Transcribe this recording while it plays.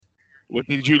What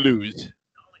did you lose?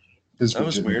 That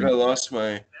was weird. I lost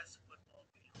my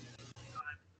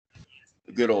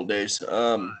good old days.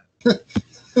 Lost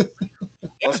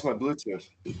my Bluetooth.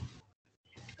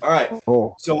 All right.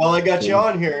 Oh, So while I got you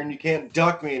on here and you can't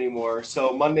duck me anymore,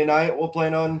 so Monday night we'll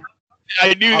plan on.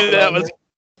 I knew that was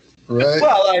right.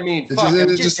 Well, I mean, fuck, it I'm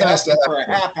just just has to asking for a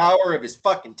happen. half hour of his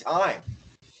fucking time.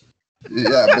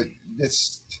 Yeah, but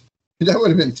that would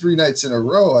have been 3 nights in a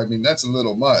row. I mean, that's a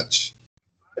little much.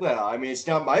 Well, I mean, it's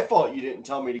not my fault you didn't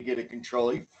tell me to get a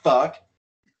controller. You fuck.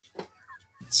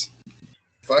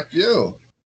 Fuck you.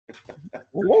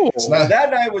 Whoa. It's not.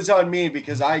 That night was on me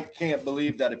because I can't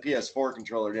believe that a PS4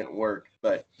 controller didn't work.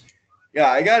 But yeah,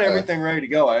 I got everything ready to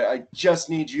go. I just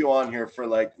need you on here for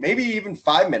like maybe even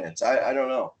 5 minutes. I don't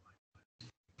know.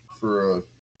 For a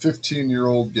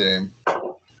 15-year-old game.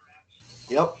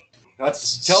 Yep. That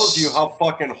tells you how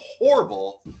fucking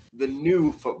horrible the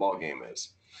new football game is.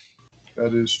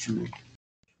 That is true.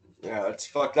 Yeah, it's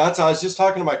fuck. I was just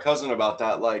talking to my cousin about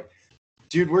that. Like,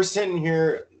 dude, we're sitting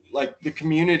here, like, the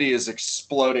community is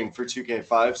exploding for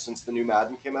 2K5 since the new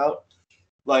Madden came out.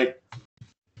 Like,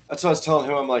 that's what I was telling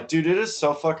him. I'm like, dude, it is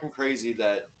so fucking crazy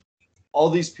that all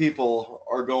these people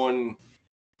are going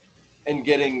and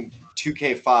getting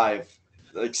 2K5,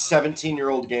 like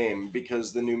 17-year-old game,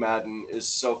 because the new Madden is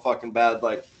so fucking bad.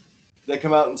 Like, they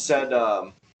come out and said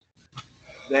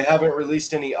they haven't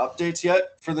released any updates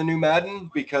yet for the new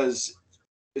Madden because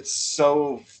it's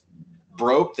so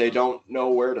broke they don't know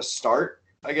where to start,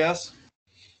 I guess.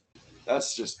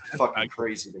 That's just fucking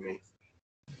crazy to me.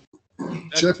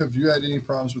 Jeff, have you had any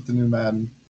problems with the new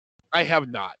Madden? I have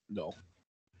not. No.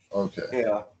 Okay.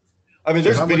 Yeah. I mean,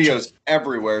 there's How much- videos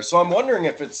everywhere, so I'm wondering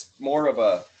if it's more of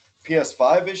a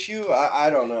PS5 issue. I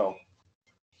don't know.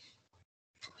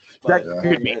 That But,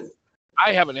 could be.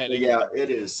 I haven't had any. yeah, it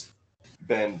has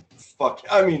been fuck.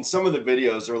 I mean, some of the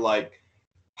videos are like,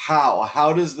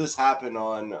 how does this happen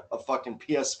on a fucking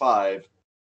PS5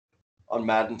 on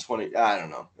Madden 20? I don't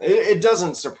know. It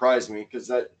doesn't surprise me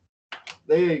because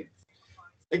the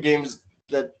games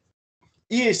that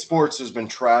EA Sports has been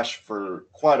trash for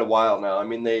quite a while now. I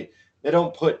mean, they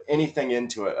don't put anything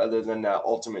into it other than that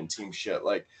Ultimate Team shit.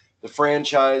 Like the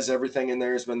franchise, everything in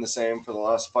there has been the same for the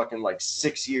last fucking like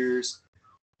 6 years.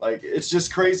 Like, it's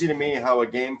just crazy to me how a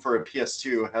game for a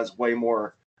PS2 has way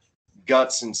more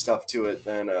guts and stuff to it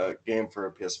than a game for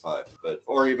a PS5,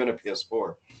 or even a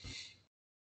PS4.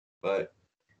 But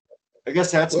I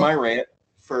guess that's my rant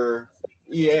for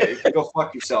EA. Go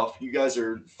fuck yourself. You guys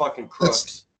are fucking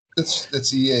crooks.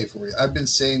 That's EA for you. I've been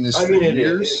saying this I for mean,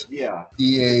 years. yeah.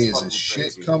 EA It's is a fucking shit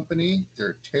crazy. company.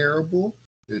 They're terrible.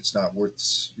 It's not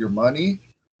worth your money.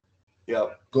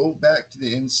 Yep. Go back to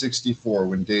the N64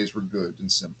 when days were good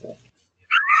and simple.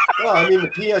 Well, I mean, the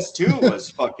PS2 was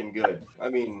fucking good. I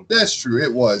mean, That's true.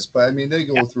 It was. But, I mean, they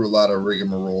go through a lot of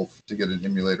rigmarole to get an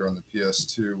emulator on the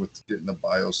PS2 with getting the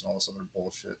BIOS and all this other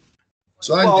bullshit.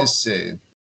 So I'm Well, just saying.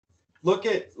 look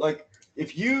at, like,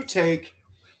 if you take,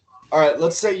 all right,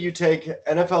 let's say you take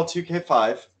NFL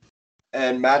 2K5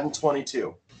 and Madden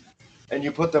 22, and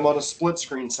you put them on a split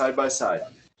screen side by side,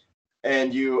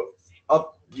 and you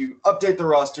update the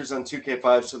rosters on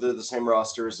 2K5 so they're the same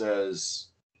rosters as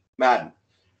Madden.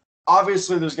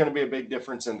 Obviously, there's going to be a big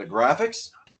difference in the graphics,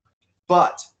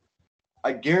 but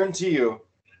I guarantee you,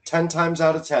 10 times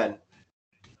out of 10,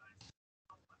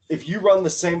 if you run the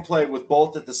same play with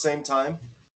both at the same time,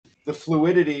 the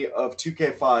fluidity of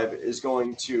 2K5 is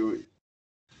going to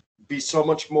be so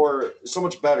much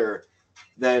better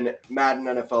than Madden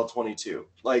NFL 22.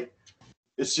 Like,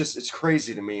 it's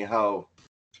crazy to me how,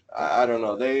 I don't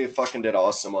know, they fucking did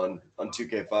awesome on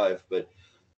 2K5, but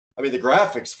I mean, the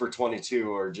graphics for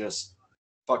 22 are just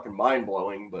fucking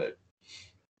mind-blowing, but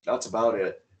that's about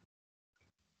it.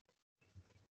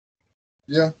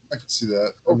 Yeah, I can see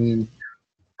that. I mean,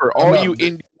 For I'm all not you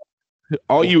big-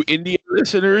 you Indian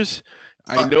listeners,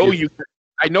 I Fuck know you.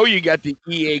 you got the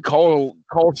EA call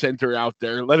center out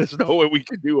there. Let us know what we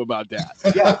can do about that.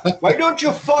 Yeah, why don't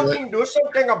you fucking do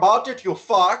something about it, you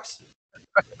fucks?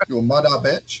 You mother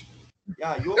bitch.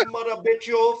 Yeah, you mother bitch,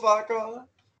 you fucker.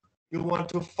 You want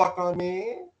to fuck on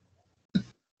me?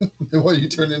 What, you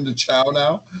turn into Chow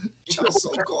now? Chow's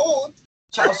so cold.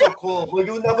 Chow's so cool. Will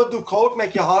you never do coke,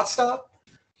 make your heart stop?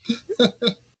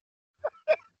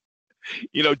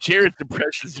 You know, Jared's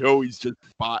depression is always just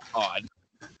spot on.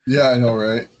 Yeah, I know,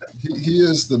 right? He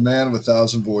is the man of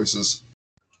 1,000 voices.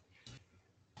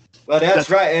 Well, that's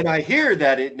right, and I hear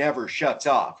that it never shuts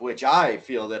off, which I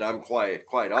feel that I'm quiet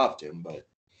quite often, but...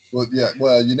 Well, yeah.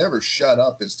 Well, you never shut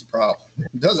up. Is the problem.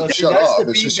 It doesn't Well, see, shut that's off.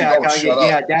 the It's just you feedback don't I shut get.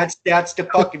 up. Yeah, that's the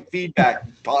fucking feedback.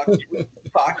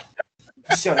 Fuck.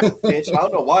 You son of a bitch. I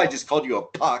don't know why I just called you a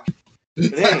puck.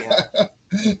 But anyhow.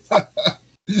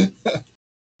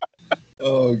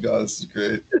 Oh god, this is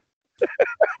great.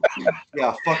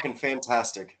 Yeah, fucking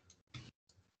fantastic.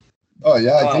 Oh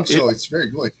yeah, I think so. It's very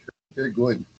good. Very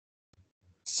good.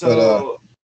 So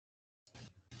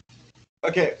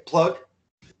okay, plug.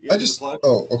 Plug?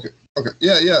 Oh, okay. Okay.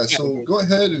 Yeah. So go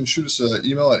ahead and shoot us an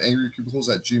email at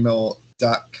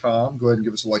angrycubicles@gmail.com. Go ahead and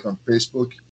give us a like on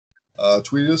Facebook.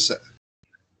 Tweet us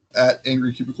at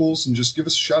angrycubicles and just give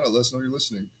us a shout out. Let us know you're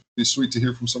listening. It'd be sweet to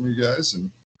hear from some of you guys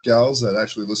and gals that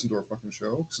actually listen to our fucking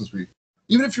show.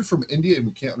 Even if you're from India and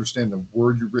we can't understand the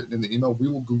word you've written in the email, we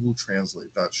will Google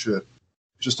Translate that shit.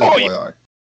 Just FYI.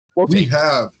 Yeah. We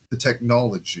have the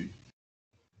technology.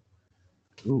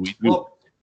 Ooh, well,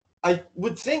 I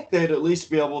would think they'd at least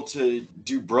be able to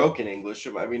do broken English.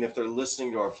 I mean, if they're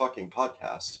listening to our fucking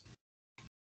podcast.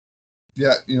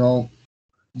 Yeah,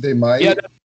 they might. Yeah,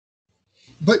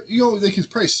 but, they could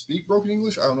probably speak broken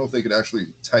English. I don't know if they could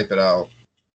actually type it out.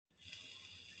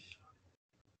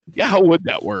 Yeah, how would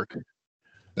that work?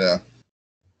 Yeah.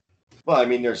 Well, I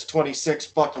mean, there's 26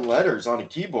 fucking letters on a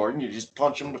keyboard, and you just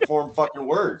punch them to form fucking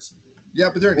words. Yeah,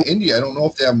 but they're in India. I don't know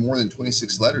if they have more than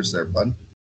 26 letters there, bud.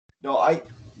 No,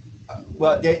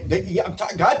 God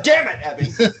damn it,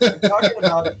 Evan. I'm talking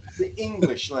about the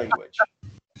English language.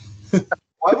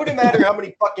 Why would it matter how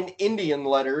many fucking Indian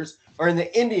letters are in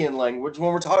the Indian language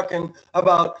when we're talking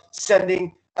about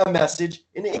sending a message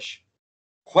in English?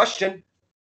 Question.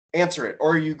 Answer it.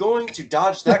 Or are you going to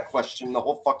dodge that question the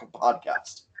whole fucking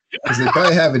podcast? Because they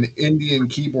probably have an Indian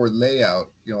keyboard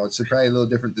layout. It's probably a little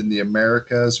different than the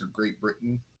Americas or Great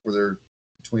Britain, where they're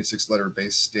 26-letter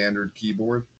base standard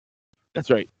keyboard. That's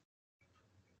right.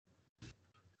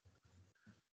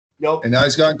 Nope. And now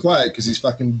he's gotten quiet because he's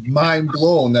fucking mind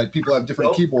blown that people have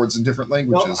different keyboards in different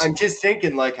languages. Nope. I'm just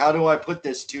thinking, how do I put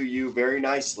this to you very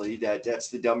nicely that that's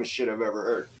the dumbest shit I've ever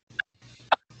heard?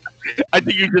 I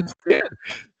think you just did.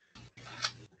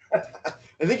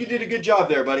 I think you did a good job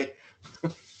there, buddy.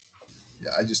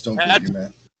 Yeah, I just don't get you,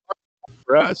 man.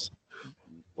 For us.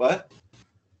 What?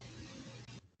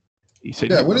 He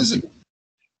said, yeah, what is it?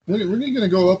 When are you going to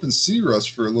go up and see Russ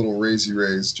for a little raisy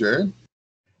raise, Jared?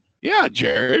 Yeah,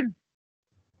 Jared.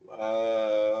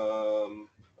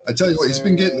 I tell you what, he's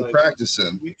been getting the practice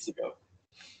in. Weeks ago.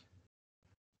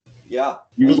 Yeah.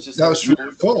 That was through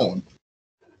your phone.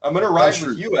 I'm going to ride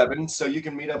with you, Evan, so you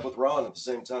can meet up with Ron at the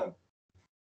same time.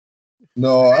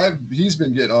 No, he's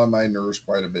been getting on my nerves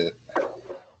quite a bit.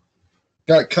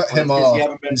 Got to cut him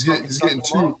off. He's getting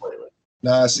too.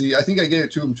 Nah, see, I think I gave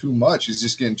it to him too much. He's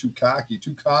just getting too cocky,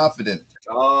 too confident.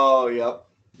 Oh, yep.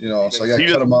 So I got to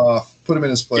cut him off, put him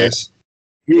in his place.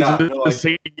 He just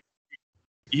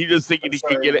thinking he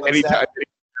could get it anytime.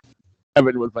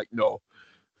 Evan was like, no.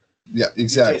 Yeah,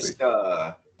 exactly.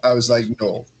 I was like,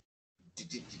 no.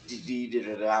 Deleted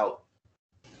it out.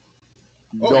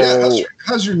 Oh, no. Yeah.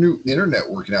 How's your new internet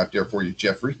working out there for you,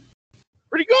 Jeffrey?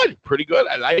 Pretty good.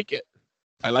 I like it.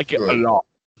 I like it a lot.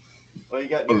 Well, you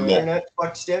got new internet,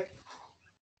 fuck stick?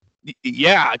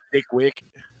 Yeah, Dick Wick.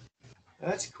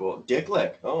 That's cool. Dick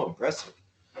Lick. Oh, impressive.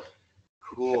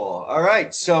 Cool. All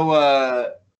right.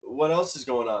 So, what else is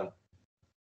going on?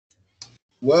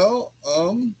 Well,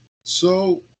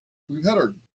 so we've had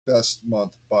our best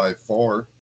month by far,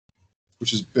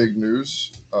 which is big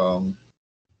news.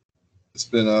 It's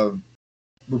been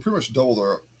we pretty much doubled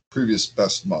our previous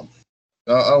best month.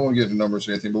 I don't want to get into numbers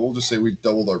or anything, but we'll just say we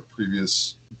doubled our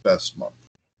previous best month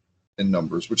in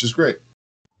numbers, which is great.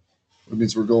 It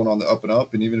means we're going on the up and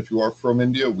up, and even if you are from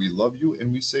India, we love you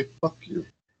and we say fuck you.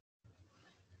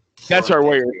 That's our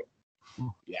way.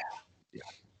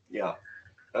 Yeah.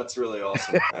 That's really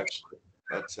awesome, actually.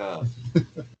 That's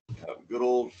good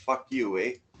old fuck you,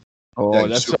 eh? Oh, yeah,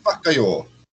 that's fuck you.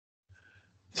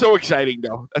 So exciting,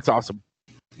 though. That's awesome.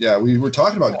 Yeah, we were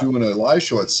talking about doing a live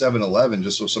show at 7-Eleven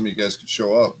just so some of you guys could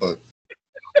show up, but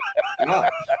yeah.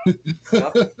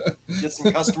 Get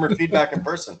some customer feedback in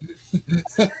person.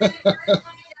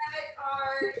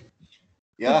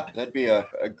 Yeah, that'd be a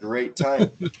great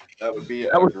time. That would be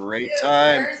a great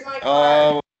time.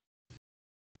 Oh,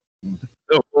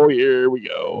 here we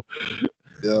go.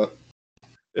 Yeah.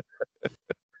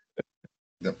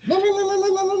 Yep.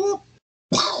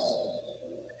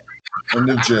 And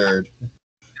the Jared.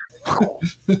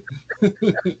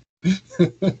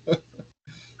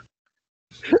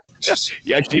 Yeah,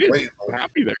 she didn't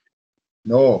happy there.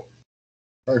 No.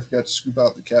 I forgot to scoop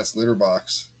out the cat's litter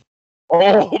box.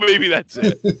 Oh, maybe that's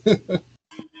it.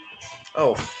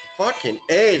 Oh, fucking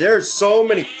A. There's so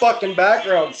many fucking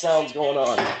background sounds going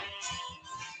on.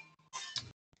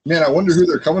 Man, I wonder who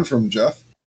they're coming from, Jeff.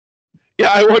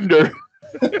 Yeah, I wonder.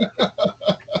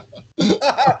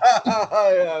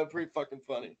 Yeah, pretty fucking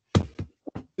funny.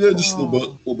 Yeah, just a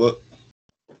little bit.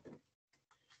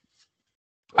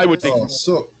 I would think.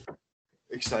 So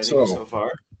Exciting so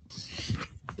far.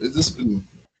 This has been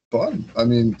fun. I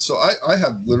mean, so I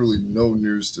have literally no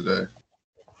news today.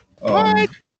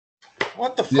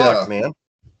 What the fuck, man?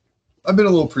 I've been a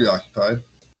little preoccupied.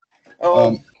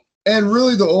 Oh. And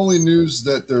really the only news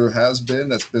that there has been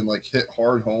that's been like hit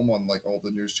hard home on like all the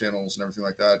news channels and everything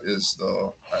like that is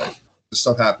the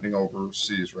stuff happening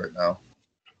overseas right now.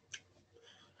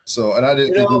 So, and I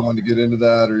didn't think we wanted to get into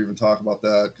that or even talk about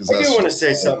that because I do want to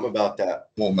say something about that.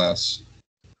 Whole mess.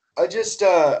 I just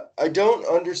I don't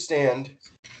understand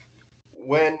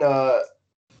when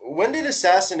did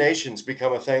assassinations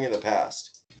become a thing of the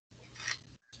past?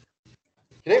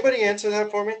 Can anybody answer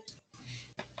that for me?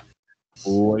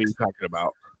 What are you talking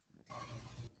about?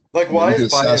 Like, why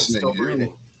is Biden still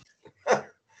breathing? I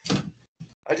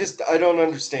don't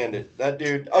understand it. That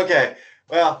dude. Okay,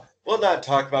 well, we'll not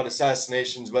talk about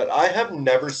assassinations, but I have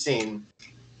never seen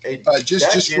a.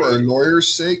 Just for our lawyer's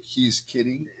sake, he's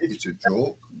kidding. It's a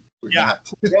joke. No,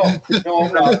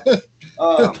 I'm not.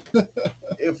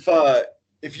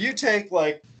 If you take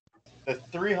like the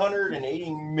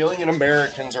 380 million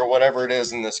Americans or whatever it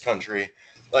is in this country.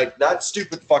 Like, that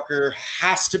stupid fucker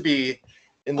has to be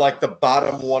in, like, the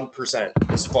bottom 1%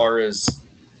 as far as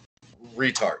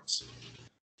retards.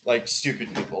 Like,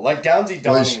 stupid people. Like, Downsy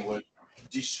Donnie would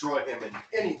destroy him in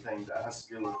anything that has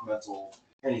to do with mental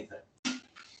anything.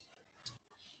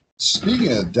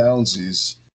 Speaking of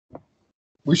Downsies,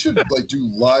 we should, like, do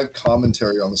live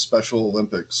commentary on the Special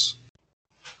Olympics.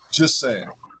 Just saying.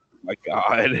 Oh, my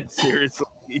God.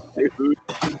 Seriously, dude.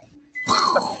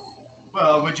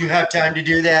 Well, would you have time to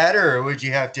do that, or would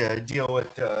you have to deal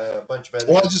with a bunch of other?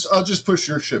 Well, I'll just push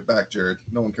your shit back, Jared.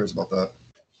 No one cares about that.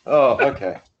 Oh,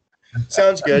 okay.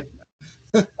 Sounds good.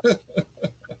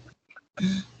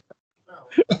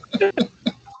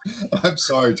 I'm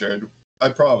sorry, Jared. I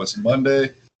promise.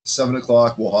 Monday,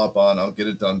 7:00, we'll hop on. I'll get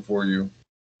it done for you.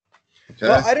 Okay.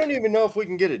 Well, I don't even know if we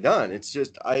can get it done. It's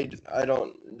just I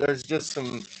don't. There's just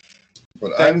some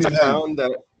but things I found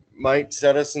that might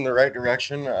set us in the right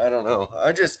direction. I don't know.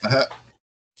 I just haven't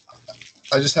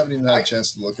even had a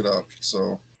chance to look it up.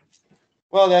 So,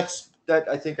 well, that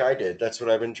I think I did. That's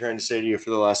what I've been trying to say to you for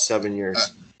the last 7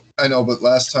 years. I know, but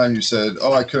last time you said,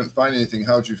 "Oh, I couldn't find anything."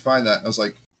 How'd you find that? And I was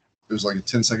like, "It was like a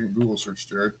 10-second Google search,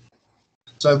 Jared."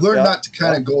 So I've learned not to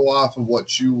kind of go off of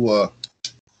what you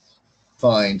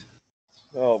find.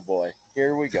 Oh boy,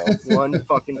 here we go. One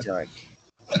fucking time.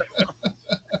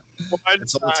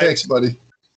 That's all it takes, buddy.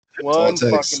 One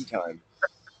fucking time.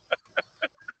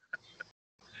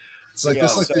 It's like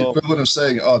the equivalent of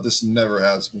saying, "Oh, this never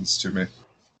happens to me."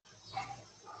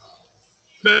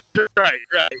 Right.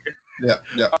 Yeah.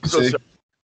 I'm so sorry.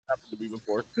 Happened to me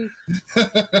before.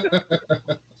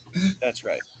 That's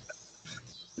right.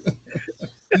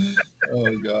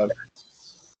 Oh God.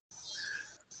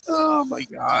 Oh my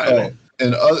God. Oh,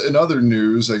 and in other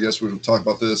news, I guess we'll talk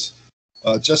about this.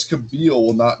 Jessica Biel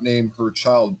will not name her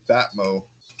child Batmo.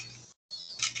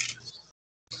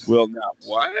 Will not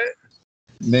what?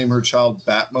 Name her child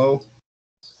Batmo.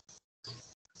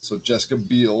 So Jessica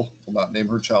Biel will not name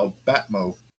her child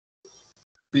Batmo.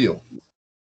 Biel.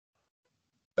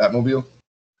 Batmobile?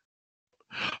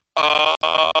 Oh.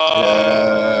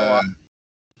 Yeah.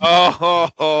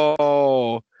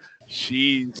 Oh.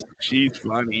 She's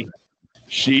funny.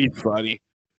 She's funny.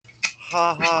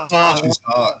 Ha ha. She's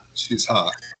hot. She's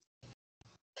hot.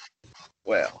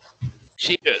 Well,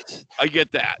 she is. I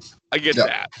get that.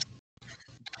 That.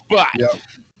 But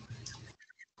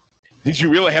did you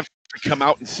really have to come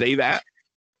out and say that?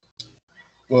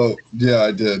 Well, yeah,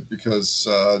 I did because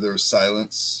there was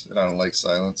silence, and I don't like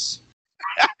silence.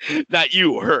 Not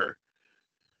you, her.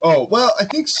 Oh well, I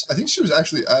think she was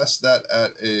actually asked that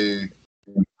at a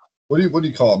what do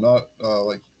you call them? Not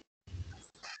like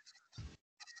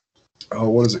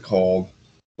what is it called?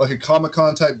 Like a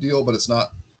Comic-Con type deal, but it's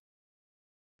not.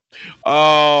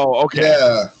 Oh, okay.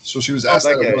 Yeah, so she was asked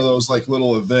like that at one of those like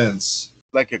little events.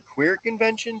 Like a queer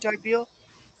convention type deal?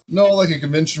 No, like a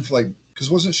convention for because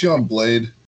wasn't she on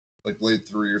Blade, like Blade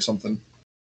 3 or something?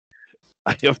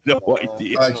 I have no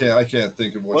idea. I can't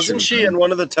think of what. Wasn't she in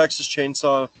one of the Texas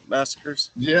Chainsaw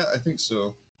Massacres? Yeah, I think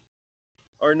so.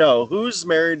 Or no, who's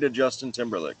married to Justin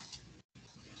Timberlake?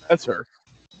 That's her.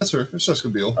 That's her. It's Jessica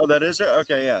Biel. Oh, that is her?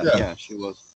 Okay, yeah, she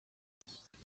was.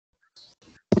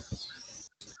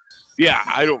 Yeah,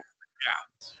 I don't.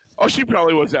 Yeah. Oh, she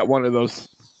probably was at one of those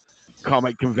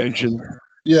comic conventions.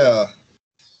 Yeah.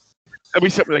 That'd be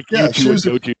something like you would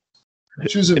go to.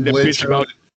 She was in Blade.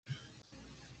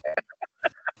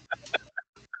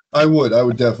 I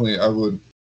would definitely. I would.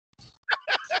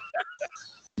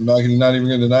 I'm not even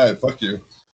gonna deny it. Fuck you.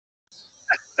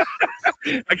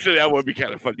 Actually, that would be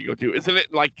kind of fun to go to. Isn't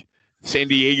it like San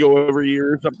Diego every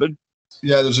year or something?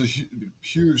 Yeah, there's a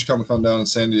huge Comic Con down in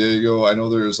San Diego. I know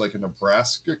there's like a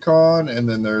Nebraska Con, and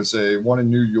then there's a one in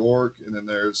New York, and then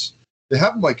they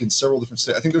have them like in several different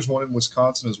states. I think there's one in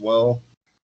Wisconsin as well.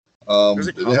 There's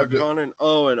a Comic Con in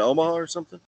Omaha or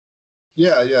something.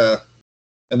 Yeah,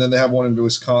 and then they have one in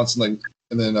Wisconsin, like,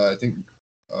 and then I think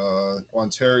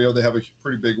Ontario they have a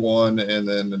pretty big one, and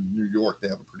then in New York they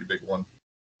have a pretty big one.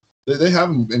 They have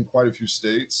them in quite a few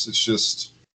states. It's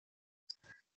just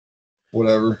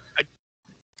whatever.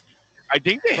 I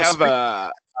think they have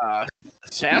a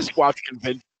Sasquatch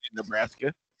convention in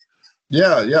Nebraska.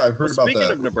 Yeah, I've heard about that.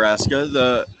 Speaking of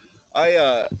Nebraska,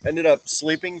 I ended up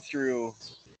sleeping through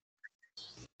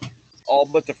all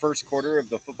but the first quarter of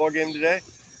the football game today.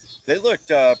 They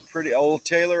looked pretty old.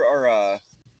 Taylor, or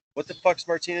what the fuck's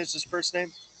Martinez's first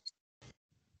name?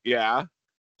 Yeah.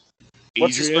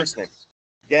 What's his first name?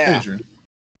 Yeah. Adrian.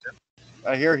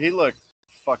 I hear he looked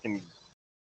fucking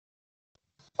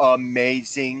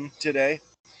amazing today.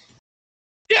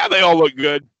 Yeah, they all look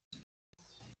good.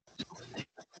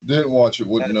 Didn't watch it,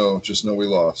 wouldn't know. Just know we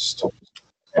lost.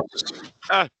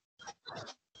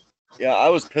 Yeah, I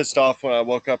was pissed off when I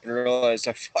woke up and realized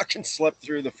I fucking slept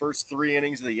through the first 3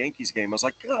 innings of the Yankees game. I was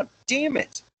like, God damn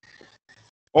it.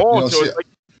 Oh, so it's like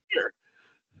here.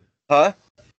 Huh?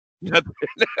 Nothing.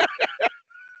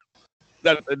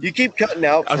 You keep cutting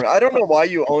out for me. I don't know why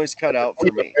you always cut out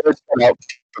for me.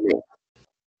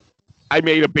 I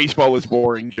made a baseball is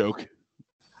boring joke.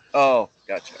 Oh,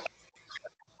 gotcha.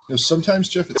 You know, sometimes,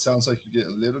 Jeff, it sounds like you get a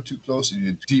little too close and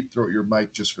you deep throat your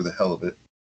mic just for the hell of it.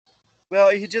 Well,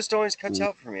 he just always cuts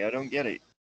out for me. I don't get it.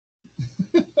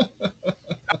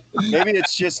 Maybe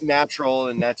it's just natural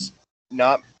and that's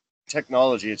not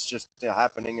technology. It's just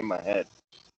happening in my head.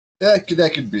 That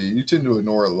could be. You tend to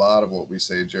ignore a lot of what we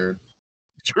say, Jared.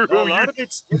 True. No, a lot of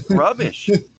it's rubbish.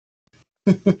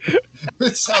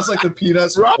 It sounds like the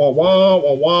Peanuts. Wah, wah, wah,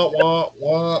 wah, wah,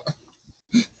 wah.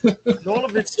 All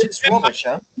of it's just rubbish,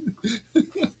 huh?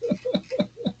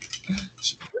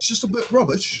 It's just a bit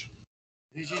rubbish.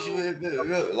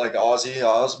 Like Ozzy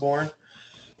Osbourne.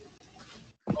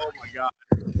 Oh my god.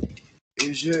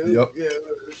 Yep.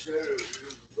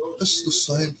 It's the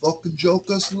same fucking joke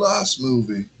as the last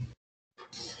movie.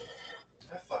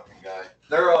 That fucking guy.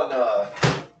 They're on.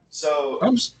 So.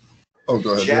 Oh,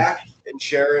 go ahead. Jack and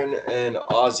Sharon and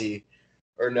Ozzy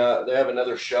are not. They have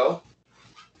another show.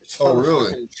 It's Oh,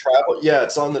 really? Travel. Yeah,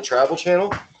 it's on the Travel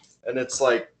Channel, and it's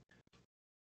like,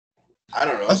 I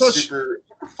don't know. I thought super.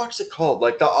 What the fuck's it called?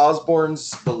 Like the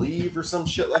Osbournes Believe or some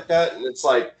shit like that, and it's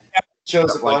like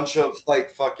shows a bunch of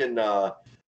like fucking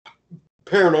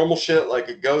paranormal shit, like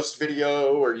a ghost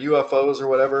video or UFOs or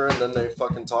whatever, and then they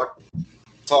fucking talk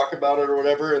about it or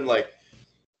whatever, and like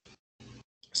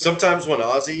sometimes when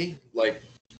Ozzy like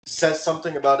says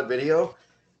something about a video,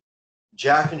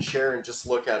 Jack and Sharon just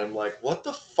look at him like, "What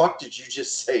the fuck did you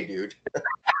just say, dude?"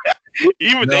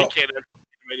 Even they can't understand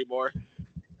him anymore.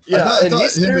 Yeah, I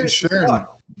thought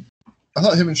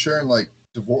him and Sharon like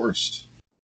divorced.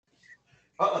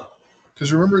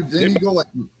 Because remember, didn't he go like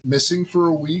missing for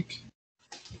a week?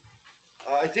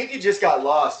 I think he just got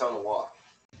lost on the walk.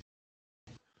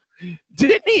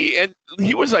 Didn't he? And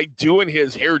he was like doing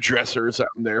his hairdresser or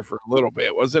something there for a little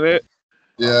bit, wasn't it?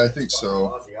 Yeah, I think so.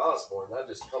 Ozzy Osbourne, that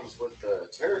just comes with the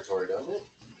territory, doesn't it?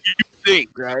 You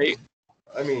think, right?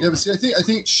 I mean, Yeah, but see, I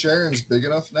think Sharon's big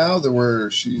enough now that where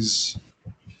she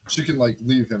can like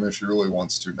leave him if she really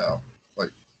wants to now.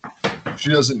 Like,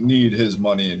 she doesn't need his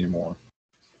money anymore.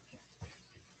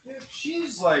 dude,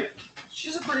 she's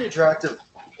a pretty attractive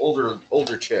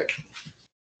older chick.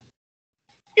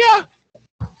 Yeah.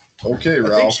 Okay,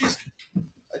 Ralph.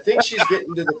 I think she's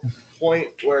getting to the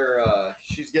point where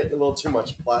she's getting a little too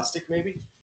much plastic, maybe.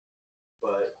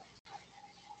 But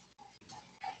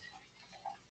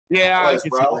yeah,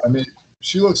 I mean,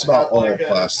 she looks about all like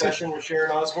plastic. a session with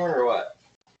Sharon Osbourne or what?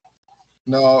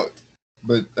 No,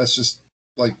 but that's just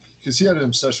like because he had an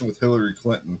obsession with Hillary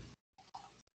Clinton.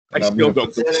 I still don't.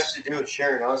 What does that have to do with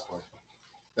Sharon Osbourne?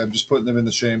 I'm just putting them in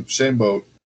the same boat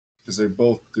because they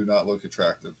both do not look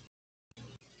attractive.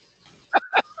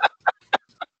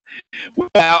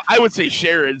 Well, I would say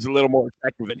Sharon's a little more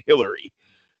attractive than Hillary.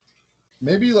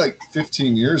 Maybe like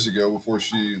 15 years ago, before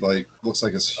she like looks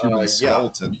like a human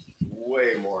skeleton.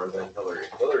 Way more than Hillary.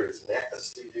 Hillary's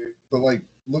nasty, dude. But like,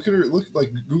 look at her. Look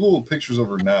like Google pictures of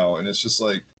her now, and it's just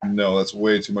like, no, that's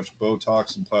way too much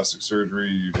Botox and plastic surgery.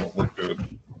 You don't look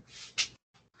good.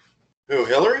 Who,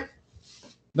 Hillary?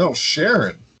 No,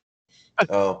 Sharon.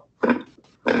 Oh.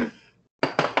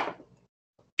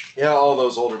 Yeah, all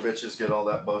those older bitches get all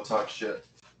that Botox shit.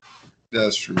 Yeah,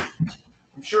 that's true.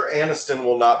 I'm sure Aniston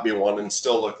will not be one and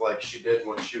still look like she did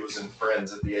when she was in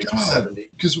Friends at the age of 70.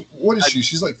 Because what is she?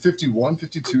 She's like 51,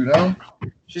 52 now?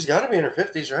 She's got to be in her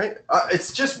 50s, right?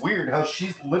 It's just weird how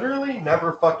she's literally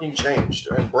never fucking changed.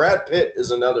 And Brad Pitt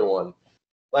is another one.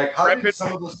 Like, how do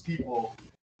some of those people,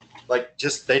 like,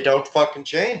 just, they don't fucking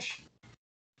change?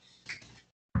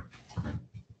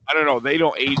 I don't know. They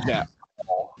don't age that.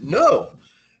 No.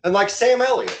 And like Sam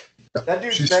Elliott. That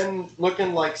dude's been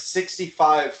looking like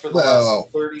 65 for the last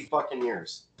 30 fucking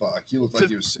years. Fuck, he looked like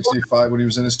he was 65 when he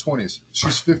was in his 20s.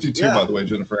 She's 52, by the way,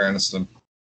 Jennifer Aniston.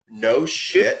 No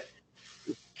shit.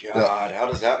 God, how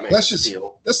does that make you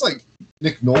feel? That's like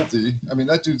Nick Nolte. I mean,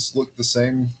 that dude's looked the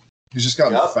same. He's just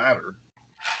gotten fatter.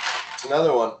 It's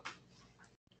another one.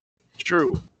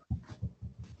 True.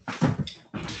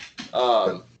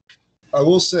 I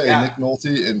will say Nick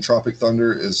Nolte in Tropic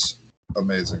Thunder is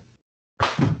amazing.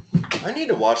 I need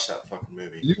to watch that fucking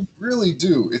movie. You really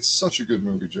do. It's such a good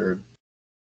movie, Jared.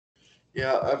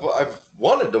 Yeah, I've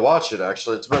wanted to watch it,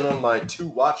 actually. It's been on my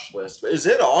to-watch list. Is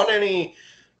it on any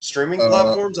streaming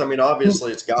platforms? I mean,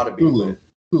 obviously, it's got to be. Hulu.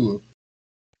 On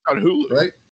Hulu.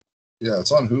 Right? Yeah,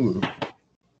 it's on Hulu.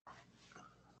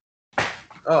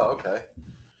 Oh, okay.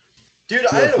 Dude,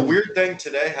 I had a weird thing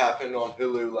today happen on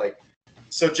Hulu. Like,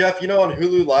 so, Jeff, you know on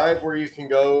Hulu Live where you can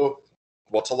go,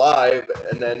 to live,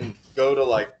 and then go to,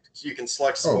 like, you can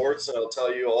select sports, and it'll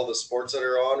tell you all the sports that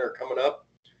are on or coming up?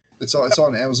 It's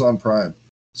on Amazon Prime.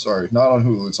 Sorry, not on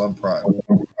Hulu. It's on Prime.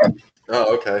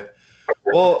 Oh, okay.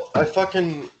 Well, I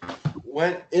fucking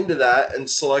went into that and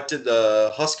selected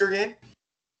the Husker game.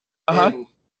 And,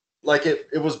 like,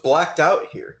 it was blacked out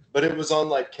here, but it was on,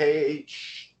 like,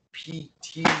 KHPT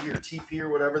or TP or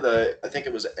whatever. I think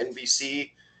it was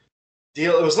NBC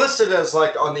deal. It was listed as,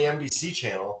 like, on the NBC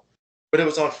channel, but it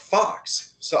was on Fox.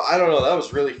 So, I don't know. That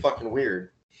was really fucking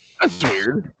weird. That's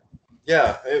weird.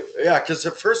 Yeah, because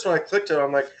at first when I clicked it,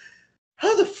 I'm like,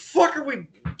 how the fuck are we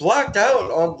blacked out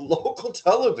on local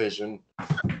television?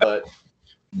 But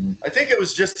I think it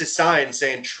was just a sign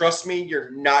saying, trust me, you're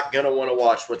not going to want to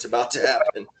watch what's about to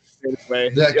happen.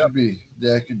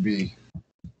 That could be.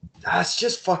 That's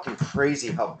just fucking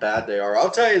crazy how bad they are. I'll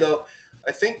tell you, though,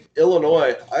 I think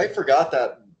Illinois, I forgot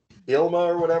that Bielema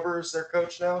or whatever is their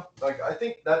coach now. Like, I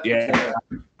think that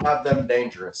have them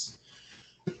dangerous.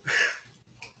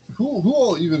 Who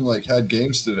all even like had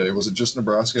games today? Was it just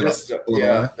Nebraska?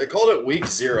 Yeah, they called it week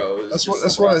 0. That's what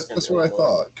I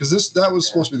thought. Because that was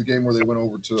supposed to be the game where they went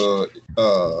over to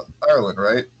Ireland,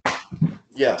 right?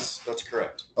 Yes, that's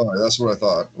correct. All right, that's what I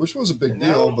thought. Which was a big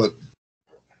deal, but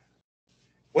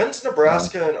when's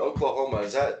Nebraska and Oklahoma?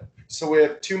 Is that so? We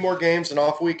have 2 more games, an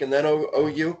off week, and then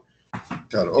OU.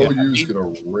 God, OU's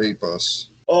gonna rape us.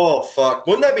 Oh fuck!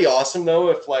 Wouldn't that be awesome though?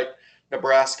 If like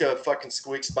Nebraska fucking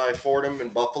squeaks by Fordham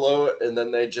and Buffalo, and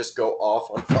then they just go off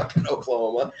on fucking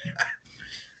Oklahoma.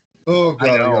 Oh, God,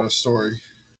 I got a story.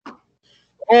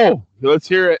 Oh, let's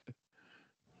hear it.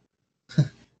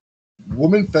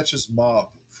 Woman fetches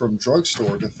mop from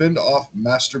drugstore to fend off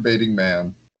masturbating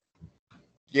man.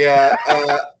 Yeah,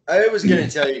 I was going to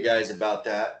tell you guys about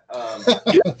that.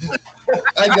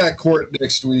 I got court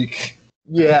next week.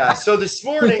 Yeah, so this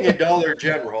morning at Dollar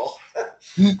General.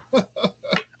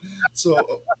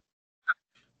 So,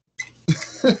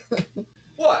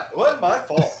 what? Wasn't my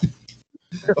fault.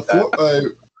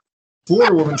 A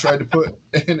Florida woman tried to put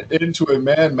an end to a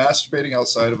man masturbating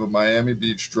outside of a Miami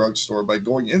Beach drugstore by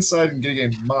going inside and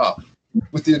getting a mop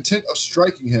with the intent of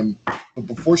striking him. But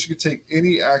before she could take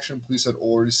any action, police had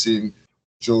already seen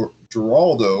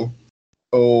Geraldo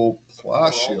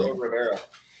Placchio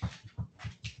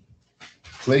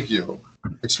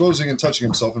exposing and touching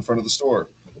himself in front of the store.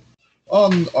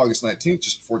 On August 19th,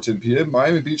 just before 10 p.m.,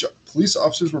 Miami Beach police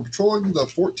officers were patrolling the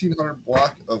 1400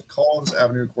 block of Collins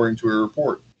Avenue, according to a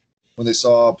report, when they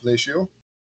saw Placchio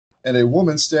and a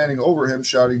woman standing over him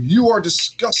shouting, "You are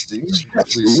disgusting,"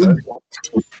 police said.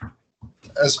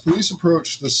 As police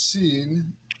approached the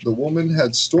scene, the woman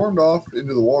had stormed off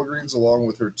into the Walgreens along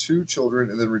with her 2 children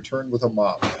and then returned with a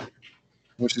mop.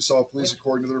 When she saw police,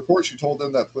 according to the report, she told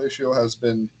them that Placchio has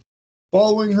been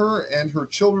following her and her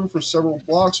children for several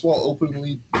blocks while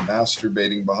openly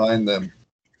masturbating behind them.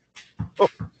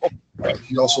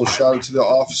 He also shouted to the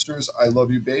officers, "I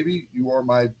love you, baby. You are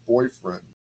my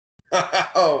boyfriend."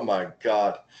 Oh, my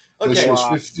God. Okay. This was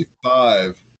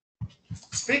 55.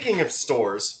 Speaking of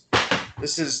stores,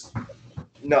 this is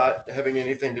not having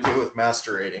anything to do with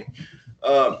masturbating.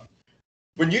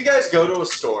 When you guys go to a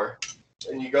store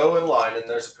and you go in line and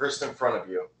there's a person in front of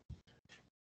you,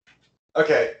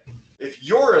 Okay, if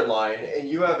you're in line and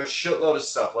you have a shitload of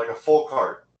stuff, like a full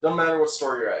cart, doesn't matter what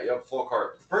store you're at, you have a full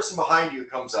cart. The person behind you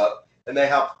comes up and they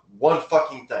have one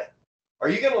fucking thing. Are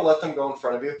you going to let them go in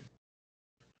front of you?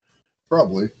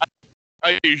 Probably.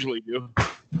 I usually do.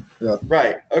 Yeah.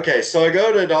 Right. Okay, so I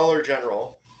go to Dollar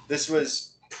General. This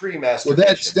was pre-masturbation.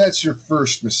 Well, that's your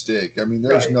first mistake. I mean,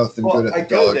 there's Right. nothing Well, good at I the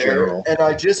go Dollar there General. and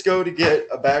I just go to get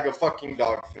a bag of fucking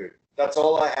dog food. That's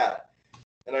all I had.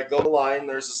 And I go to line.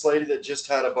 There's this lady that just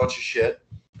had a bunch of shit.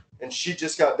 And she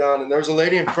just got done. And there was a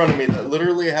lady in front of me that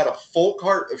literally had a full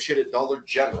cart of shit at Dollar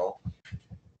General.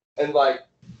 And, like,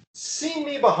 seen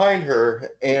me behind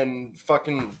her and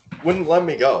fucking wouldn't let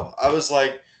me go. I was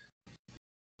like,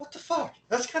 what the fuck?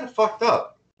 That's kind of fucked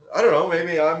up. I don't know.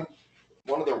 Maybe I'm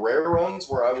one of the rare ones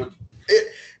where I would...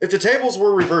 If the tables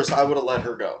were reversed, I would have let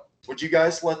her go. Would you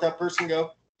guys let that person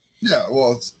go? Yeah,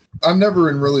 well, I'm never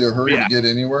in really a hurry to get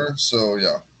anywhere, so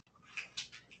yeah.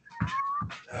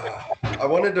 I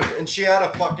wanted to... And she had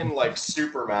a fucking, like,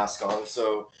 super mask on,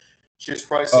 so she was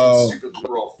probably some stupid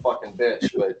little fucking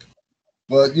bitch, but...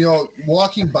 But, you know,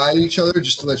 walking by each other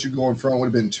just to let you go in front would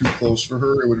have been too close for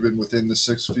her. It would have been within the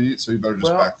 6 feet, so you better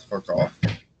just back the fuck off.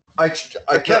 I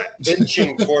kept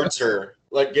inching towards her,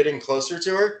 like getting closer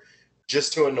to her,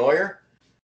 just to annoy her.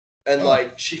 And,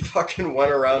 like, she fucking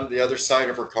went around the other side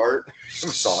of her cart. It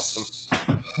was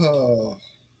awesome. Oh,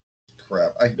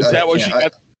 crap. Is that what she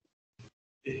got?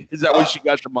 Is that when she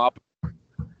got the mop?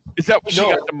 Is that when she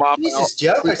got the mop Jesus, out?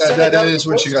 Jeff, I said that is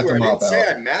when she got the mop out.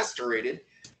 I didn't say I masturbated.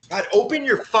 God, open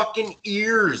your fucking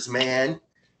ears, man.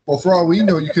 Well, for all we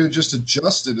know, you could have just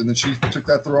adjusted, and then she took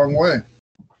that the wrong way.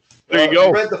 There you go.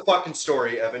 You read the fucking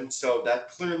story, Evan, so that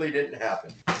clearly didn't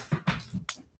happen.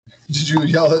 Did you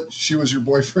yell that she was your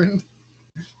boyfriend?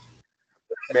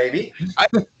 Maybe.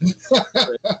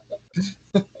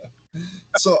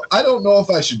 So, I don't know if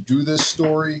I should do this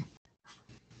story,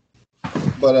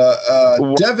 but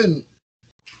Delvin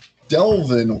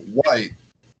White,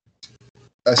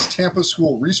 as Tampa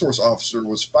School Resource Officer,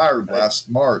 was fired last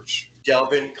March.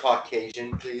 Delvin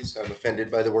Caucasian, please. I'm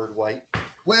offended by the word white.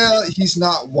 Well, he's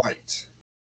not white.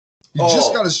 He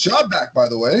just got his job back, by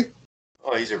the way.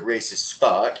 Oh, he's a racist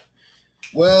fuck.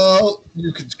 Well,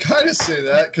 you could kind of say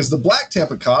that, because the black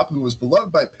Tampa cop, who was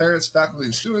beloved by parents, faculty,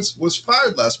 and students, was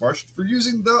fired last March for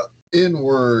using the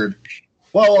N-word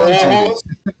while on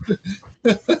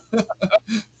duty.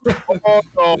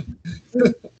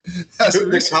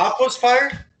 The cop was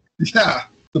fired? Yeah.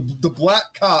 The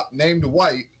black cop named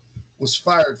White was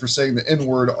fired for saying the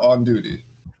N-word on duty.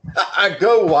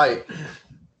 Go White.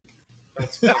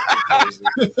 That's fucking crazy.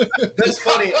 That's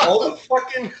funny. All the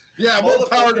fucking... Yeah, more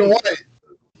power to White.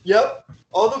 Yep.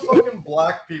 All the fucking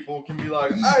black people can be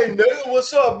like, I know,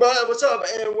 what's up, bro? What's up?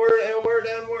 N-word, N-word,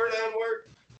 N-word, N-word.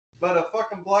 But a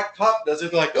fucking black cop does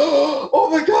it like, oh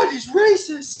my God, he's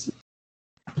racist.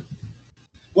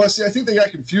 Well, see, I think they got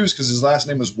confused because his last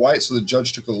name was White, so the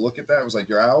judge took a look at that and was like,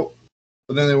 you're out.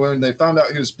 But then when they found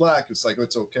out he was black, it's like,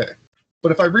 it's okay.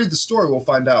 But if I read the story, we'll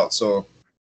find out, so...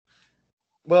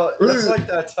 Well, it's like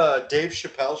that Dave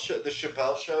Chappelle show, the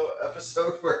Chappelle Show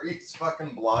episode where he's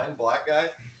fucking blind black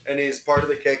guy and he's part of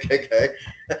the KKK.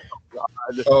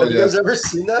 Oh, Have you guys ever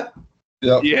seen that?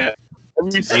 Yep. Yeah.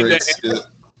 Have you seen that?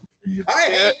 I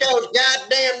hate those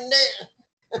goddamn niggas.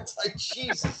 It's like,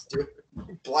 Jesus, dude.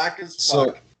 Black as fuck.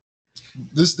 So,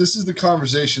 this is the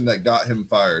conversation that got him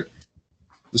fired.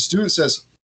 The student says,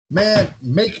 man,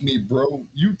 make me, bro.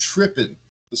 You tripping,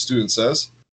 the student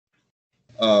says.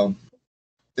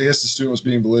 I guess the student was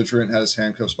being belligerent, had his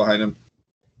handcuffs behind him.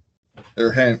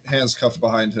 Their hands cuffed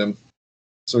behind him.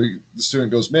 So the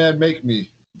student goes, man, make me,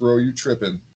 bro. You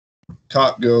tripping.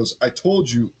 Cop goes, I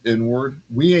told you, N-word.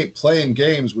 We ain't playing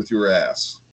games with your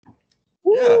ass.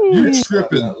 Yeah, you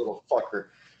tripping. That little fucker.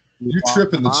 You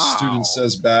tripping, the student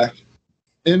says back.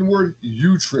 N-word,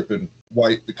 you tripping,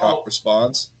 White, the cop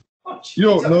responds. You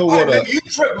don't know what you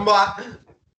tripping, boy.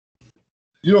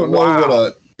 You don't know what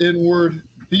a N-word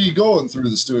be going through,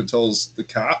 the student tells the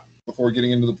cop before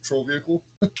getting into the patrol vehicle.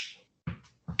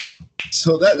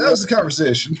 So that was the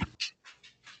conversation.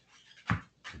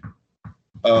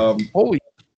 Holy.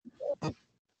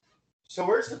 So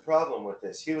where's the problem with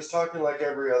this? He was talking like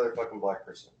every other fucking black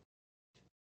person.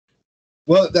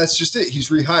 Well, that's just it. He's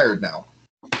rehired now.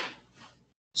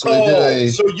 So they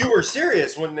did so you were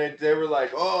serious when they were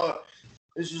like, oh,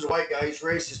 this is a white guy, he's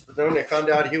racist. But then when they found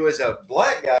out he was a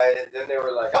black guy, then they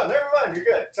were like, oh, never mind, you're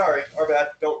good. Sorry, our bad.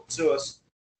 Don't sue us.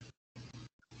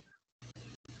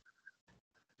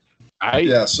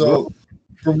 So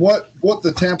from what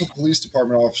the Tampa Police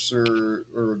Department officer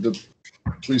or the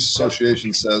police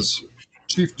association says,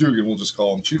 Chief Dugan, we'll just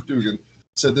call him Chief Dugan,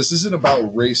 said this isn't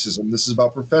about racism. This is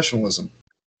about professionalism,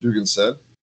 Dugan said.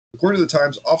 According to the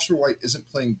Times, Officer White isn't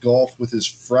playing golf with his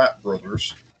frat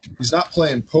brothers. He's not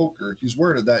playing poker. He's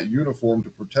wearing that uniform to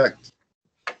protect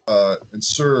and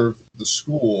serve the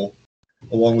school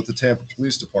along with the Tampa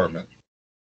Police Department.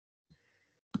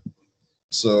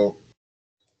 So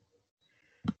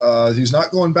he's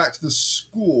not going back to the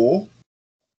school,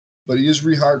 but he is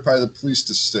rehired by the police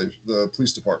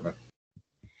department.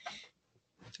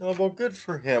 Oh, well, good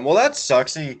for him. Well, that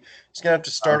sucks. He's gonna have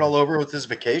to start all over with his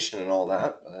vacation and all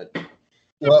that. But...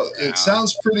 Well, it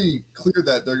sounds pretty clear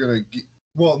that they're gonna.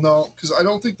 Well, no, because I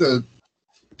don't think the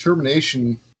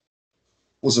termination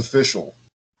was official.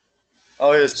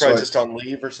 Oh, he was probably just on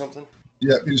leave or something?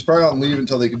 Yeah, he was probably on leave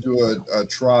until they could do a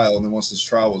trial, and then once this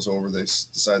trial was over, they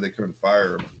decided they couldn't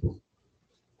fire him.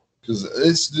 Because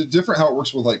it's different how it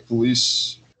works with like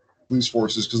police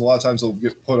forces, because a lot of times they'll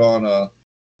get put on a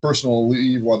personal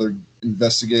leave while they're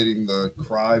investigating the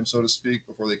crime, so to speak,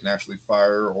 before they can actually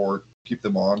fire or keep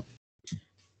them on.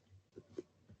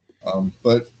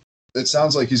 But it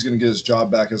sounds like he's going to get his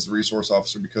job back as the resource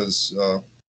officer because the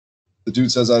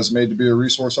dude says I was made to be a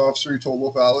resource officer. He told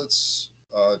local outlets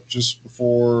just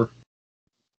before.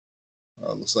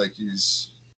 Looks like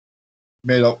he's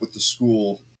made up with the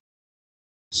school,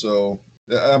 so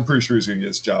I'm pretty sure he's going to get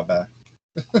his job back.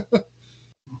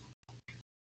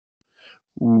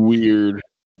 Weird.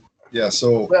 Yeah.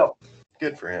 So well,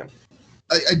 good for him.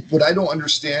 What I don't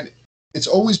understand. It's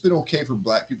always been okay for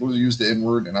black people to use the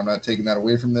N-word, and I'm not taking that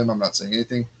away from them. I'm not saying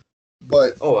anything.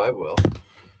 But I will.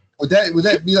 Would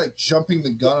that be like jumping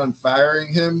the gun on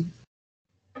firing him?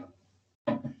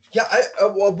 Yeah.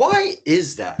 Well, why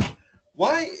is that?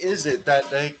 Why is it that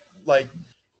they like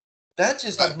that?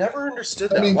 Just I've never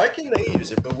understood that. I mean, why can they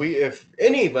use it, but if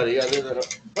anybody other than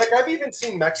like I've even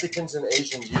seen Mexicans and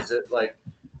Asians use it like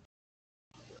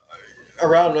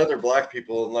around other black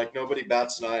people, and like nobody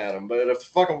bats an eye at them. But if a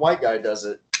fucking white guy does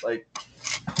it, like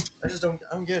I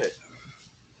don't get it.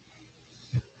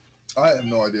 I have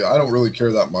no idea. I don't really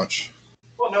care that much.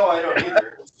 Well, no, I don't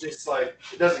either. It's just like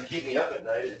it doesn't keep me up at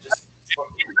night. It just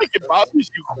it bothers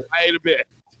you quite a bit.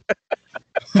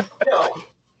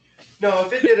 No,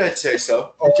 if it did, I'd say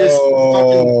so. It just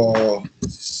fucking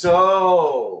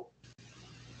so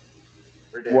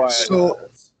ridiculous. So,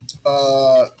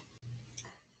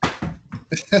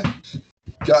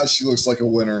 God, she looks like a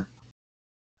winner.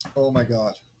 Oh my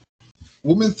God.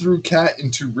 Woman threw cat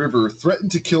into river,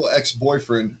 threatened to kill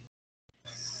ex-boyfriend.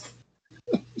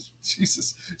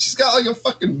 Jesus. She's got like a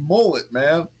fucking mullet,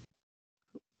 man.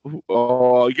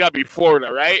 Oh, you gotta be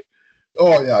Florida, right?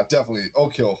 Oh yeah, definitely.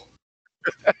 Oak Hill.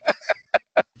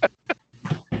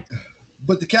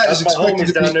 But the cat is expected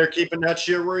to be down there keeping that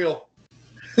shit real.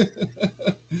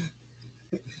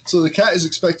 So the cat is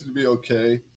expected to be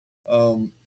okay.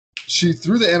 She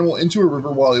threw the animal into a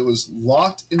river while it was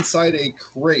locked inside a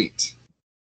crate.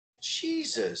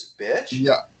 Jesus, bitch.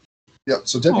 Yeah.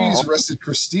 So deputies arrested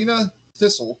Christina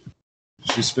Thistle,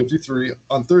 she's 53,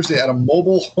 on Thursday at a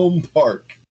mobile home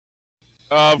park.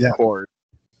 Of course.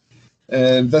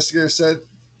 And investigators said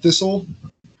Thistle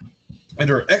and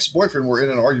her ex-boyfriend were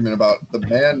in an argument about the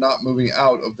man not moving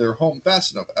out of their home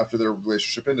fast enough after their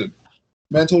relationship ended.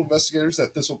 The man told investigators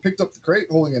that Thistle picked up the crate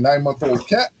holding a 9-month-old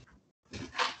cat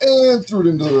and threw it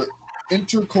into the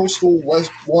Intercoastal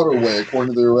West Waterway,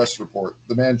 according to the arrest report.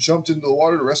 The man jumped into the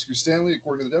water to rescue Stanley,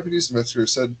 according to the deputies.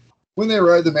 Investigators said when they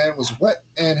arrived, the man was wet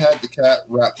and had the cat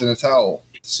wrapped in a towel.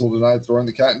 Thistle denied throwing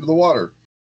the cat into the water.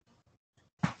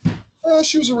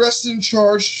 She was arrested and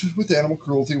charged with animal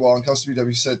cruelty while in custody.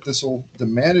 Deputies said Thistle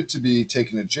demanded to be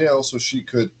taken to jail so she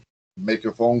could make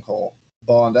a phone call,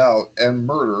 bond out, and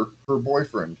murder her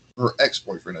boyfriend. Her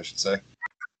ex-boyfriend, I should say.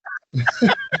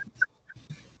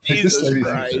 Jesus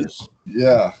Christ.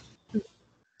 Yeah.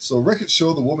 So records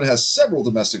show the woman has several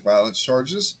domestic violence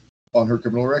charges on her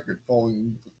criminal record.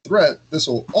 Following the threat,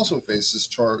 Thistle also faces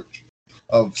charge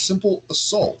of simple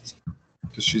assault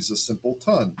because she's a simple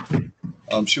ton.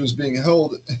 She was being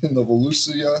held in the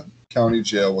Volusia County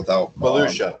Jail without bond.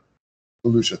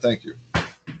 Volusia, thank you. I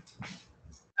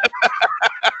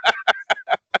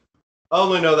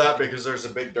only know that because there's a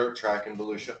big dirt track in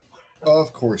Volusia.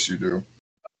 Of course you do.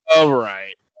 All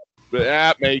right. But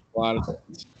that makes a lot of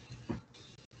sense.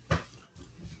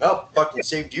 Well, fucking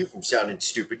saved you from sounding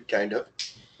stupid, kind of.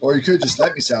 Or you could just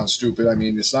let me sound stupid. I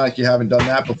mean, it's not like you haven't done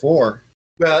that before.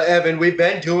 Well, Evan, we've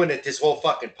been doing it this whole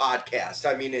fucking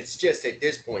podcast. I mean, it's just at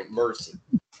this point mercy.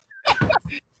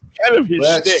 Kind of his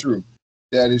That's stick. true.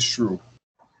 That is true.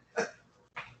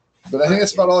 But I think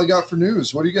that's about all I got for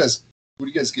news. What are you guys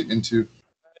getting into?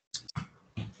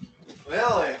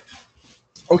 Well,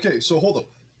 Okay, so hold up.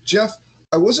 Jeff,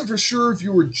 I wasn't for sure if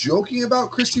you were joking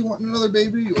about Christy wanting another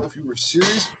baby or if you were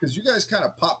serious because you guys kind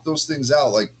of popped those things out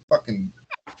like fucking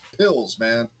pills,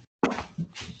 man.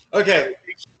 Okay.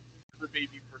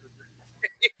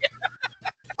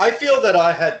 I feel that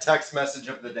I had text message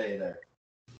of the day there.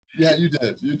 Yeah, you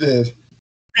did. You did.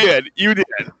 You did.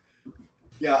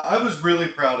 Yeah, I was really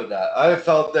proud of that. I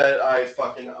felt that I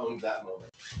fucking owned that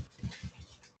moment.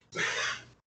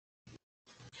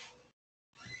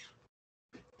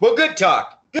 Well, good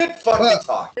talk. Good fucking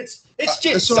talk. It's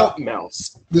just something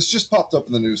else. This just popped up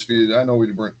in the news feed. I know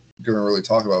we weren't going to really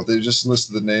talk about it. They just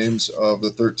listed the names of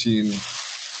the 13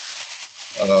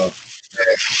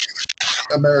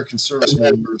 American service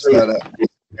members that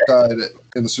died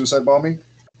in the suicide bombing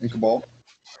in Kabul.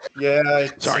 Yeah,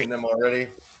 I've seen them already.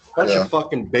 Bunch of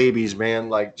fucking babies, man.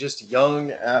 Like, just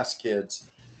young-ass kids.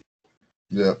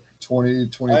 Yeah, 20,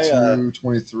 22,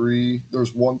 23. There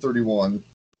was 131.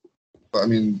 I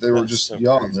mean, they were just so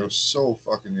young. Crazy. They were so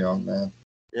fucking young, man.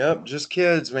 Yep, just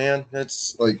kids, man.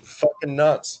 It's like fucking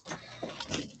nuts.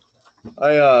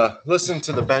 I listened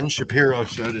to the Ben Shapiro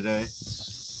show today,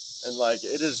 and like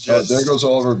it is just. There goes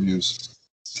all of our views.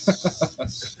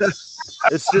 It's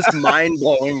just mind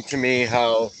blowing to me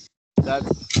how that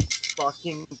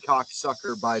fucking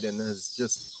cocksucker Biden has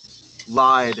just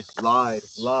lied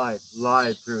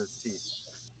through his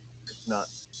teeth. It's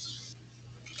nuts.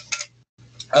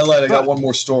 I lied. I got one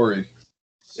more story.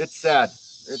 It's sad.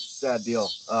 It's a sad deal.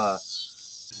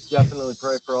 Definitely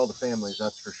pray for all the families.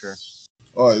 That's for sure.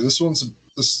 All right,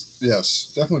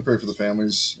 yes, definitely pray for the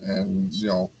families and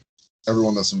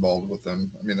everyone that's involved with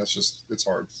them. I mean, it's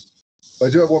hard. But I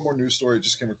do have one more news story. I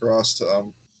just came across,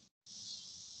 and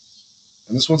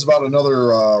this one's about another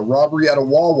robbery at a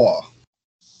Wawa.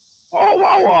 Oh,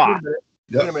 Wawa!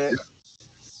 Wait a minute. Yep.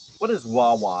 What is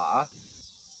Wawa?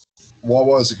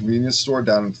 Wawa is a convenience store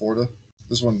down in Florida.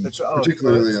 This one,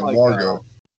 particularly in Largo.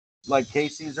 Like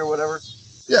Casey's or whatever?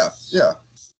 Yeah.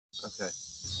 Okay.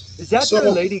 Is that the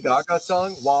Lady Gaga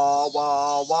song? Wah,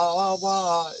 wah, wah, wah,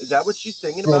 wah. Is that what she's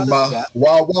singing about?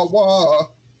 Wah, wah, wah.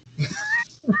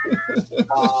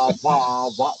 Wah,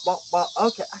 wah, wah, wah, wah.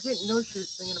 Okay, I didn't know she was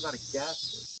singing about a gas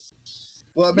station.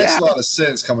 Well, it makes a lot of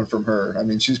sense coming from her. I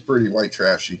mean, she's pretty white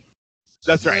trashy.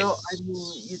 That's right. I mean,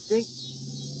 you think...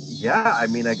 Yeah, I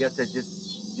mean, I guess I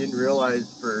just didn't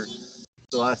realize for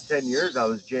the last 10 years I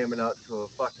was jamming out to a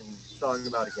fucking song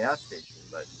about a gas station.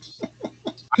 But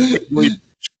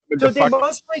so they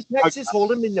must play Texas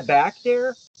Hold'em in the back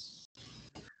there?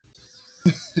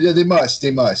 Yeah, they must.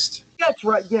 That's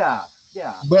right, yeah.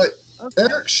 But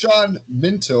Eric Sean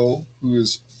Minto, who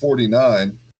is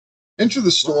 49, entered the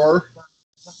store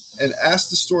and asked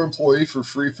the store employee for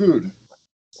free food.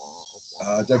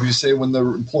 Deputies say when the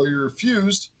employee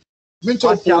refused,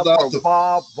 Minto pulled out the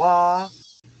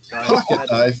pocket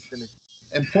knife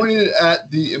and pointed it at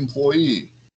the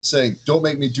employee, saying, "Don't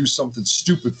make me do something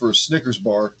stupid for a Snickers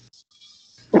bar."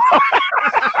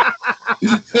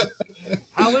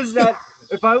 How is that?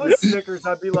 If I was Snickers,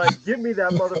 I'd be like, "Give me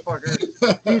that motherfucker.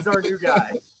 He's our new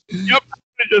guy." Yep.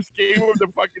 I just gave him the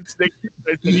fucking Snickers.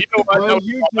 I said, you know what? Well,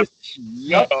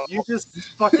 you just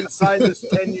fucking signed this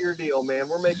 10-year deal, man.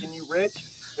 We're making you rich.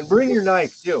 And bring your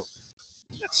knife, too.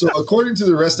 So, according to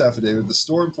the arrest affidavit, the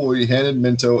store employee handed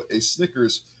Minto a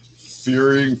Snickers,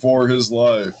 fearing for his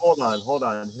life. Hold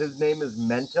on. His name is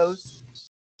Mentos?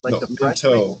 Like the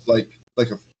Minto. Like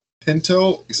a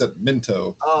Pinto, except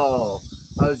Minto. Oh,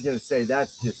 I was going to say,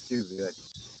 that's just too good.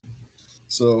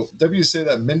 So, deputies say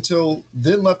that Minto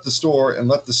then left the store and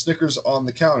left the Snickers on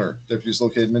the counter. Deputies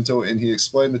located Minto, and he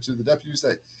explained to the deputies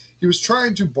that he was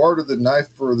trying to barter the knife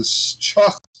for this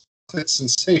chocolate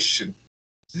sensation.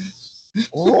 So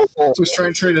he's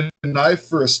trying to trade a knife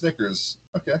for a Snickers.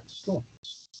 Okay, cool.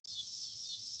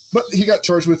 But he got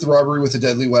charged with the robbery with a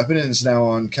deadly weapon and is now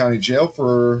on county jail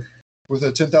with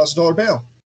a $10,000 bail.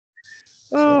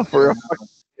 Oh, for a fucking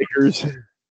Snickers.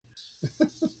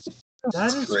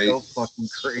 That is great. So fucking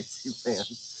crazy, man.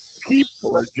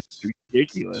 People are just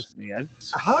ridiculous, man.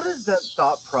 How does that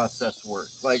thought process work?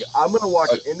 Like, I'm gonna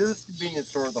walk into this convenience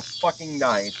store with a fucking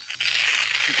knife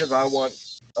because I want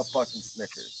a fucking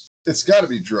Snickers. It's got to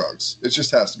be drugs. It just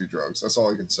has to be drugs. That's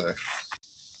all I can say.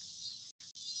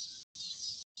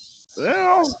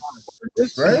 Well,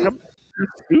 right? You're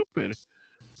stupid.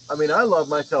 I mean, I love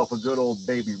myself a good old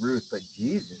Baby Ruth, but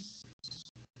Jesus.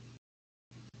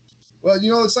 Well,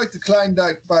 it's like the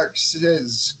Klondike bar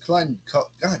says. Klondike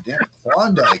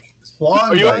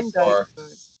bar.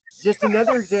 Just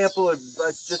another example of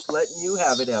us just letting you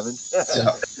have it, Evan.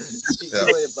 Keep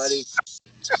doing it, buddy.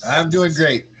 I'm doing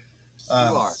great. You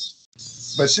are.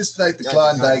 But it's just like the Yeah,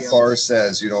 Klondike yeah. bar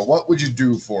says, what would you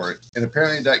do for it? And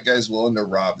apparently that guy's willing to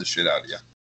rob the shit out of you.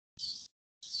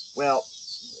 Well,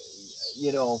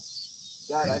 yeah.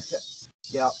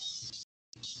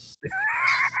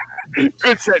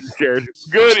 Good sentence, Jared.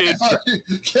 Good answer.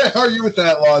 Can't argue with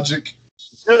that logic.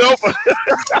 Nope.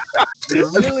 You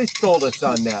really sold us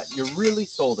on that.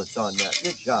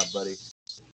 Good job, buddy.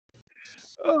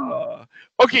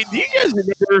 Okay, do you guys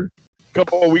remember a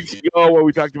couple of weeks ago when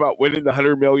we talked about winning the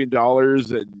 $100 million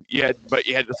and you had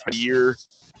to spend a year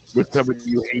with somebody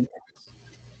you hate?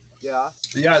 Yeah.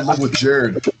 Yeah, I live with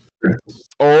Jared.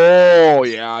 Oh,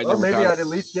 yeah. I Well, never maybe thought- I'd at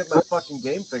least get my fucking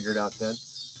game figured out then.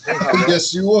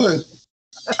 Yes, you would.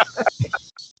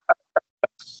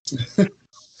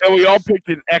 And we all picked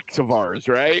an X of ours,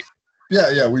 right?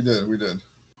 Yeah, we did.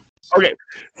 Okay,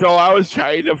 so I was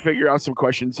trying to figure out some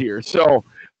questions here. So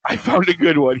I found a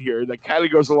good one here that kind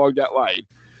of goes along that line.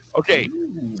 Okay.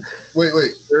 Ooh.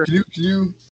 Wait.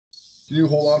 Can you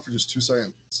hold on for just 2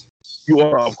 seconds? You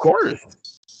are, of course.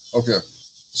 Okay.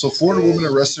 So Florida woman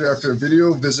arrested after a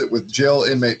video visit with jail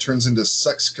inmate turns into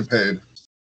sexcapade.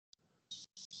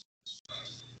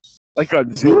 Like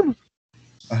on Zoom?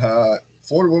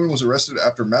 Florida woman was arrested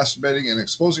after masturbating and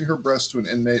exposing her breast to an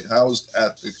inmate housed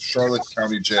at the Charlotte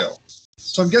County Jail.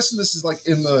 So I'm guessing this is like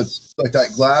in the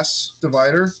that glass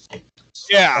divider.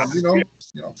 Yeah.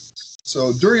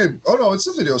 So during it's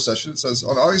a video session. It says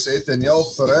on August 8th, Danielle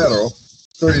Ferrero,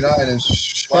 39, and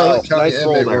Charlotte County nice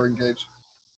inmate roll were engaged.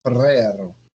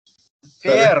 Ferrero.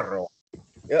 Ferro.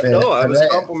 Yeah, no, I was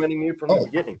complimenting you from the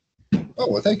beginning. Oh,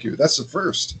 well, thank you. That's the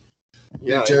first.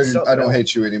 Yeah, Jared, I don't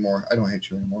hate you anymore.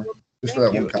 Just for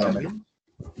that one comment.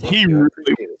 He really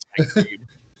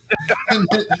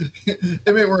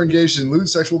Inmate were engaged in lewd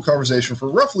sexual conversation for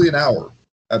roughly an hour.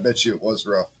 I bet you it was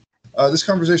rough. This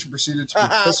conversation proceeded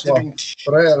to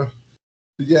Ferrero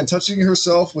began touching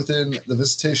herself within the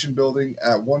visitation building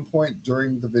at one point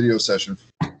during the video session.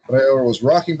 Ferrero was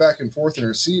rocking back and forth in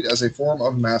her seat as a form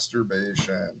of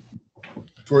masturbation.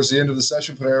 Towards the end of the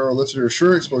session, Ferrero lifted her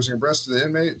shirt, exposing her breast to the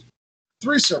inmate.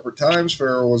 3 separate times,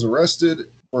 Ferrero was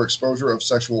arrested for exposure of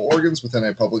sexual organs within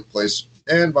a public place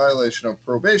and violation of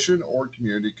probation or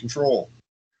community control.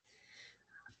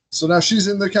 So now she's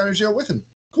in the county jail with him.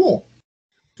 Cool.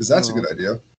 Because that's a good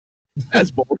idea.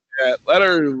 That's bullshit. Let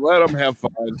them have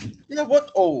fun. Yeah,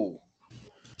 what? Oh.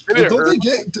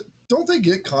 Don't they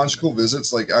get conjugal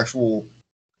visits, like actual?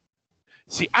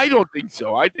 See, I don't think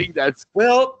so. I think that's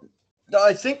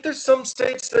I think there's some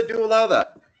states that do allow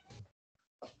that.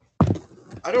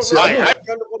 I don't See, know. I I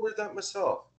kind of wondered that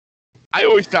myself. I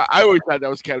always thought that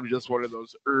was kind of just one of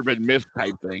those urban myth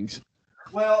type things.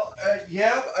 Well,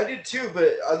 yeah, I did too,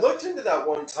 but I looked into that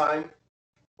one time.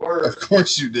 Or Of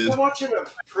course you did. we're watching a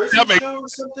prison show or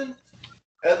something,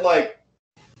 and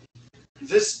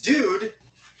this dude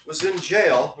was in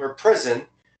jail or prison,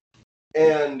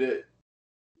 and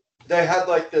they had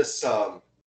this. It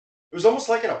was almost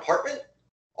like an apartment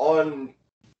on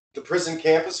the prison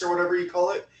campus or whatever you call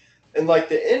it, and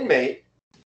the inmate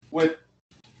would,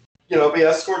 be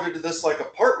escorted to this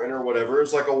apartment or whatever. It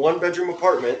was like a 1-bedroom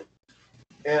apartment.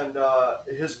 And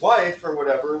his wife or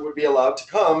whatever would be allowed to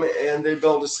come, and they'd be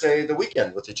able to stay the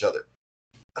weekend with each other.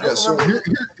 Yeah. So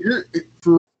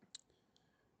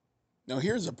Now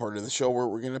here's a part of the show where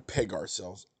we're gonna plug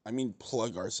ourselves.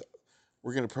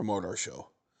 We're gonna promote our show.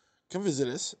 Come visit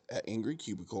us at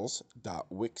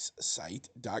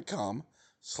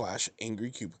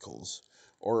angrycubicles.wixsite.com/angrycubicles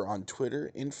or on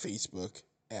Twitter and Facebook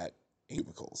at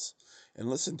Cubicles,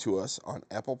 and listen to us on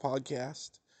Apple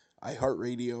Podcast,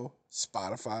 iHeartRadio,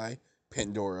 Spotify,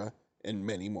 Pandora, and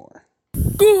many more.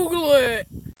 Google it.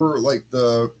 For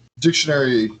the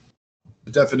dictionary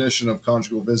definition of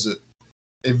conjugal visit,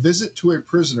 a visit to a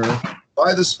prisoner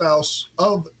by the spouse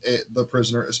of the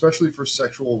prisoner, especially for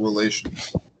sexual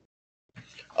relations.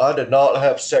 I did not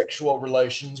have sexual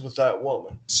relations with that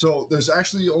woman. So there's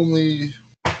actually only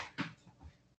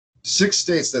 6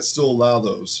 states that still allow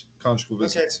those conjugal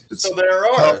visits. Okay, so there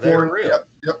are. They're real.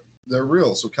 Yep, they're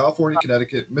real. So California,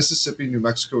 Connecticut, Mississippi, New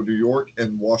Mexico, New York,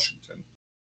 and Washington.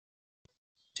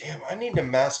 Damn, I need to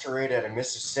masturbate at a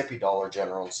Mississippi Dollar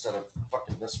General instead of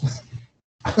fucking this one.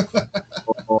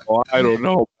 Oh, I don't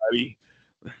know, buddy.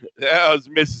 That was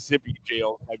Mississippi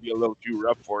jail. Might be a little too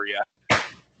rough for you.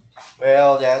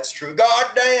 Well, that's true.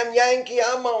 Goddamn Yankee,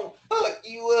 I'm gonna fuck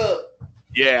you up.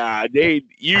 Yeah,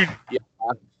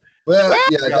 Well,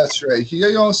 yeah, that's right.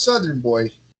 You're a Southern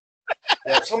boy.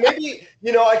 Yeah, so maybe,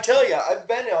 I tell you, I've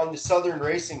been on the Southern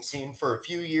racing scene for a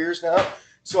few years now,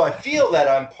 so I feel that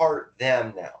I'm part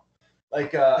them now. I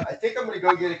think I'm going to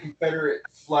go get a Confederate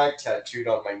flag tattooed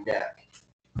on my neck.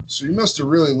 So you must have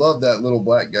really loved that little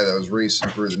black guy that was racing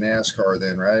for the NASCAR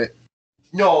then, right?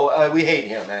 No, we hate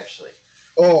him actually.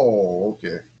 Oh,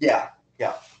 okay. Yeah.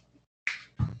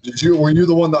 Were you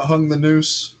the one that hung the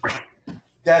noose?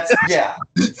 That's yeah.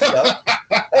 Yep.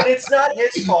 And it's not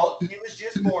his fault. He was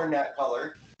just born that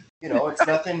color. You know, it's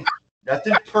nothing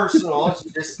personal. It's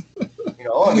just, you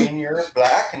know, I mean, you're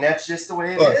black, and that's just the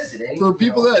way it is. It ain't, for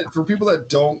people that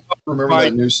don't remember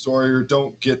that news story or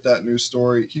don't get that news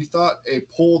story, he thought a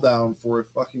pull down for a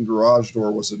fucking garage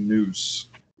door was a noose.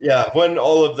 Yeah, when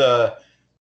all the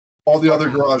other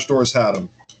garage doors had them.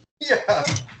 Yeah.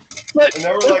 And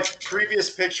there were like previous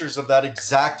pictures of that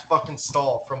exact fucking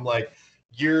stall from like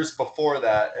years before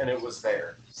that, and it was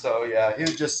there. So yeah, he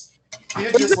was just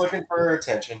looking for her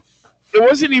attention. It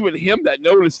wasn't even him that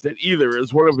noticed it either. It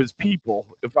was one of his people,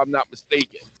 if I'm not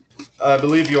mistaken. I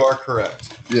believe you are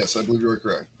correct. Yes, I believe you are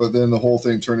correct. But then the whole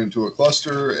thing turned into a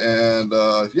cluster, and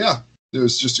it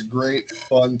was just a great,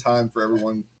 fun time for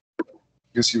everyone.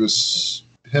 Because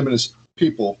him and his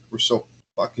people were so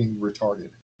fucking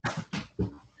retarded.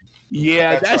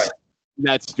 Yeah, That's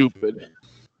that's stupid.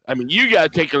 I mean, you got to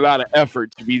take a lot of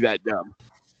effort to be that dumb.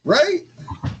 Right?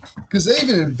 Because they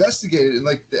even investigated, and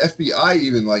like the FBI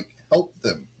even like helped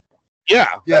them. Yeah,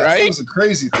 right. That was a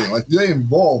crazy thing. Like they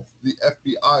involved the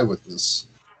FBI with this.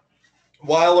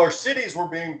 While our cities were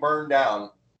being burned down,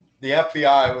 the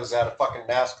FBI was at a fucking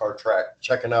NASCAR track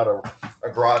checking out a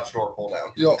garage door pull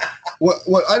down. You know,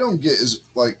 what I don't get is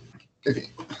like, and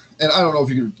I don't know if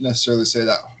you could necessarily say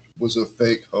that was a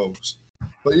fake hoax,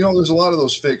 but you know, there's a lot of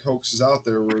those fake hoaxes out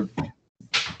there where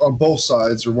on both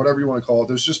sides or whatever you want to call it,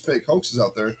 there's just fake hoaxes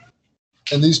out there.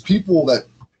 And these people that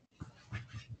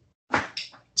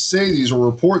say these or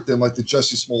report them, like the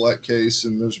Jussie Smollett case,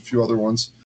 and there's a few other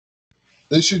ones,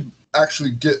 they should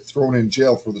actually get thrown in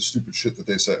jail for the stupid shit that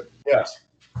they said. Yes.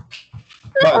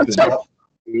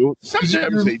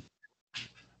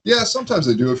 Sometimes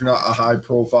they do if you're not a high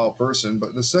profile person,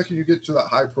 but the second you get to that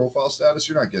high profile status,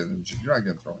 you're not getting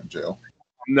thrown in jail.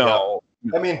 No.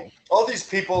 I mean, all these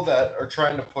people that are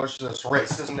trying to push this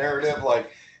racism narrative,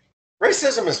 like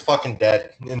racism is fucking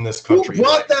dead in this country. Who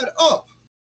brought that up?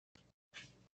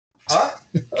 Huh?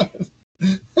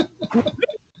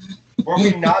 Were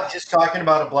we not just talking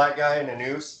about a black guy in a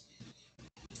noose?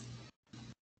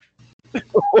 You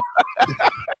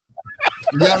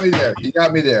got me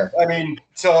there. I mean,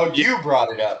 so you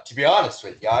brought it up. To be honest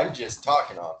with you, I'm just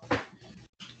talking off.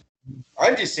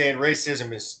 I'm just saying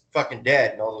racism is fucking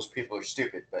dead and all those people are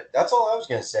stupid. But that's all I was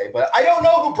going to say. But I don't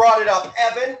know who brought it up,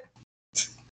 Evan.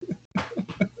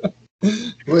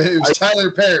 Well, it was Tyler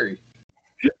Perry.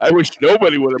 I wish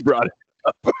nobody would have brought it.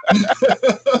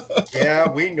 Yeah,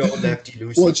 we know Lefty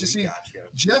Lucy. Well, you see,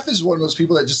 Jeff is one of those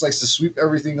people that just likes to sweep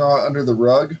everything under the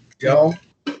rug. You know?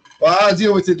 Well, I'll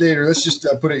deal with it later. Let's just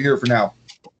put it here for now.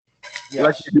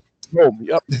 Yes.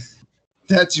 Yep.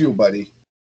 That's you, buddy.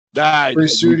 Nice. Pretty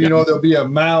soon, there'll be a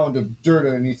mound of dirt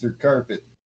underneath your carpet.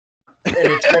 And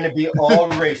it's going to be all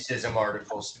racism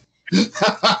articles.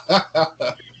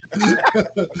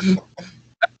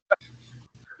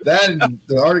 That and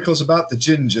the articles about the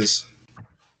gingers.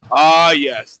 Ah,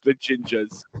 yes, the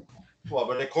gingers. Well,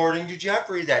 but according to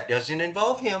Jeffrey, that doesn't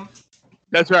involve him.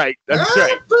 That's right. That's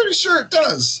right. I'm pretty sure it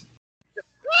does.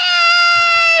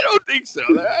 I don't think so.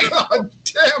 God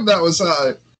damn, that was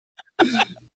high.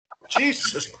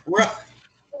 Jesus Christ.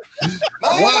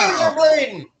 My Wow. eyes are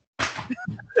bleeding.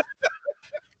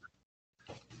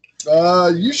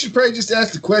 You should probably just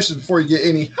ask the question before you get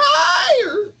any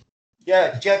higher.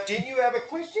 Yeah, Jeff, didn't you have a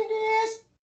question to ask?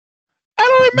 I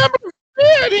don't remember.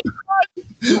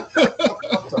 What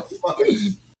the fuck?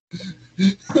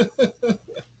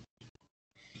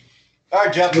 All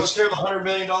right, Jeff, let's hear the $100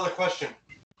 million question.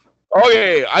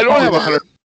 Okay, I don't have a 100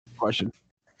 question.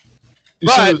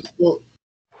 But all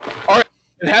right,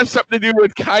 it has something to do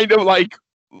with kind of like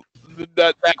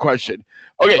that question.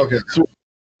 Okay. So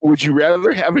would you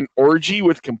rather have an orgy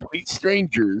with complete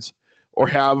strangers or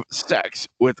have sex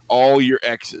with all your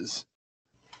exes?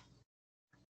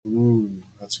 Ooh,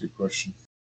 that's a good question.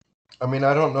 I mean,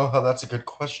 I don't know how that's a good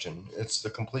question. It's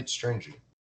the complete stranger.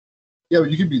 Yeah,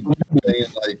 but you could be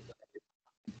saying like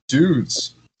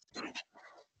dudes. I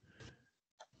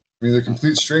mean, they're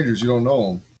complete strangers. You don't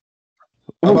know them.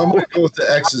 I'm going to go with the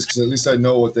exes because at least I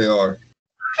know what they are.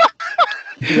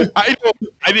 I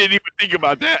didn't even think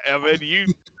about that, Evan.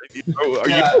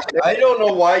 I don't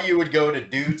know why you would go to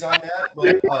dudes on that,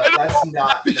 but that's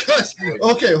not because.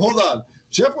 Okay, hold on.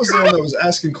 Jeff was the one that was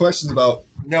asking questions about.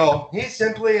 No, he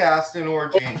simply asked an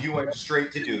orgy and you went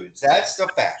straight to dudes. That's the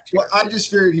fact. Well, I just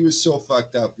figured he was so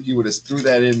fucked up he would have threw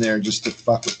that in there just to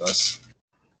fuck with us.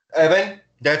 Evan,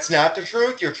 That's not the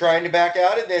truth. You're trying to back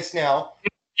out of this now.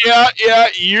 Yeah,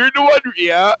 you're the one.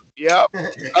 Yeah.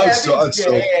 I'd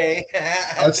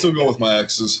still go with my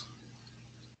exes.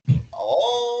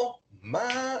 All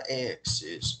my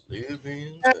exes live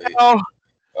in Oh.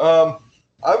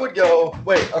 I would go.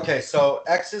 Wait. Okay. So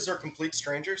exes are complete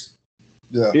strangers.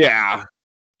 Yeah. Yeah.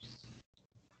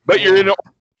 But you're in.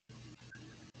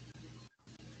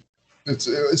 It's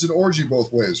an orgy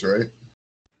both ways, right?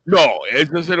 No,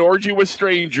 it's just an orgy with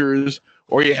strangers,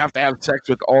 or you have to have sex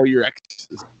with all your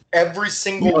exes. Every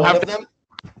single one of them.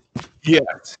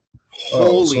 Yes.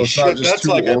 Holy shit! That's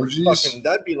like orgies?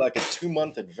 that'd be like a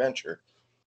 2-month adventure.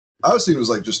 I was thinking it was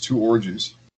like just 2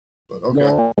 orgies, but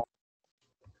okay.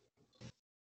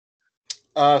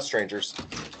 No. Strangers.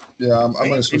 Yeah, I'm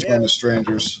gonna switch mine to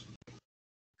strangers.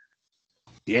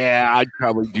 Yeah, I'd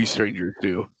probably do strangers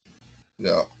too.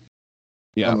 Yeah.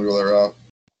 Yeah. I'm gonna go that route.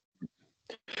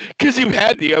 Because you've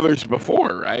had the others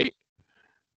before, right?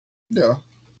 Yeah.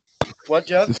 What,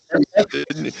 Jeff?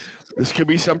 This could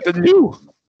be something new.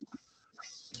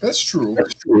 That's true.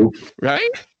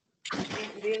 Right?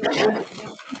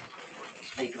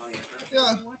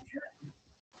 Yeah.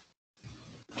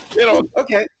 You know.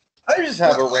 Okay. I just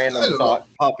have a random thought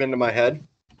pop into my head.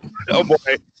 Oh boy.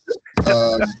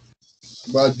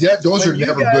 But yeah, those are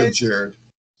never good, Jared.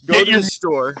 Go to the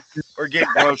store or get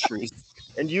groceries,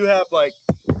 and you have like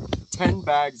 10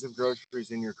 bags of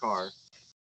groceries in your car.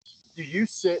 Do you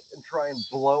sit and try and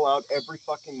blow out every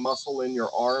fucking muscle in your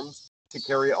arms to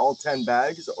carry all 10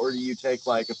 bags, or do you take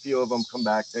like a few of them, come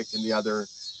back, take the other,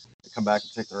 come back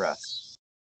and take the rest?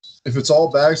 If it's all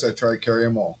bags, I try to carry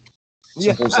them all.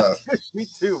 Simple as that. Me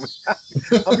too.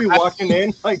 I'll be walking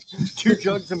in like 2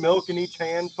 jugs of milk in each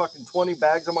hand, fucking 20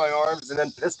 bags on my arms, and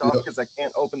then pissed off because I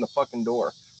can't open the fucking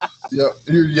door. Yep,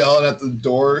 you're yelling at the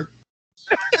door.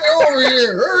 Get over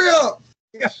here! Hurry up!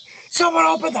 Yeah. Someone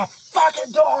open the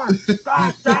fucking door!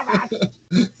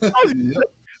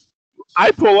 Yep.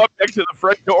 I pull up next to the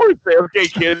front door and say, "Okay,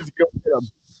 kids, go get them."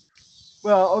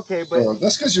 Well, okay, but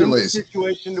that's because you're in lazy. a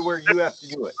situation to where you have to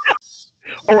do it.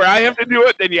 Or I have to do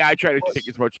it, then yeah, I try to take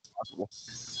as much as possible.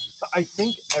 I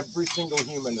think every single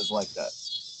human is like that.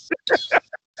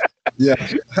 Yeah,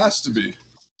 it has to be.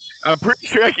 I'm pretty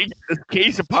sure I can get this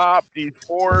case of pop, these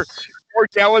 4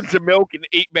 gallons of milk, and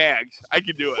 8 bags. I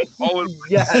can do it. All in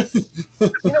Yes.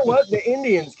 You know what? The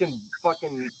Indians can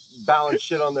fucking balance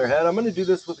shit on their head. I'm going to do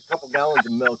this with a couple gallons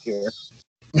of milk here.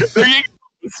 There you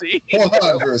go. See? Hold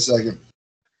on for a second.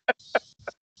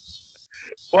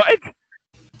 What?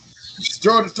 Just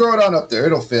throw it on up there.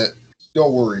 It'll fit.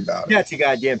 Don't worry about it. That's a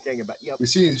goddamn thing about. Yep. We've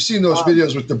seen those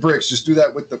videos with the bricks. Just do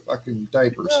that with the fucking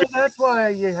diapers. Well, that's why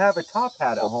you have a top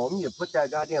hat at home. You put that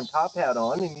goddamn top hat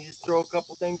on, and you just throw a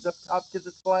couple things up top because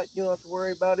it's flat. You don't have to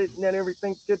worry about it, and then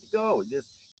everything's good to go.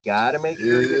 Just gotta make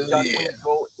sure you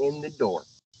go in the door.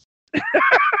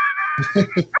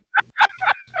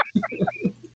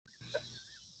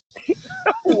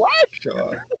 What?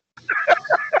 God.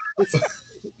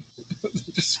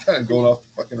 Just kind of going off the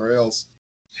fucking rails.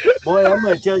 Boy, I'm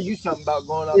going to tell you something about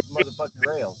going off the motherfucking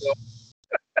rails.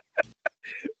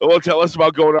 Well, tell us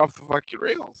about going off the fucking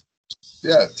rails.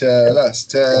 Yeah, tell us.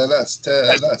 Tell us.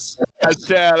 Us.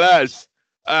 Tell us.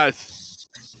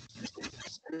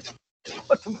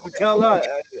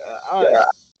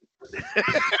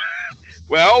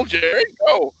 Well, Jerry,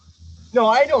 go. No,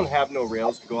 I don't have no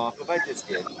rails to go off of. I just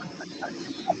did.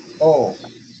 Oh.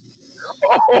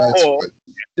 Oh.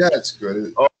 That's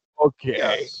good. Okay.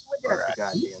 Yeah, that's the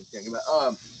goddamn thing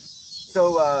about.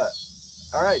 So,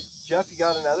 all right, Jeff, you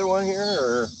got another one here,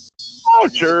 or? Oh,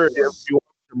 sure. If you want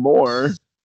some more.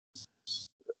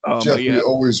 Jeff, we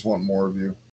always want more of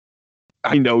you.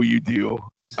 I know you do.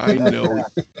 I know.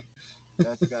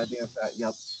 That's goddamn fat.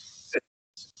 Yep.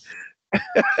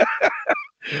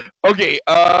 Okay.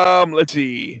 Let's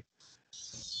see.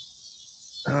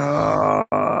 I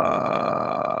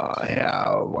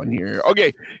have one here.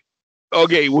 Okay.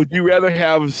 Would you rather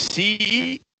have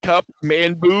C-cup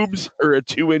man boobs or a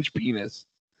 2-inch penis?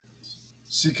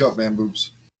 C-cup man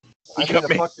boobs. I got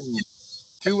a fucking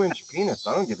 2-inch penis.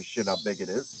 I don't give a shit how big it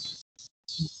is.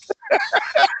 It's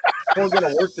not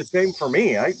gonna work the same for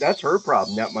me. That's her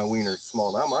problem. Not my wiener's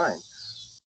small, not mine.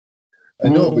 I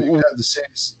know, but you have the same.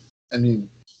 I mean,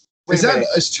 are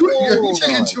you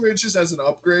taking 2 inches as an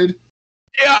upgrade?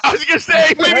 Yeah, I was gonna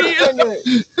say. Maybe.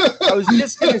 I was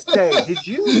just gonna say, did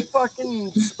you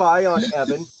fucking spy on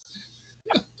Evan?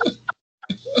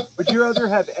 Would you rather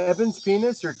have Evan's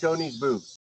penis or Tony's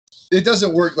boobs? It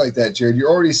doesn't work like that, Jared. You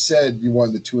already said you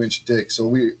wanted the 2-inch dick, so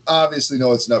we obviously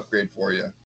know it's an upgrade for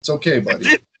you. It's okay,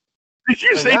 buddy. Did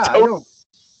you say Tony?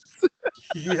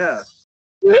 Yeah.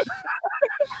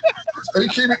 Are you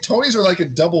kidding me? Tony's are like a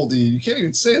double D. You can't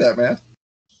even say that, man.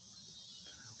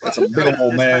 That's a big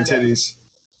old man titties.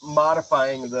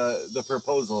 Modifying the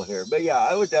proposal here. But yeah,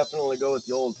 I would definitely go with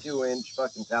the old 2-inch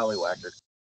fucking tallywhacker.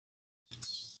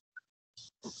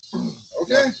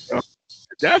 Okay.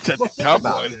 That's a tough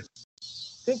one.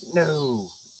 No.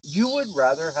 You would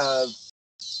rather have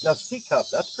now C cup,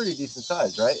 that's pretty decent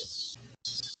size, right?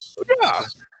 Yeah.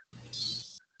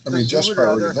 I mean, so just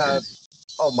for have.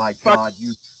 Oh my God,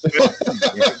 you.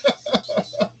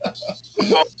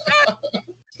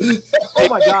 Oh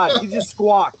my God, he just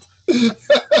squawked.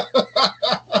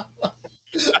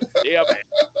 Yeah, man.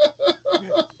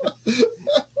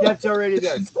 That's already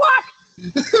there. Squawk!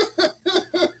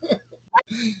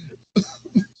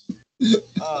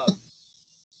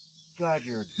 God,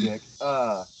 you're a dick.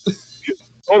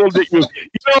 Total dick move.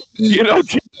 You know.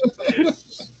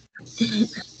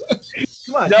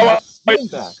 Come on, now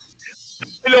back.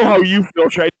 I know how you feel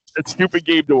trying that stupid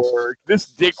game to work. This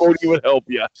dick won't even help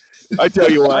you. I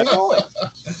tell you what. I know it.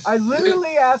 I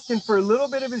literally asked him for a little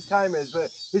bit of his time, his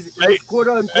quote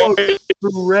unquote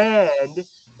friend.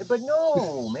 But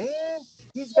no, man.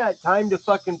 He's got time to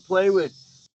fucking play with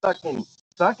fucking,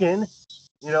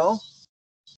 you know?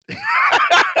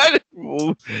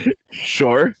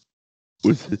 Sure.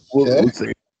 We'll see.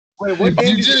 Wait, what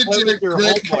game did you play with your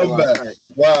homeboy last night?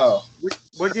 Wow.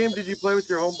 What game did you play with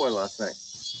your homeboy last night?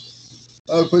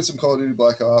 I played some Call of Duty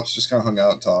Black Ops, just kind of hung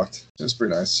out and talked. It was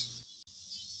pretty nice.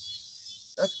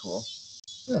 That's cool.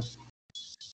 Yeah.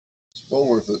 It's well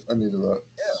worth it. I needed that.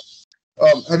 Yeah.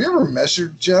 Have you ever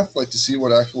measured, Jeff, like to see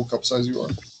what actual cup size you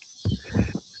are?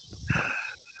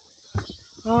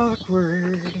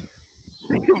 Awkward.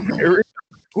 Very awkward.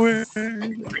 We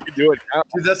can do it now.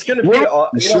 Dude, that's gonna be.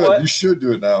 You should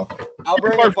do it now. I'll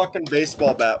bring a fucking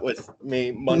baseball bat with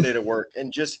me Monday to work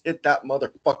and just hit that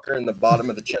motherfucker in the bottom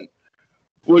of the chin.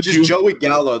 Would just you? Joey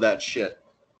Gallo that shit.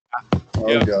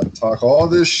 Oh God, talk all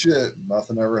this shit,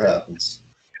 nothing ever happens.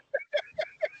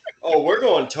 Oh, we're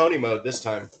going Tony mode this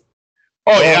time.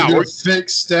 Oh yeah, we're fake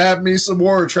stab me some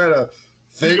more, or try to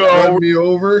fake run me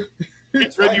over.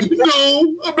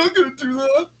 No, I'm not gonna do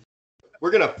that.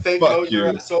 We're gonna fake mode your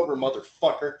ass over,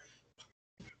 motherfucker.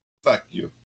 Fuck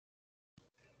you.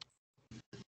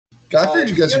 God, I figured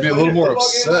you guys would be a little more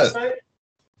upset.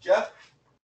 Jeff?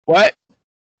 What?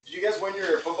 Did you guys win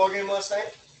your football game last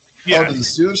night? Yeah. Oh, did the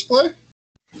Steelers play?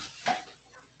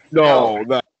 No.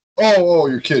 Oh,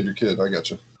 your kid. I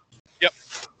got you. Yep.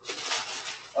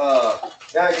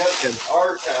 Yeah, I guess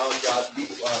our town got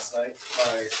beat last night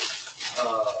by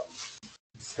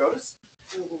SCOTUS.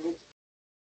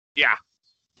 Yeah.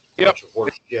 Yep.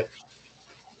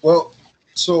 Well,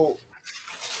 so,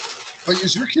 like,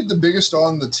 is your kid the biggest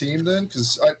on the team then?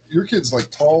 Because your kid's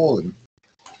like tall and.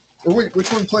 Or wait,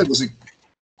 which one played? Was he?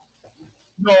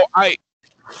 No, I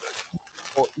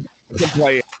can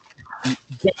play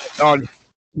on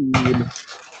team.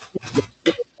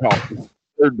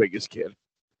 Third biggest kid,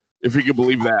 if you can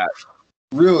believe that.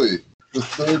 Really, the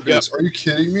third biggest? Are you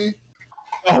kidding me?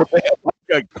 Oh, they have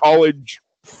like a college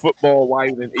football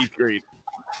line in 8th grade.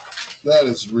 That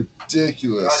is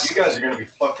ridiculous. God, you guys are gonna be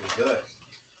fucking good.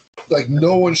 Like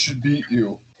no one should beat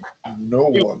you. No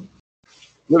one.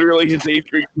 Literally, his 8th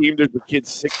grade team. There's a kid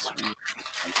 6'2",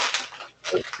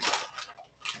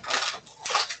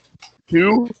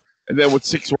 and then with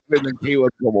 6'1", and then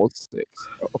Caleb's almost 6.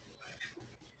 So.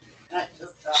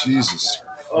 Jesus.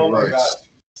 Oh my God.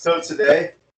 So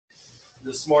today,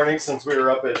 this morning, since we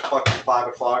were up at fucking 5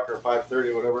 o'clock or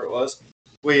 5:30, whatever it was,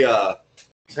 we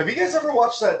have you guys ever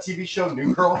watched that TV show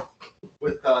New Girl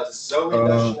with Zoe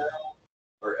Deschanel?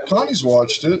 Connie's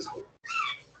watched it.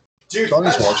 Dude,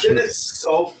 that shit is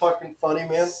so fucking funny,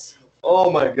 man.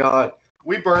 Oh my God.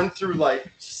 We burned through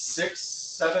like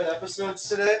 6-7 episodes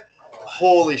today.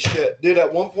 Holy shit. Dude,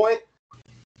 at one point,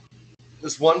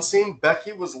 this one scene,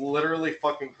 Becky was literally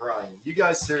fucking crying. You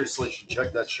guys seriously should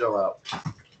check that show out.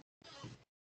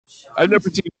 I've never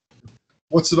seen.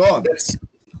 What's it on? It's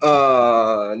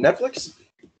Netflix?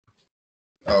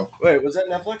 Oh. Wait, was that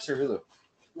Netflix or Hulu?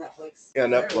 Netflix. Yeah,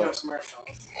 Netflix. There were no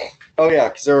commercials. Oh, yeah,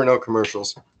 because there were no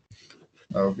commercials.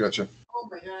 Oh, gotcha. Oh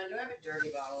my God, do I have a dirty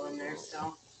bottle in there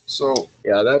still? So.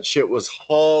 Yeah, that shit was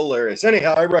hilarious.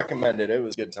 Anyhow, I recommend it. It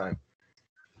was a good time.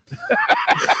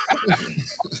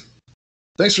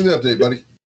 Thanks for the update, buddy.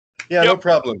 Yeah, no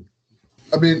problem.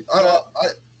 I mean,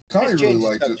 Connie really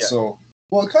liked it, so.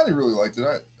 Well, Connie really liked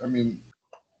it. I mean,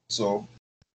 so.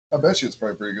 I bet you it's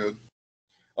probably pretty good.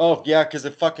 Oh, yeah, because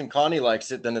if fucking Connie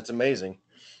likes it, then it's amazing.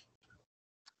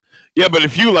 Yeah, but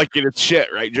if you like it, it's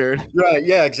shit, right, Jared? Right,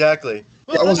 yeah, exactly.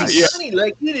 But funny,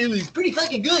 like it was pretty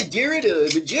fucking good, Jared.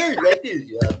 But Jared liked it.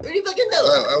 Pretty fucking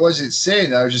well. I wasn't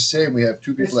saying that. I was just saying we have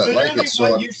two people that like it.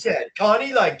 So you said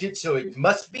Connie liked it, so it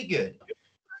must be good.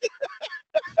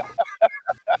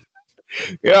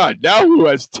 Yeah, now who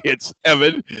has tits,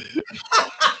 Evan?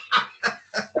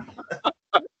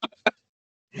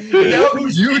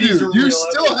 You do. You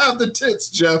still have the tits,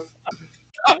 Jeff.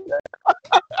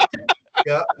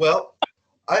 Yeah, well,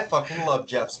 I fucking love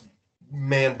Jeff's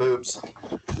man boobs.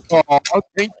 Oh,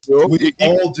 thank you. We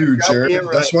all do, Jared.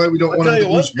 That's why we don't want to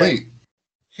lose weight.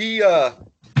 He'd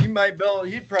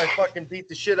probably fucking beat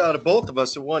the shit out of both of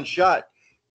us in one shot.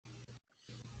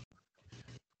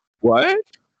 What?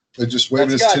 They're just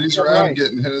waving his titties around and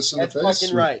getting hit us in the face. That's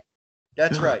fucking right.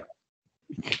 That's right.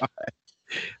 God.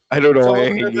 I don't know. So what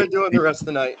are you doing the rest of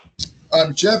the night?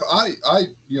 Jeff,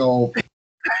 you know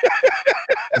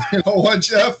what,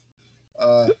 Jeff?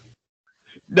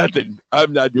 Nothing.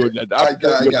 I'm not doing nothing. I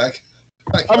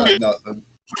got nothing.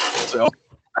 So.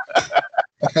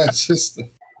 It's just,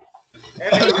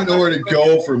 I don't even know where to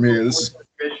go from here. This is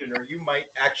or you might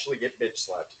actually get bitch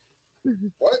slapped.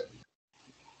 What?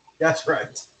 That's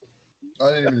right. I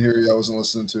didn't even hear you. I wasn't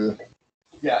listening to you.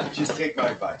 Yeah, just take my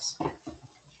advice.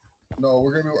 No,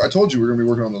 I told you we're gonna be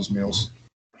working on those meals.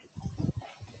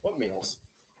 What meals?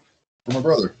 For my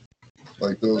brother.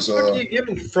 Like those. What are you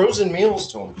giving frozen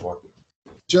meals to him for?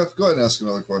 Jeff, go ahead and ask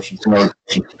another question.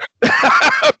 Okay,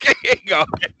 hang on.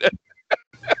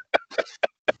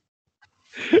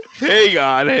 Hang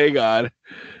on.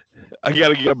 I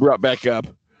gotta get brought back up.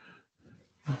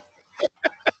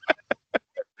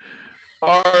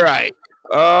 All right.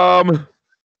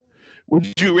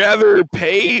 Would you rather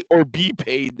pay or be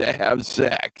paid to have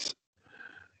sex?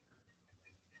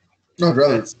 I'd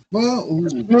rather.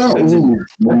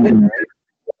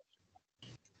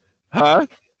 Huh?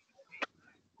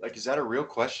 Like, is that a real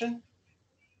question?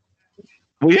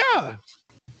 Well, yeah.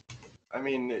 I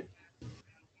mean,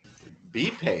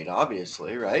 be paid,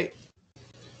 obviously, right?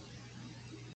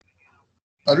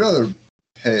 I'd rather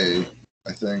pay,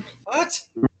 I think. What?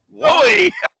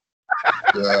 Really?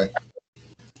 Yeah.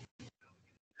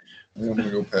 I think I'm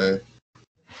gonna go pay.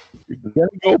 You're gonna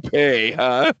go pay,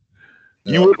 huh?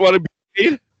 Yeah. You wouldn't want to be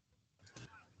paid?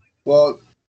 Well,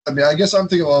 I mean, I guess I'm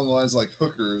thinking along the lines like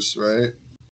hookers, right?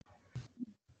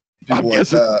 People like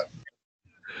that.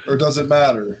 Or does it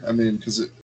matter? I mean, because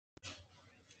it.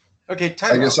 Okay,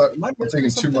 I guess I'm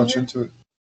thinking too much into it.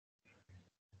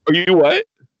 Are you what?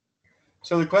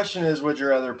 So the question is, would you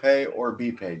rather pay or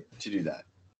be paid to do that?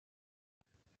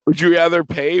 Would you rather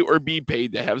pay or be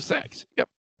paid to have sex? Yep.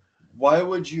 Why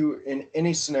would you, in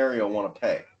any scenario, want to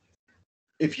pay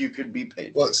if you could be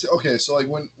paid? Well, see, okay, so like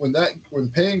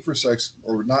when paying for sex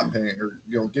or not paying or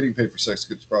getting paid for sex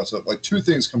gets brought up, like two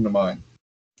things come to mind.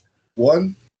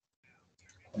 One,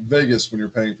 Vegas when you're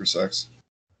paying for sex,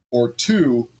 or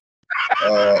two,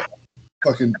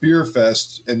 fucking beer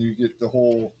fest and you get the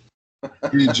whole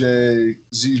BJ,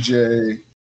 ZJ,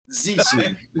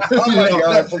 ZC. Oh my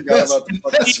God, I forgot about the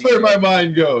fucking that's where my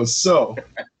mind goes. So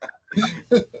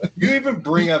you even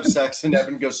bring up sex and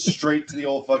Evan goes straight to the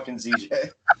old fucking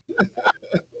ZJ.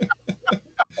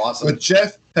 Awesome. But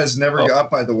Jeff has never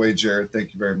got, by the way, Jared.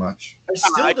 Thank you very much. I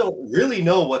still don't really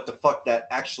know what the fuck that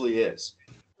actually is.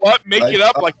 What? Make it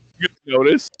up like you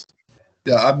noticed.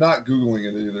 Yeah, I'm not Googling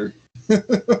it either.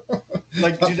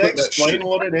 Like, do they explain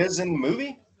what it is in the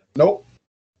movie? Nope.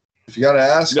 If you got to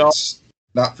ask, it's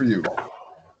not for you.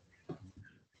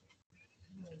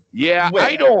 Yeah,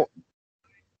 I don't.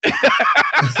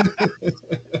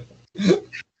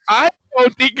 I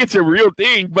don't think it's a real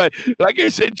thing, but like I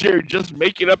said, Jared, just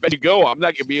make it up as you go. I'm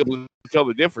not gonna be able to tell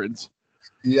the difference.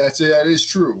 Yeah, I'd say that is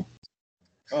true.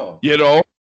 Oh, you know.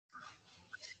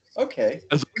 Okay.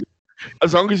 As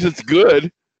long as it's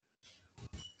good.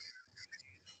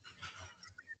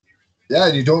 Yeah,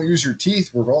 and you don't use your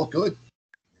teeth. We're all good.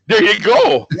 There you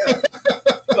go. Yeah.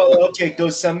 So I'll take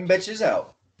those some bitches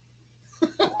out.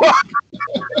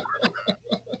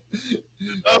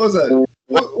 What was that?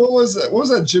 What was that? What was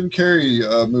that Jim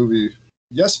Carrey movie?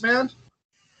 Yes Man?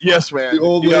 Yes Man. The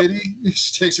old lady,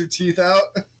 she takes her teeth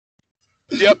out.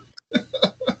 Yep.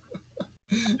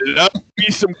 There'll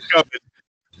be some coming.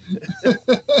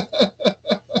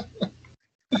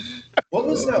 What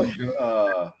was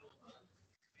that?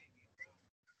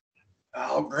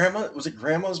 Grandma, was it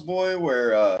Grandma's Boy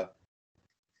where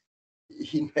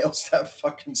he nails that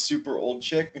fucking super old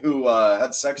chick who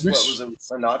had sex with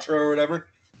Sinatra or whatever?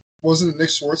 Wasn't it Nick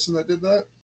Swartzen that did that?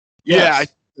 Yeah.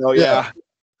 Oh yeah.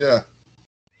 Yeah.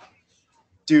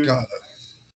 Dude. God.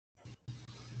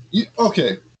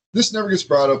 Okay. This never gets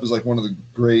brought up as like one of the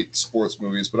great sports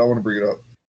movies, but I want to bring it up.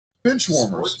 Bench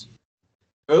warmers.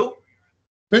 Who?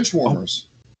 Bench warmers.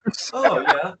 Oh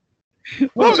yeah.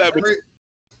 Well, that great.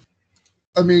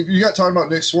 I mean, you got talking about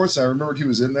Nick Swartz. I remembered he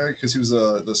was in there because he was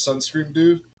the sunscreen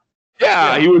dude.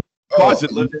 Yeah, he was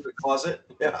lived in the closet.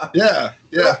 Yeah.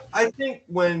 Yeah. I think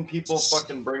when people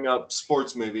fucking bring up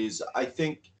sports movies, I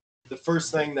think the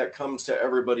first thing that comes to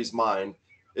everybody's mind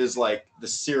is like the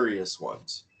serious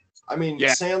ones. I mean,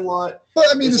 Sandlot. But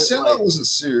I mean, the Sandlot wasn't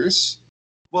serious.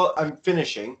 Well, I'm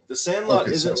finishing. The Sandlot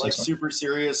isn't super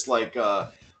serious like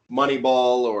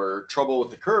Moneyball or Trouble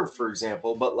with the Curve, for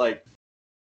example, but like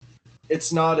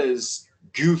it's not as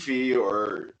goofy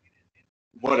or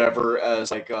whatever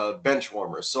as like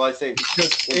Benchwarmers. So I think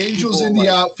Angels in the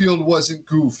Outfield wasn't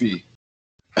goofy.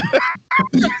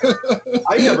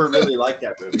 I never really liked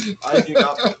that movie. I do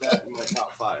not put that in my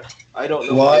top 5. I don't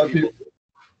know why people do.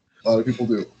 A lot of people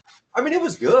do. I mean, it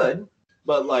was good,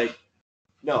 but like,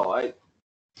 no, I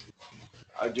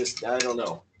don't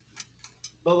know.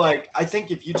 But like, I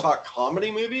think if you talk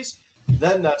comedy movies,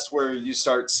 then that's where you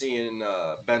start seeing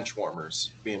Benchwarmers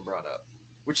being brought up,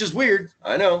 which is weird.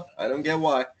 I know. I don't get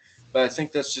why, but I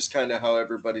think that's just kind of how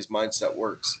everybody's mindset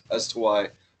works as to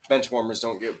why Benchwarmers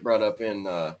don't get brought up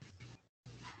in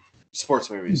sports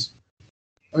movies.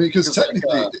 I mean, because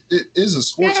technically it is a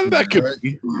sports movie,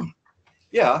 right?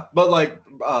 Yeah, but like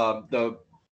the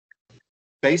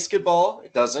basketball,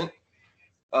 it doesn't.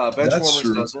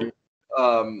 Benchwarmers doesn't.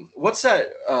 What's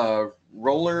that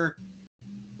roller?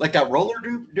 Like that roller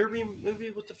derby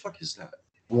movie? What the fuck is that?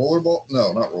 Rollerball?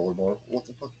 No, not rollerball. What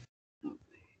the fuck?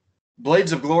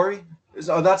 Blades of Glory?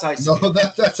 That's Ice Skate. No,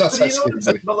 that's Ice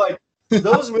Skate. But like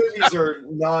those movies are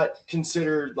not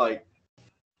considered like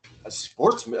a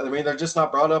sports movie. I mean, they're just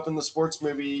not brought up in the sports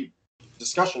movie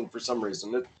discussion for some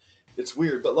reason. It's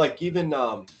weird. But like even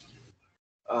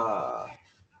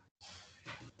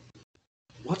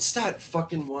what's that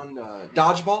fucking one?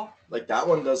 Dodgeball? Like that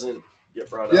one doesn't get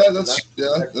brought up. That's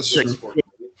true.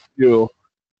 Yeah.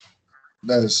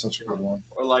 That is such a good one.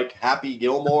 Or like Happy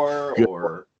Gilmore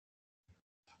or.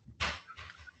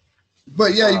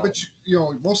 But yeah, but you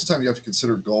know, most of the time you have to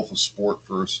consider golf a sport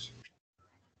first.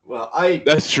 Well,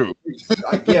 that's true.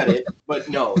 I get it, but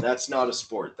no, that's not a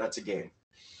sport. That's a game.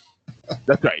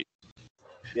 That's right.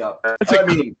 Yeah, I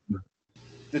mean,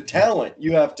 the talent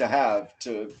you have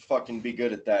to fucking be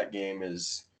good at that game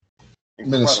is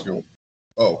incredible. Minuscule.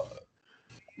 Oh,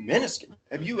 minuscule.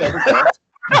 Have you ever golfed?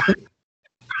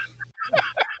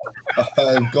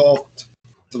 I've golfed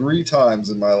 3 times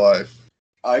in my life.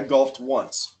 I golfed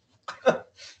once.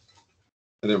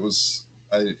 And it was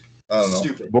I don't know.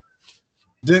 Stupid.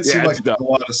 Didn't seem like a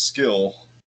lot of skill.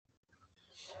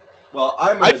 Well,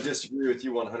 I'm going to disagree with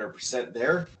you 100%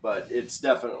 there, but it's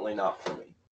definitely not for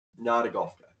me. Not a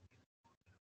golf guy.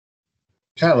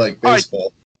 Kind of like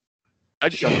baseball. I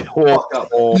shut the fuck up.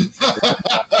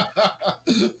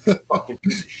 Fucking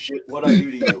piece of shit. What'd I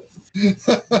do to you?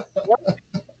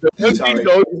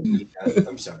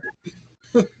 I'm sorry.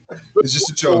 It's just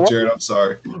a joke, Jared. I'm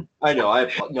sorry. I know.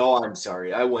 I'm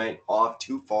sorry. I went off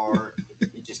too far.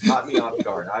 You just caught me off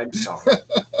guard. I'm sorry.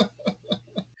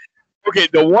 Okay,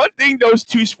 the one thing those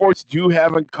two sports do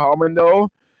have in common, though,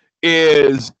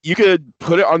 is you could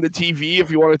put it on the TV if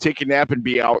you want to take a nap and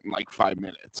be out in like 5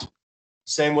 minutes.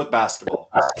 Same with basketball.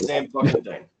 Same fucking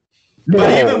thing. But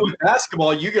even with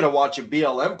basketball, you got to watch a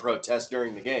BLM protest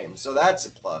during the game, so that's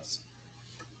a plus.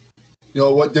 You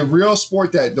know what? The real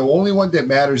sport the only one that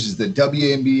matters is the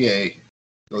WNBA.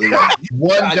 So they got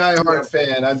one diehard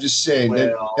fan. I'm just saying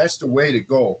that's the way to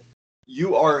go.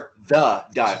 You are the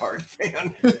diehard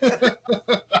fan.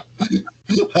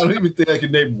 I don't even think I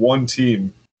can name one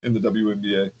team in the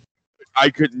WNBA. I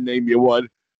couldn't name you one.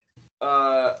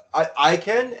 I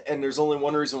can, and there's only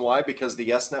one reason why, because the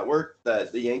Yes Network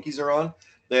that the Yankees are on,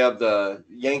 they have the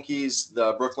Yankees,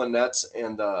 the Brooklyn Nets,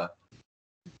 and I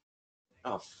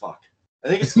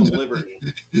think it's the Liberty.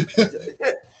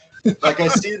 Like I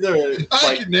see the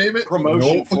name it.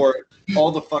 promotion for it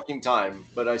all the fucking time,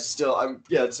 but it's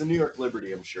the New York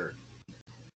Liberty, I'm sure.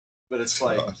 But it's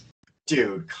like,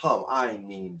 dude,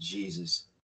 Jesus.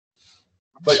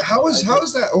 Like how is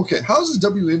that okay? How is the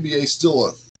WNBA still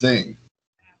a thing?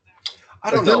 I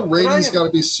don't know. Their ratings got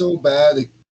to be so bad. They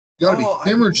got to be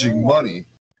hemorrhaging money.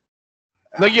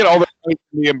 They get all the points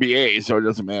in the NBA, so it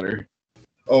doesn't matter.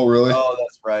 Oh, really? Oh,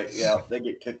 that's right. Yeah, they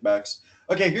get kickbacks.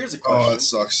 Okay, here's a question. Oh, that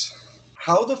sucks.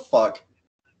 How the fuck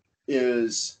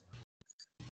is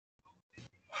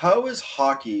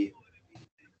hockey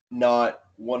not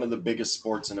one of the biggest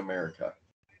sports in America?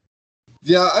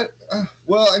 Yeah,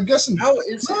 I'm guessing. How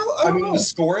is it? I mean, the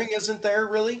scoring isn't there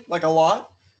really, like a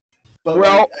lot, but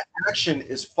the action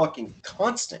is fucking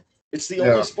constant. It's the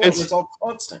only sport that's all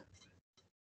constant.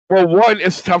 Well, one,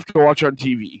 it's tough to watch on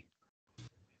TV.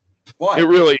 Why? It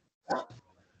really,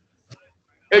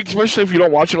 especially if you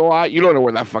don't watch it a lot, you don't know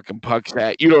where that fucking puck's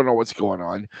at. You don't know what's going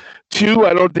on. Two,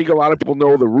 I don't think a lot of people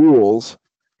know the rules.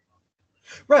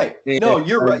 Right. No,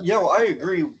 you're right. Yeah, I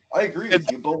agree. I agree with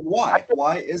you. But why?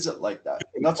 Why is it like that?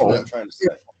 And that's what I'm trying to say.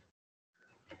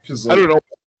 Because I don't know.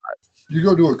 You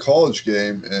go to a college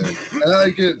game, and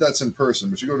I get that's in person,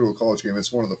 but you go to a college game,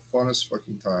 it's one of the funnest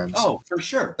fucking times. Oh, for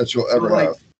sure. That you'll ever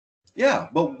have. Yeah,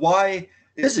 but why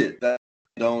is it that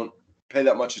you don't pay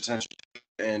that much attention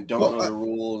and don't know the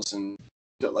rules and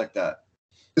shit like that?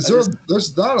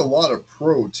 There's not a lot of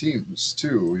pro teams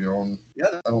too, you know.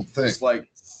 Yeah, I don't think it's like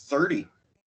 30.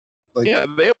 Like, yeah,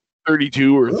 they have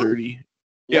 32 or 30.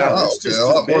 Yeah, wow, it's just a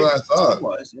lot more than I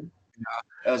thought.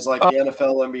 As like the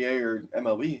NFL, NBA, or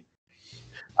MLB.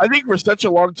 I think for such a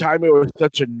long time it was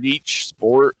such a niche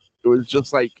sport. It was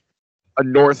just like a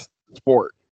North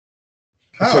sport.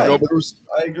 How? So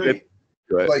I agree.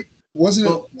 Like, wasn't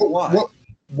it?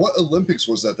 What Olympics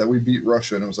was that we beat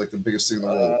Russia and it was like the biggest thing in the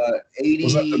world? 80.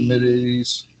 Was that the mid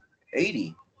 80s?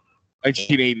 80.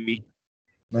 1980.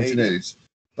 1980s.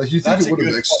 Like, you think it would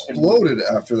have exploded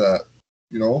after that,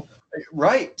 you know?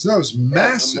 Right. So that was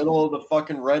massive. In the middle of the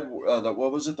fucking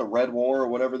what was it? The Red War or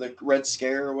whatever, the Red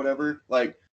Scare or whatever.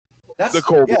 Like, that's the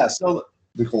Cold War. Yeah. So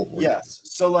the Cold War. Yes.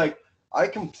 So like, I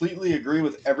completely agree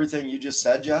with everything you just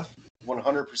said, Jeff.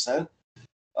 100%.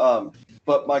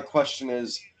 But my question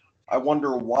is, I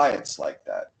wonder why it's like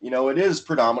that. You know, it is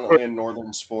predominantly a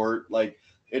northern sport. Like,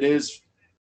 it is.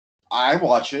 I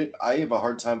watch it. I have a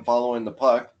hard time following the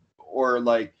puck or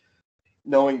like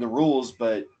knowing the rules,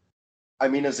 but I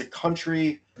mean, as a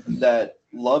country that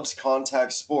loves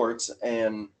contact sports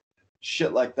and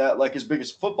shit like that, like as big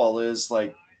as football is,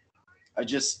 like,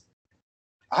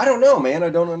 I don't know, man. I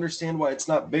don't understand why it's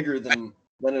not bigger than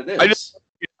it is.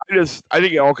 I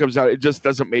think it all comes out. It just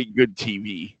doesn't make good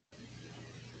TV.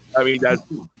 I mean, that.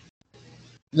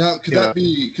 Now, could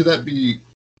that be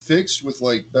fixed with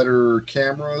like better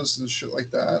cameras and shit like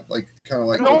that? Like, kind of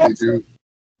like what they do.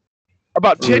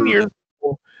 About 10 years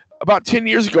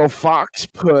ago, Fox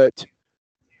put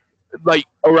like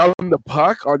around the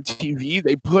puck on TV.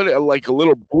 They put like a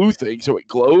little blue thing so it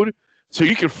glowed, so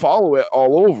you could follow it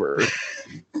all over.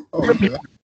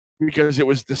 Because it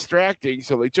was distracting,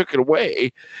 so they took it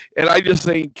away. And I just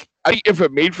think, if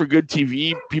it made for good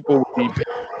TV, people would be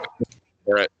paying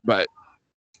for it. But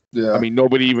I mean,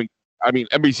 nobody even. I mean,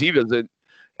 NBC doesn't.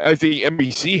 I think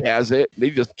NBC has it. They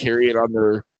just carry it on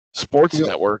their sports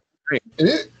network.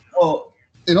 Well,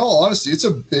 in all honesty, it's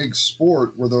a big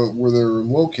sport where they're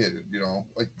located. You know,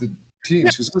 like the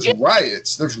teams, because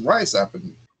there's riots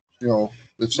happening. You know,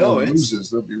 if someone loses,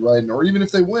 they'll be rioting, or even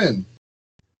if they win.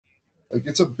 Like,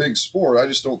 it's a big sport. I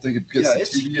just don't think it gets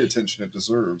the TV attention it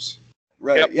deserves.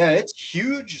 Right. Yep. Yeah, it's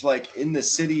huge, like, in the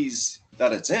cities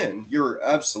that it's in. You're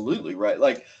absolutely right.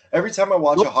 Like, every time I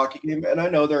watch a hockey game, and I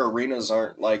know their arenas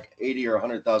aren't like 80 or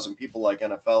 100,000 people like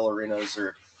NFL arenas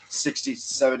or 60,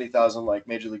 70,000 like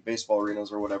Major League Baseball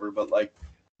arenas or whatever, but like,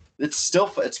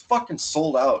 it's fucking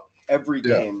sold out every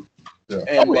game. Yeah.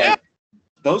 And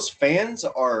those fans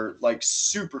are like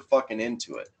super fucking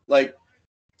into it. Like,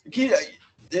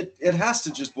 it has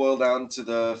to just boil down to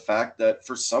the fact that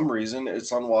for some reason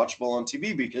it's unwatchable on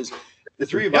TV, because the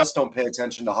three of us don't pay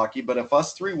attention to hockey. But if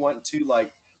us three went to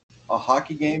like a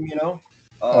hocky game, you know,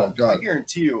 I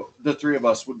guarantee you the three of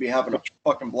us would be having a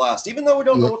fucking blast, even though we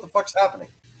don't know what the fuck's happening.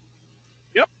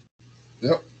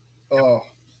 Yep.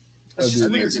 Oh, it's just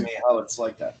weird to me how it's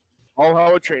like that. All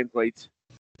how it translates.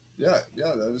 Yeah,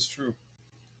 that is true.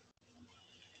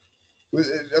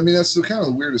 I mean, that's kind of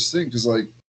the weirdest thing, because, like,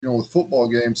 you know, with football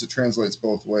games, it translates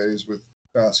both ways. With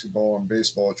basketball and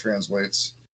baseball, it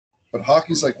translates. But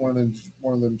hockey's like one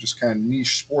of them just kind of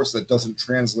niche sports that doesn't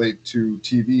translate to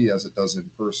TV as it does in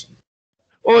person.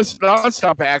 Well, it's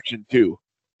nonstop action too.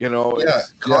 You know,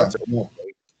 it's constant.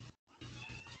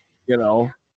 You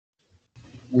know,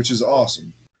 which is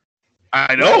awesome.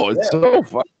 I know, it's so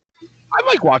fun. I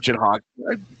like watching hockey,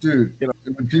 dude. You know,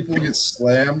 when people get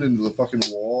slammed into the fucking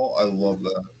wall, I love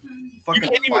that. Fucking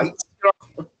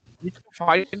you can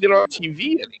find it on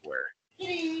TV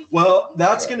anywhere. Well,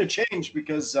 that's going to change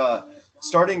because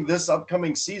starting this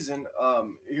upcoming season,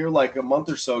 here like a month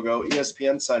or so ago,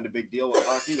 ESPN signed a big deal with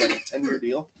hockey, like a 10-year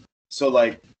deal. So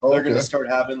like they're going to start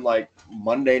having like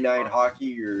Monday night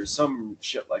hockey or some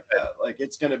shit like that. Like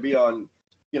it's going to be on,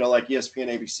 you know, like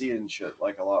ESPN, ABC and shit,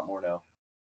 like a lot more now.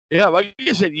 Yeah, like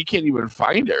you said, you can't even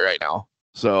find it right now.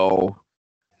 So,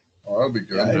 that'll be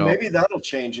good. Yeah, and maybe that'll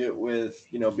change it with,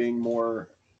 you know, being more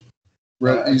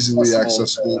easily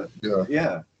accessible.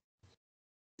 Yeah.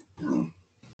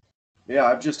 Yeah,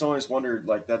 I've just always wondered,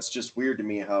 like, that's just weird to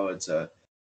me how it's a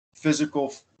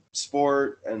physical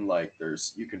sport and like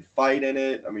you can fight in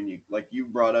it. I mean, you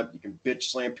brought up, you can bitch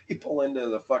slam people into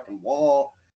the fucking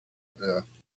wall. Yeah.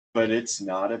 But it's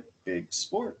not a big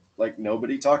sport. Like,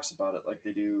 nobody talks about it like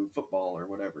they do football or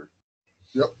whatever.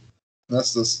 Yep.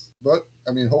 That's this. But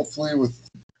I mean, hopefully with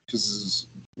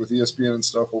ESPN and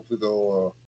stuff, hopefully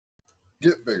they'll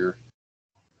get bigger.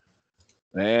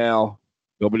 Well,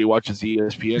 nobody watches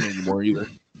ESPN anymore either.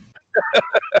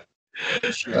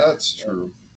 That's true.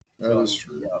 That is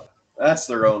true. Yeah, that's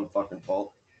their own fucking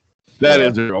fault. That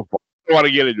is their own fault. I don't want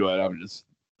to get into it. I'm just.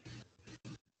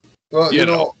 Well, you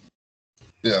know.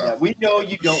 Yeah. We know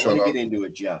you don't want to get into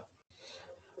it, Jeff.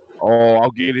 Oh,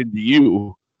 I'll get into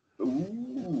you.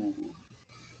 Ooh.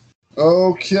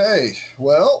 Okay.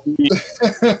 Well.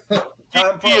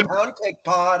 Time for a pound cake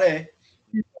party.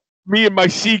 Me and my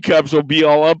C cups will be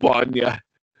all up on you.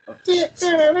 You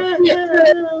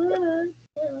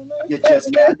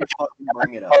just got to fucking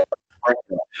bring it up.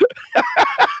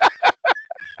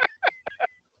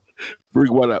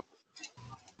 Bring what up?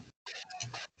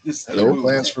 No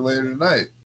plans for later tonight.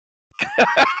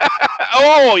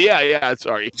 Oh, yeah,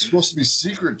 sorry. It's supposed to be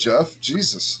secret, Jeff.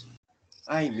 Jesus.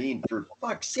 I mean, for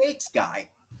fuck's sakes, guy.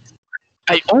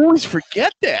 I always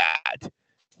forget that.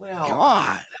 Well,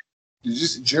 God.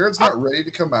 Jared's not ready to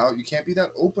come out. You can't be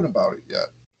that open about it yet.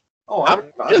 Oh,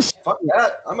 I'm just fuck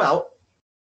that. I'm out.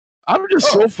 I'm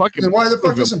just so fucking. Then why the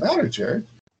fuck does it matter, Jared?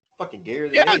 Fucking gayer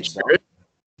than AIDS, dog.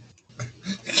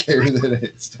 Gayer than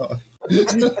AIDS, dog.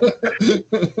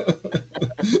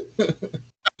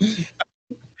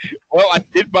 Well, I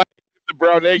did buy the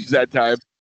brown eggs that time.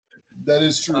 That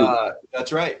is true.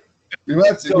 That's right. We might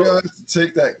have to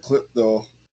take that clip though.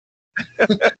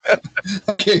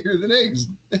 Gayer than AIDS.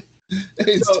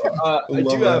 So, I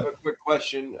do have a quick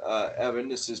question, Evan.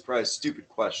 This is probably a stupid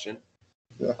question.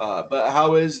 Yeah. But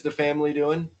how is the family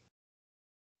doing?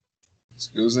 As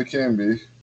good as they can be.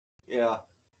 Yeah.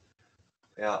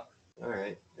 All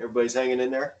right. Everybody's hanging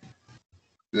in there?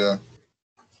 Yeah.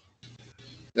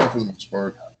 Yeah, for the most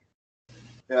part.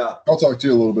 Yeah. I'll talk to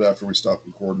you a little bit after we stop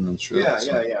recording and shit.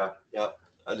 Yeah.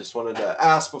 I just wanted to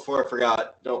ask before I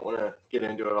forgot. Don't want to get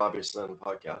into it, obviously, on the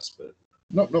podcast, but.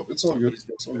 No, it's all good.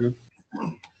 It's all good.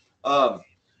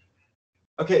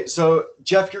 Okay, so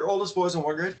Jeff, your oldest boy's in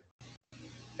what grade?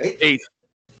 Eighth.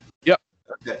 Yep.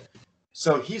 Okay.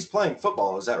 So he's playing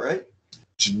football, is that right?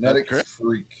 Genetic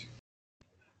freak.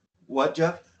 What,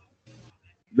 Jeff?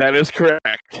 That is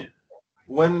correct.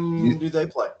 When do they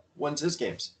play? When's his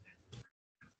games?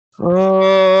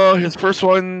 His first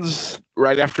one's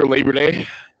right after Labor Day.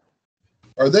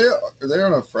 Are they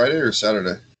on a Friday or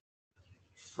Saturday?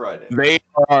 Friday. They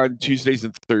are on Tuesdays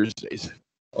and Thursdays.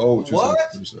 Oh, Tuesday what?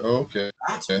 and Thursday. Oh, okay.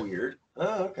 That's weird.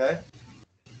 Oh, okay.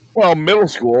 Well, middle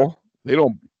school, they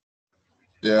don't.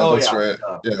 Yeah, that's right.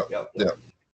 Yeah.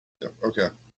 Okay.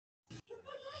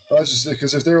 That's just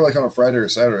because if they were like on a Friday or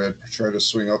Saturday, I'd try to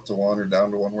swing up to one or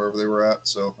down to one wherever they were at.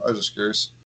 So I was just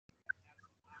curious.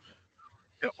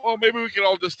 Well, maybe we can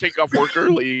all just take off work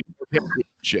early.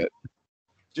 Shit.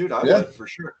 Dude, I would for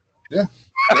sure. Yeah.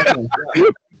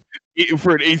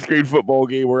 For an 8th grade football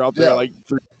game, we're out there like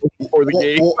 3 before the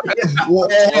game. We'll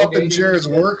hop in Jared's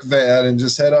work van and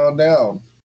just head on down.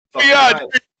 Yeah.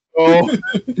 Oh.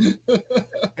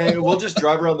 And we'll just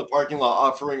drive around the parking lot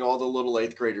offering all the little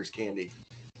 8th graders candy.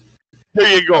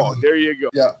 There you go.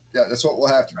 Yeah, that's what we'll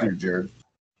have to do, Jared.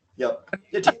 Yep.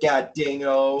 It's a goddamn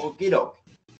okie-doke.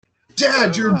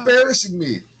 Dad, you're embarrassing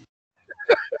me.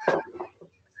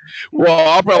 Well,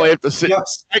 I'll probably have to sit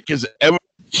because Evan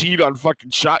cheat on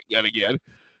fucking shotgun again.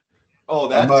 Oh,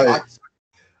 that's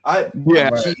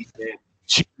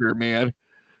cheater, man.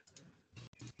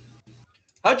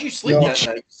 How'd you sleep that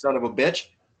night, you son of a bitch?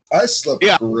 I slept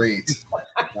great.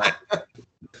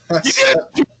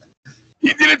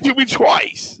 He did it to me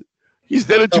twice. He's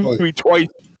done it to me twice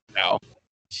now.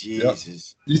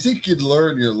 Jesus. You think you'd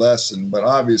learn your lesson, but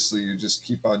obviously you just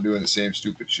keep on doing the same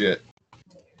stupid shit.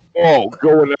 Oh,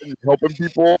 going in and helping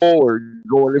people or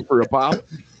going in for a pop?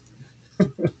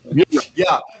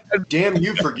 Yeah. Damn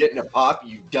you for getting a pop,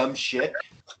 you dumb shit.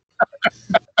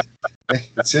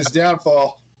 It's his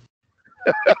downfall.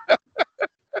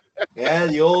 Yeah,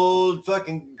 the old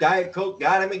fucking Diet Coke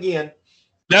got him again.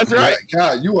 That's right.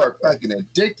 God, you are fucking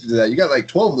addicted to that. You got like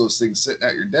 12 of those things sitting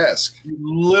at your desk. You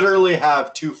literally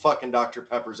have 2 fucking Dr.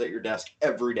 Peppers at your desk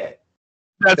every day.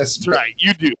 That's right.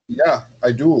 You do. Yeah,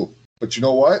 I do. But you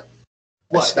know what?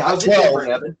 What? How's it different,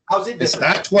 Evan? How's it different? It's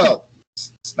not 12.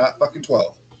 It's not fucking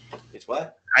 12. It's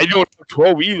what? I don't know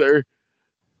 12 either.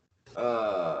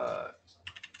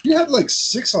 You had like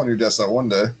 6 on your desk that one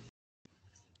day.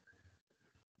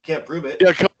 Can't prove it. Yeah,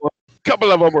 a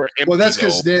couple of them were empty. Well, that's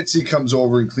because Nancy comes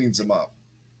over and cleans them up.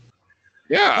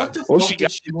 Yeah. What the fuck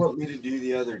did she want me to do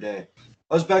the other day?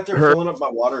 I was back there filling up my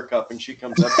water cup, and she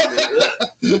comes up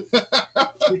to me.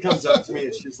 She comes up to me,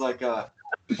 and she's like,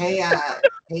 "Hey,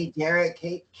 Derek,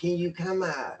 hey, can you come?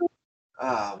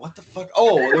 What the fuck?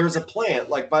 Oh, there's a plant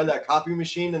like by that copy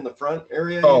machine in the front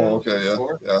area. Oh, okay,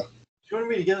 yeah. She wanted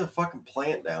me to get a fucking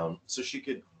plant down so she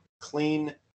could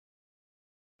clean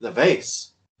the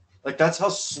vase. Like, that's how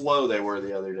slow they were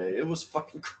the other day. It was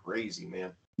fucking crazy,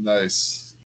 man.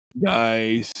 Nice.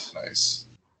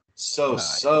 So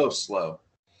slow.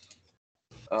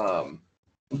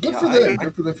 Good for them.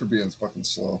 Good for them for being fucking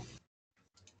slow.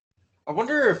 I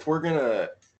wonder if we're gonna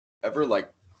ever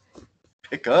like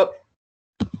pick up.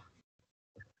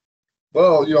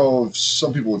 Well, you know,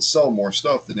 some people would sell more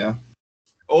stuff than you.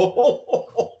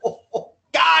 Oh,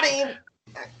 got him.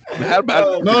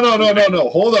 No.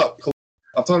 Hold up.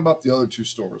 I'm talking about the other two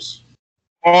stores.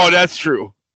 Oh, that's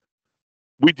true.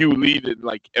 We do lead in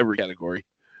like every category.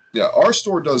 Yeah, our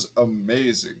store does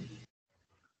amazing.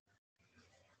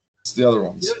 It's the other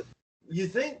ones. You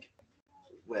think?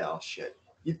 Well, shit.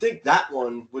 You'd think that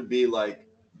one would be like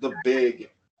the big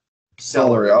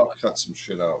seller. I'll cut some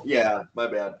shit out. Yeah, my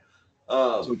bad.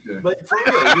 It's okay. But for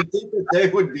real, you'd think that they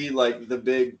would be like the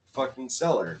big fucking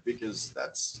seller because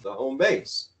that's the home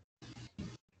base.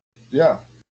 Yeah,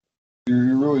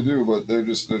 you really do, but they're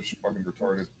just fucking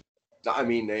retarded. I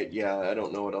mean, I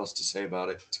don't know what else to say about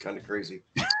it. It's kind of crazy.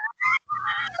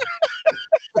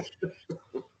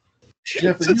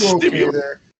 Jeff, are you okay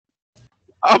there?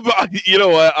 You know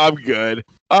what? I'm good.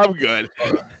 All right.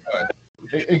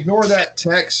 Ignore that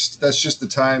text. That's just the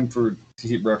time to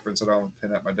keep reference. I don't have a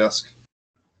pen at my desk.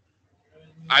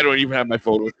 I don't even have my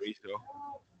phone with me, so.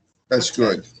 That's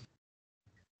good.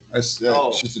 It's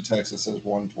just a text that says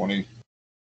 1:20.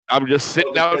 I'm just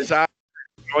sitting outside,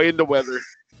 enjoying the weather.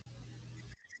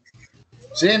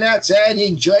 Sitting outside,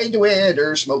 enjoying the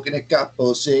weather, smoking a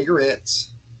couple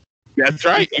cigarettes. That's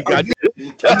right. You got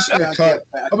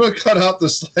I'm gonna cut out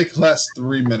this last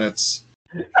 3 minutes.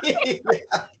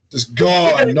 Just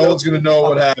gone. No one's gonna know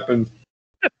what happened.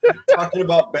 Talking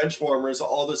about bench warmers,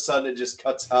 all of a sudden it just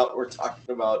cuts out. We're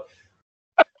talking about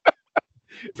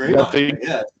very much.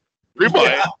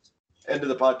 End of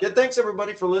the podcast. Thanks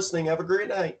everybody for listening. Have a great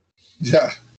night.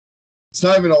 Yeah, it's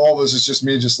not even all this. It's just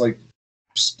me, just like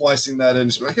splicing that in.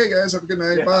 Just like, hey guys, have a good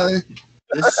night. Bye.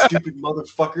 This stupid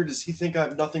motherfucker. Does he think I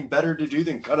have nothing better to do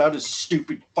than cut out his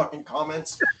stupid fucking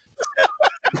comments?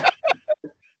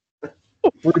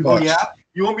 Pretty much. Oh, yeah?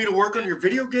 You want me to work on your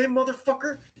video game,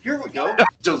 motherfucker? Here we go.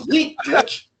 Delete,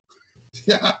 bitch.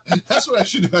 Yeah, that's what I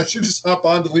should do. I should just hop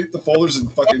on, delete the folders,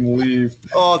 and fucking leave.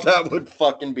 Oh, that would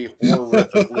fucking be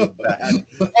horrifically bad.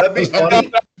 That'd be funny.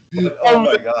 Oh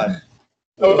my god.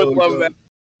 I would love that.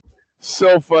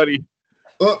 So funny.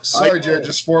 Oh, sorry, Jared.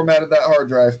 Just formatted that hard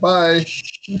drive. Bye.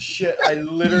 Shit, I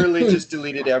literally just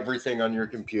deleted everything on your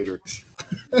computer.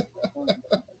 God,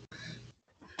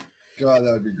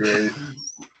 that would be great.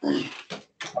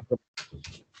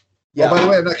 Yeah. Oh, by the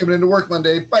way, I'm not coming into work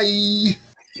Monday. Bye.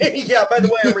 Yeah, by the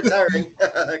way, I'm retiring.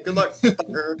 Good luck.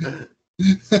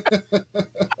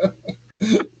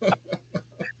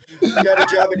 You got a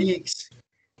job at Eeks.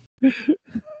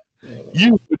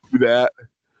 You would do that.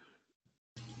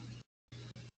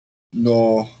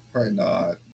 No, probably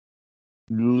not.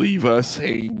 Leave us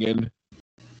hanging.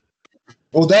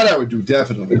 Well, that I would do,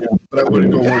 definitely. But I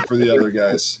wouldn't go work for the other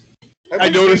guys. I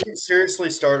noticed we can seriously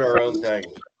start our own thing.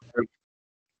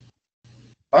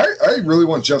 I really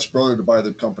want Jeff's brother to buy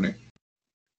the company.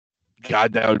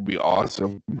 God, that would be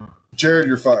awesome. Jared,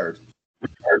 you're fired.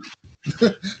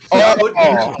 That would be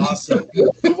awesome. We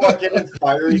walk in and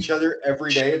fire each other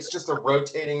every day. It's just a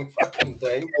rotating fucking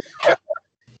thing.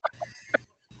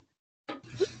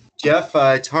 Jeff,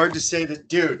 it's hard to say that,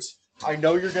 dudes. I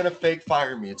know you're gonna fake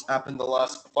fire me. It's happened the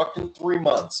last fucking 3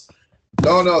 months.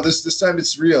 No, this time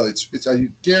it's real. It's I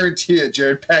guarantee it,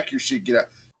 Jared. Pack your shit, get out.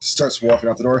 Starts walking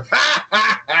out the door.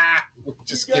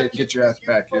 Just get your ass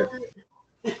back here.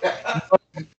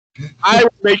 I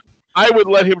would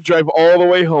let him drive all the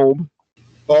way home.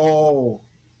 Oh,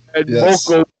 and yes.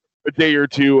 We'll go a day or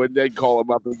two, and then call him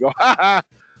up and go, ha ha.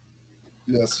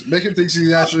 Yes, make him think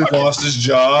he actually lost his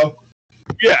job.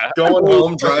 Yeah, going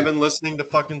home, driving, listening to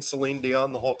fucking Celine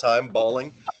Dion the whole time,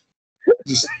 bawling.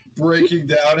 Just breaking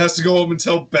down. Has to go home and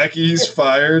tell Becky he's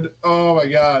fired. Oh my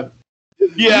god.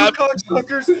 Yeah, you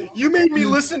cocksuckers, you made me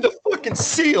listen to fucking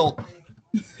Seal.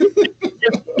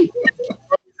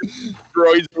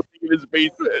 Roy's in his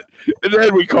basement, and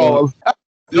then we call him.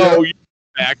 No, you're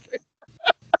back.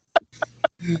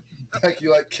 Becky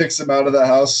like kicks him out of the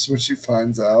house when she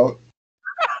finds out.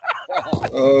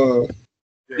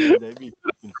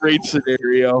 Great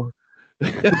scenario.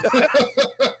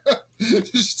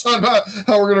 Just talking about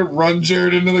how we're gonna run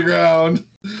Jared into the ground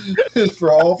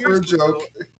for a joke.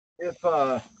 If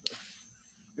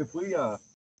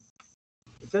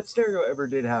that scenario ever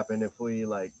did happen, if we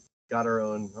like got our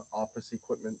own office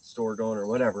equipment store going or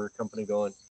whatever company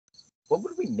going, what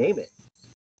would we name it?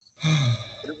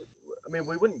 I mean,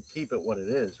 we wouldn't keep it what it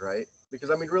is, right? Because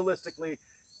I mean, realistically,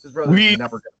 his brother's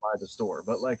never gonna buy the store.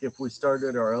 But like, if we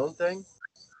started our own thing,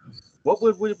 what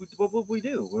would we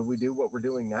do? Would we do what we're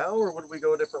doing now, or would we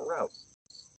go a different route?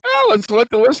 Well, let's let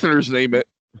the listeners name it.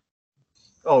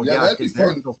 Oh yeah, that'd be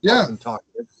fun.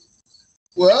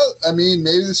 Well, I mean,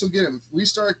 maybe this will get him. If we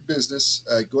start business,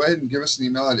 go ahead and give us an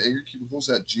email at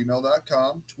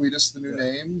angrycubicles@gmail.com. Tweet us the new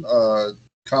name.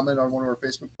 Comment on one of our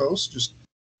Facebook posts. Just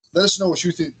let us know what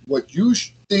you think. What you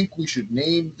think we should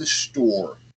name the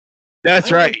store.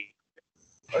 That's right.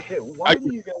 Okay, why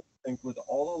do you guys think, with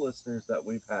all the listeners that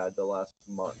we've had the last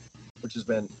month, which has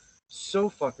been so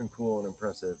fucking cool and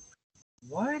impressive,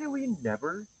 why do we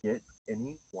never get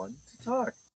anyone to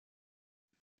talk?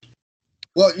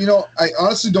 Well, I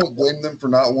honestly don't blame them for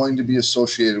not wanting to be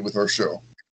associated with our show.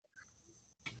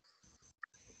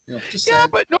 Just saying.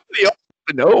 But nobody else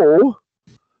would know.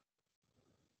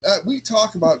 We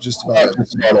talk about just about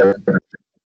everything.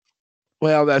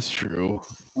 Well, that's true.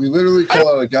 We literally call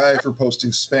out a guy for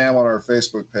posting spam on our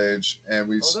Facebook page, and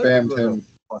we spammed him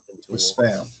with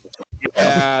spam.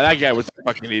 Yeah, that guy was a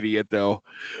fucking idiot, though.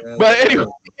 But anyway.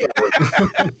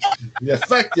 Yeah,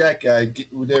 fuck that guy,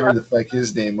 whatever the fuck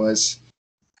his name was.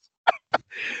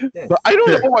 But I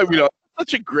don't know why we don't.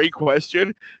 Such a great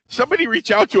question. Somebody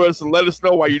reach out to us and let us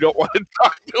know why you don't want to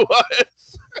talk to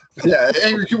us. Yeah,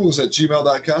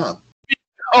 angrycubicles@gmail.com.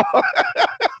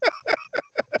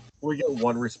 We get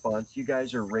one response. You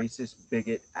guys are racist,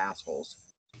 bigot assholes.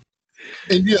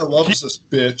 India loves us,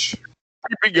 bitch.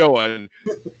 Keep it going.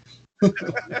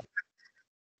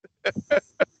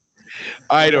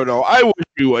 I don't know. I wish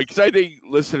we would, because I think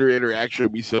listener interaction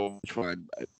would be so much fun.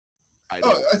 I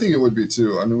think it would be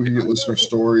too. I mean, we could get listener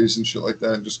stories and shit like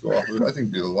that and just go off of it. I think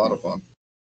it'd be a lot of fun.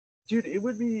 Dude, it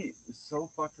would be so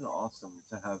fucking awesome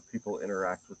to have people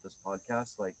interact with this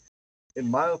podcast. Like,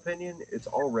 in my opinion, it's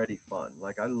already fun.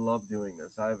 Like, I love doing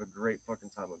this. I have a great fucking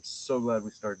time. I'm so glad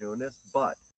we started doing this.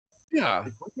 But yeah,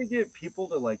 if we could get people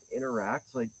to like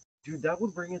interact, like, dude, that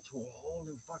would bring it to a whole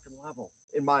new fucking level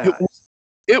in my eyes.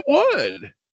 It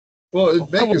would. Well, it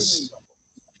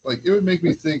would make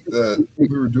me think that we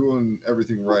were doing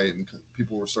everything right and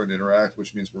people were starting to interact,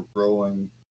 which means we're growing,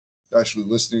 actually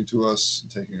listening to us and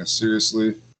taking us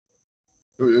seriously.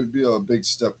 It would be a big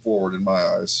step forward in my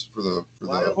eyes for the.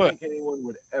 I don't think anyone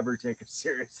would ever take us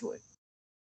seriously.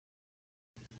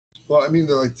 Well, I mean,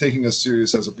 they're like taking us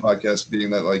serious as a podcast, being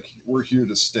that like we're here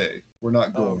to stay. We're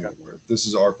not going anywhere. This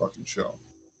is our fucking show.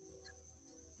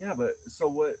 Yeah, but so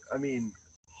what? I mean,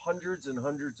 hundreds and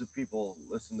hundreds of people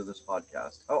listen to this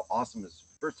podcast. How awesome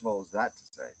first of all, is that to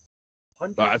say?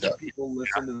 Hundreds of people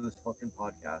listen to this fucking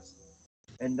podcast,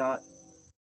 and not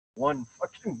one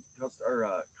fucking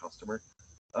customer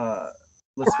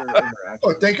listener interaction.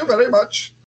 Oh, thank you very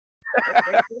much.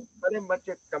 Thank you very much.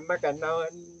 Come back now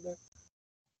and.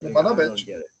 I don't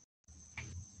get it.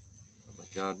 Oh my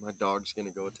god, my dog's gonna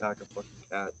go attack a fucking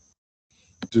cat.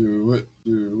 Do it.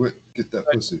 Get that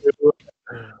pussy.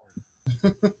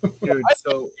 Dude,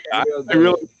 so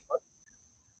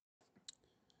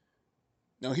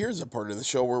now here's a part of the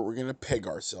show where we're gonna plug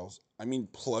ourselves.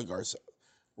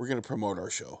 We're gonna promote our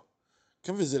show.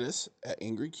 Come visit us at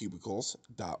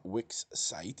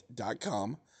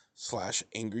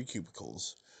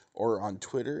angrycubicles.wixsite.com/angrycubicles or on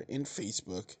Twitter and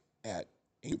Facebook at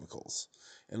Cubicles,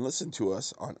 and listen to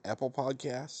us on Apple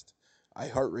Podcast,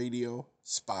 iHeartRadio,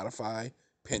 Spotify,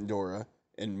 Pandora,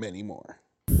 and many more.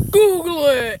 Google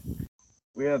it.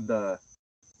 We have the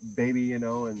baby,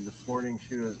 and this morning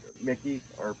she was Mickey,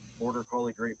 our border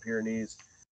collie Great Pyrenees.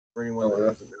 For anyone that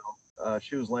doesn't know,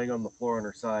 she was laying on the floor on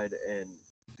her side, and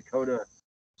Dakota,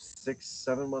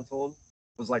 6-7 months old,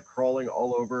 was like crawling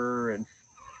all over her and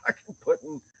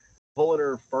fucking pulling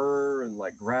her fur and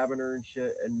like grabbing her and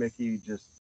shit, and Mickey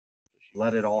just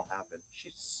let it all happen.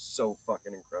 She's so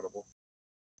fucking incredible.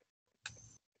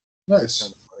 Nice.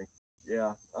 Kind of funny.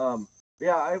 Yeah.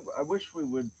 I wish we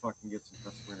would fucking get some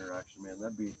customer interaction, man.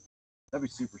 That'd be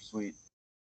super sweet.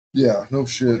 Yeah, no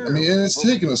shit. I mean, and it's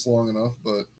taken us long enough,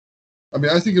 but I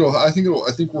mean, I think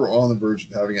we're on the verge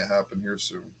of having it happen here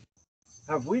soon.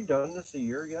 Have we done this a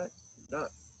year yet?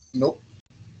 Not. Nope.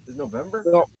 Is November?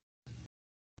 No.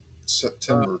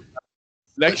 September.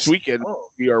 Next weekend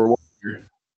we are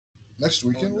Next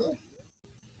weekend, Will?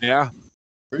 Yeah.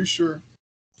 Are you sure?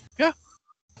 Yeah.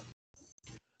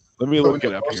 Let me look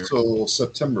it up here. Till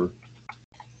September.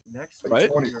 Next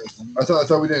Like week. 20th. I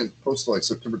thought we didn't post till like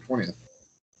September 20th.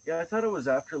 Yeah, I thought it was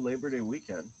after Labor Day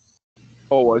weekend.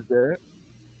 Oh, was there?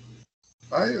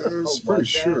 I was pretty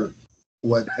sure.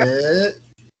 What it?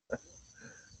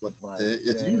 What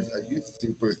it? You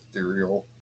stupid ethereal.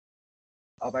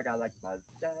 Oh my god, like was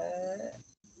that?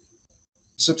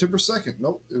 September 2nd.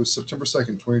 Nope, it was September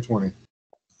 2nd, 2020.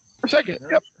 Second.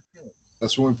 Yep.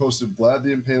 That's when we posted Vlad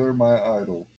the Impaler, my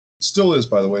idol. Still is,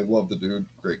 by the way. Love the dude.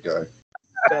 Great guy.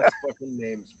 Best fucking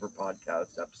names for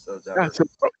podcast episodes ever. Yeah, so,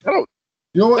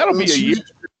 you know what? That'll be a year.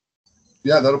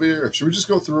 Yeah, that'll be a year. Should we just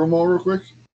go through them all real quick?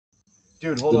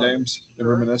 Dude, hold on. The names and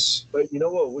reminisce. But you know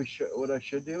what what I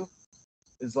should do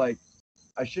is like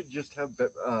I should just have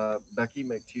Becky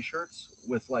make t-shirts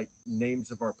with like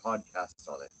names of our podcasts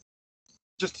on it.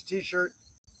 Just a t-shirt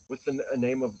with a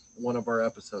name of one of our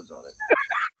episodes on it.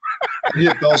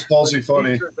 Yeah, Bell's Palsy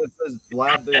funny. That says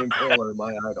Vlad the Impaler,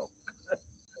 my idol.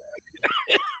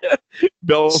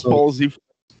 Bell's Palsy.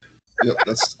 Yep,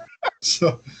 that's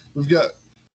so we've got.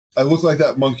 I look like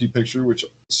that monkey picture, which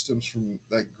stems from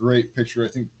that great picture. I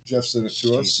think Jeff sent it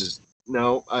to us.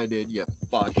 No, I did. Yeah,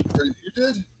 fuck. You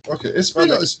did? Okay, it's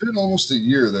been almost a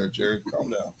year there, Jared. Calm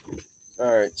down.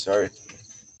 All right, sorry.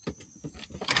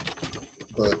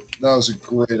 But that was a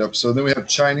great episode. Then we have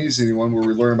Chinese Anyone, where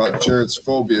we learn about Jared's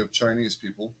phobia of Chinese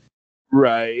people.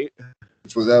 Right.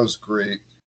 That was great.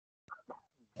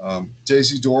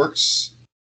 Daisy Dorks.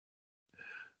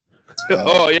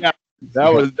 Oh yeah,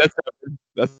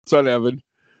 that's on Evan.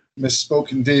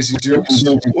 Misspoken Daisy Dukes.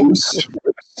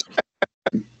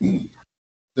 Then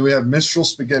we have Minstrel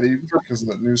Spaghetti because of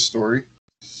that news story.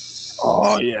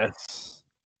 Oh yes.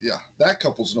 Yeah, that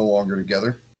couple's no longer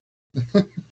together.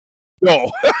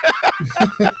 No.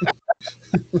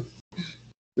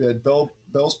 We had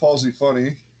Bell's Palsy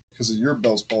funny because of your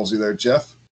Bell's Palsy there,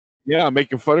 Jeff. Yeah,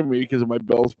 making fun of me because of my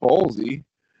Bell's palsy.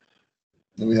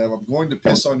 Then we have I'm going to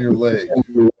piss on your leg.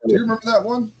 Do you remember that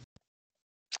one?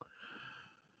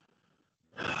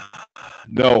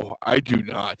 No, I do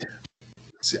not.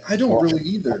 See, I don't really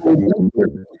either.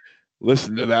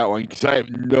 Listen to that one because I have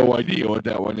no idea what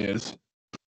that one is.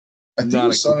 I think it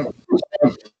was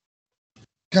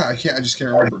God, I just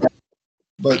can't remember.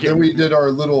 But then we did our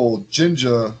little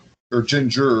ginger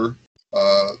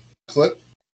clip.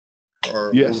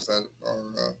 Or yes. What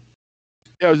was that?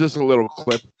 Yeah, it was just a little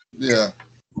clip. Yeah.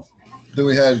 Then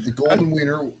we had the Golden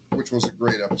Wiener, which was a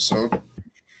great episode.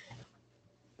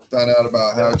 Found out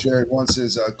about how Jared wants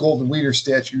his Golden Wiener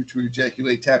statue to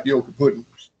ejaculate tapioca pudding.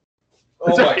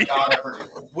 Oh my god!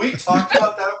 We talked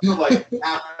about that for like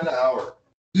half an hour.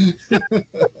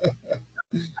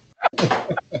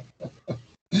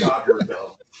 God, we're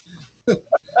dumb.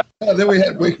 Then we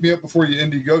had Wake Me Up Before You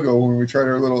Indiegogo when we tried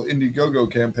our little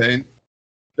Indiegogo campaign.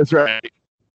 That's right.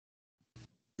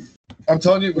 I'm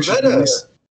telling you, we should release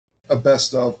a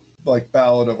best of like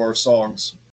ballad of our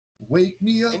songs. Wake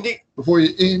me up before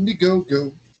you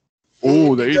Indiegogo.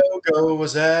 Oh, Indiegogo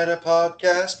was at a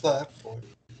podcast platform.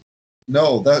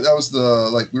 No, that was the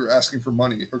like we were asking for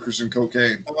money, hookers and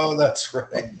cocaine. Oh, that's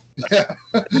right. Yeah.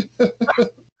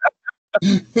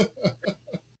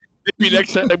 Maybe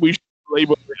next time we should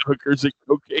label it hookers and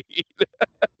cocaine.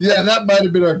 Yeah, that might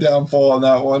have been our downfall on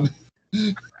that one.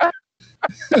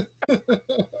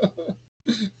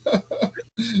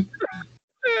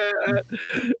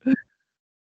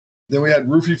 Then we had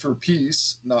Roofie for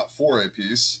Peace, not for a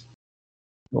piece.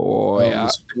 Oh, yeah. It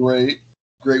was great.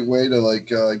 Great way to like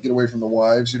get away from the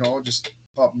wives, just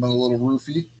pop them in a little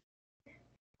roofie.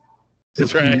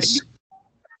 That's right.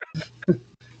 And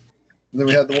then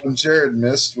we had the one Jared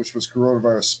missed, which was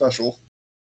coronavirus special.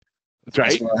 That's right.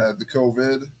 That's when I had the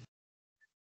COVID.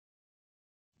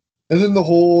 And then the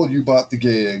whole You Bought the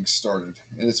Gay Egg started.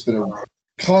 And it's been a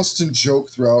constant joke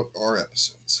throughout our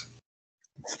episodes.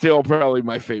 Still probably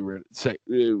my favorite.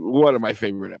 One of my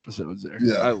favorite episodes there.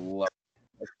 Yeah. I love it.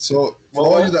 So for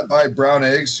all you that buy brown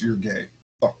eggs, you're gay.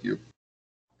 Fuck you.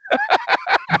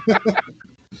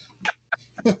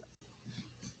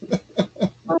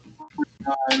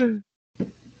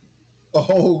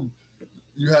 Oh,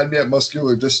 you had me at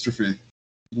muscular dystrophy.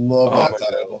 Love that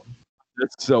title.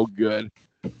 That's so good.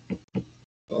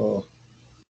 Oh,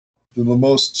 the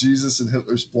most Jesus and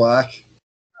Hitler's black.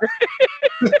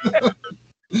 That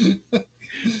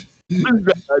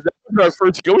was our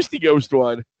first Ghosty Ghost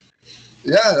one.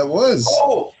 Yeah, it was.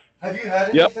 Oh, have you had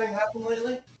anything happen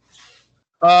lately?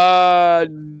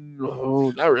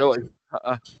 No, not really.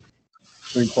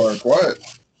 Been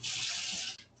quiet.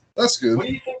 That's good.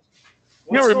 What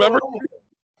You remember?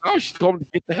 Oh, she told him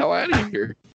to get the hell out of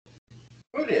here.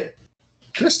 Who did?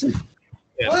 Christy.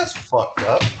 Yeah. Well, that's fucked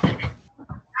up.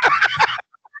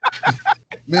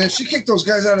 Man, she kicked those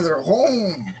guys out of their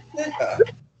home. Yeah.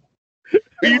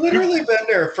 We've literally been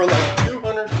there for like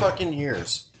 200 fucking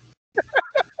years.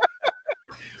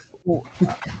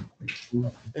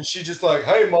 And she just like,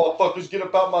 hey, motherfuckers, get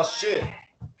up out my shit.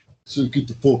 So get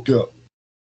the fuck up.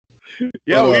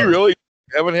 Yeah, we really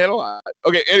haven't had a lot.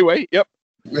 Okay, anyway, yep.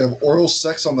 We have oral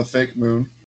sex on the fake moon.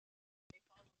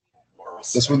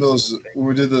 That's when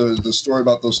we did the story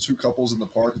about those two couples in the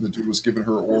park and the dude was giving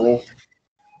her oral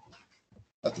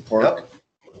at the park. Yep.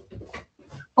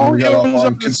 Oh, we got off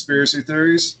on conspiracy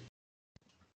theories.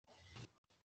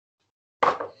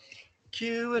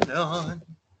 QAnon.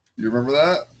 You remember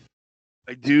that?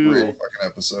 I do. Great fucking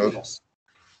episode.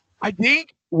 I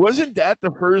think wasn't that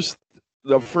the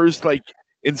first like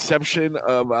inception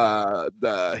of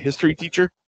the history teacher?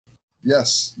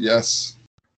 Yes.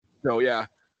 No, yeah.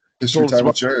 History time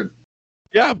with Jared.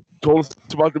 Yeah, told us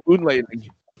about the moon landing.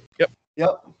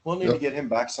 Yep. We'll need to get him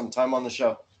back sometime on the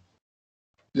show.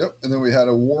 Yep. And then we had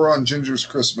a War on Ginger's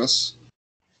Christmas.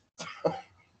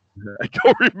 I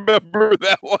don't remember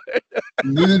that one.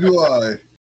 Neither do I.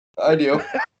 I do.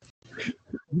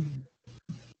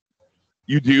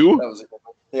 You do? That was a good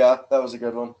one. Yeah, that was a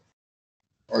good one.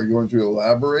 Are you going to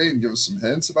elaborate and give us some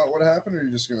hints about what happened, or are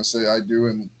you just going to say I do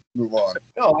and move on?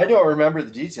 No, I don't remember the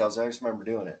details. I just remember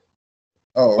doing it.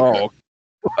 Oh, okay.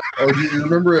 Oh, do you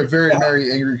remember A Very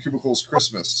Merry Angry Cubicles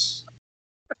Christmas?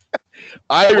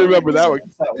 I remember that one.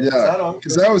 Yeah,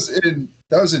 because that was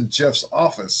in Jeff's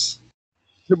office.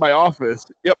 In my office.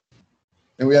 Yep.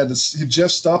 And we had to.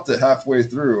 Jeff stopped it halfway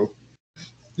through.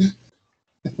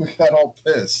 We got all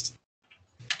pissed.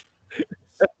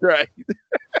 That's right.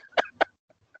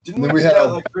 Didn't we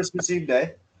have like Christmas Eve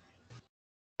day?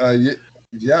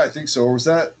 Yeah, I think so. Or was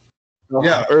that?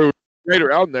 Yeah, or right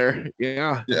around there.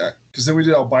 Yeah. Yeah, because then we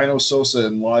did Albino Sosa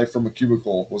and Live from a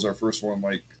Cubicle was our first one,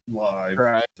 like live,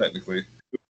 right. Technically.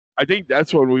 I think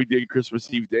that's when we did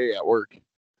Christmas Eve day at work.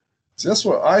 See, that's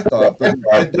what I thought, but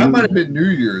that might have been New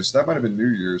Year's. Yeah,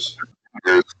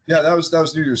 that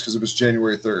was New Year's because it was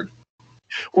January 3rd.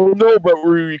 Well, no, but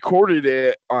we recorded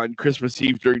it on Christmas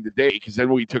Eve during the day because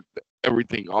then we took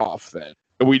everything off then.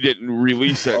 And we didn't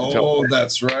release it until... Oh,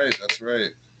 that's right.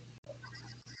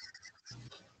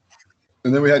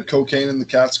 And then we had Cocaine in the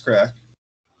Cat's Crack.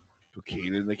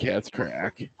 Cocaine in the Cat's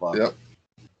Crack. Yep.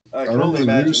 I can only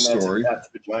imagine that's a cat's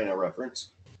vagina reference.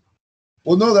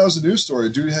 Well, no, that was a news story. A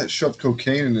dude had shoved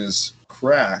cocaine in his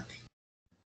crack,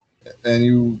 and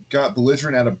he got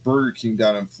belligerent at a Burger King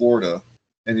down in Florida.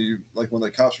 And he, like, when the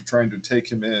cops were trying to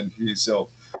take him in, he said, well,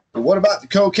 what about the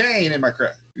cocaine in my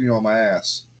crack? My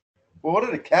ass. Well, what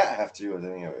did a cat have to do with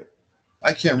any of it?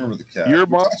 I can't remember the cat. Your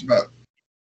mom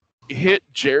hit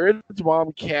Jared's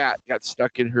mom cat got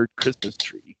stuck in her Christmas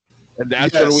tree. And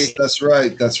that's when we... That's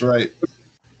right.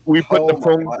 We put the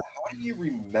phone... God. How do you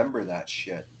remember that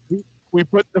shit? We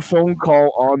put the phone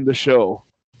call on the show.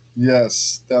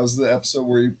 Yes, that was the episode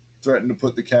where he threatened to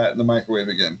put the cat in the microwave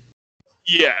again.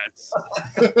 Yes.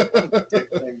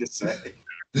 Dick thing to say.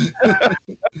 Then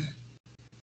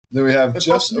we have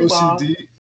Jeff's OCD.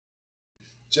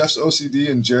 Jeff's OCD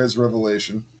and Jared's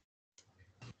revelation.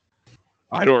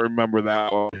 I don't remember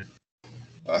that one.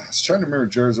 I was trying to remember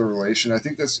Jared's revelation. I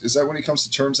think is that when he comes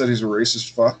to terms that he's a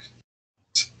racist fuck?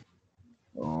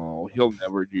 Oh, he'll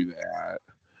never do that.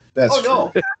 That's true.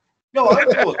 No. No,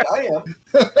 I'm cool. I am.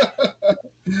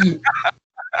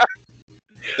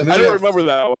 I don't remember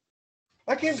that one.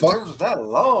 I came to terms with that a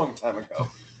long time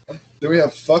ago. Then we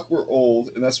have Fuck We're Old,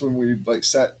 and that's when we like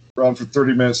sat around for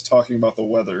 30 minutes talking about the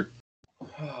weather.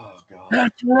 Oh God.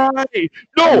 That's right.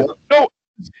 No.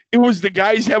 It was the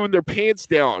guys having their pants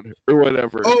down or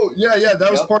whatever. Oh, yeah,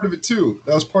 that was part of it too.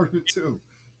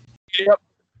 Yep.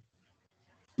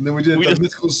 And then we did the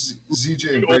mythical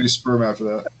ZJ and Brady Sperm after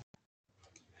that.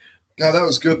 God, that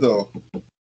was good though.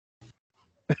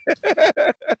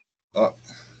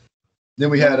 Then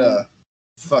we had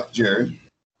Fuck Jared.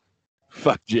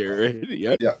 Fuck Jared.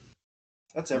 Yep. Yeah.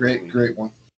 That's great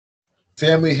one.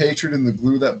 Family hatred and the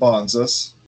glue that bonds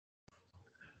us.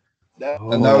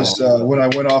 And that was when I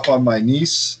went off on my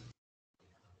niece.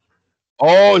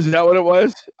 Oh, is that what it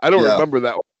was? I don't remember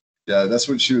that one. Yeah, that's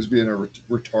when she was being a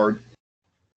retard.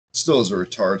 Still is a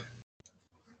retard.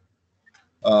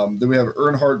 Then we have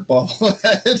Earnhardt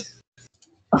Bobblehead.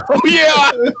 Oh,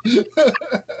 yeah!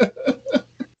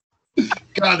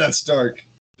 God, that's dark.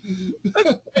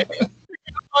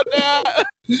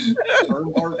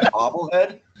 Earnhardt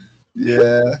Bobblehead?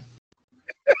 Yeah.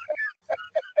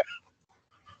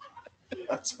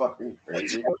 That's fucking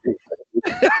crazy. God,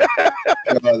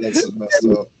 that's messed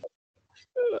up.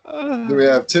 Then we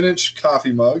have 10-inch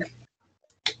coffee mug.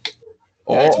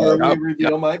 That's where we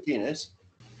reveal my penis.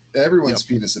 Everyone's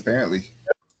penis, apparently.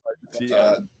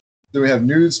 Then we have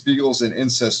nudes, beagles, and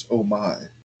incest. Oh my.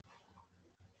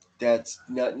 That's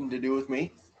nothing to do with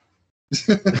me.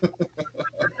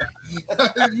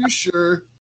 Are you sure?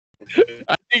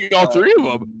 I think all three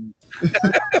of them.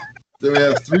 Then we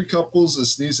have 3 couples, a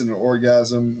sneeze, and an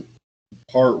orgasm,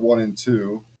 part 1 and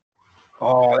 2.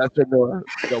 Oh, that's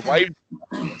the wife.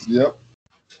 Yep,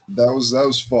 that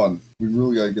was fun. We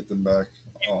really got to get them back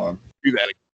on. Do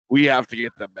that. We have to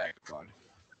get them back on.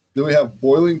 Then we have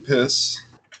boiling piss.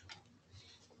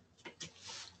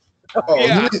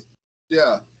 Oh,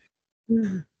 yeah.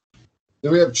 Then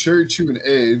we have Cherry Chew and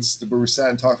AIDS, where we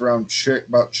sat and talked around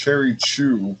about Cherry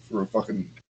Chew for a fucking.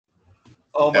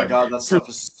 Oh my god, that stuff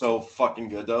is so fucking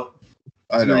good, though.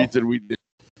 I know. We did.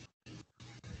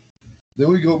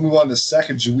 Then we move on to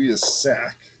Sacagawea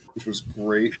Sack, which was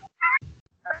great.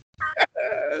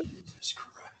 Jesus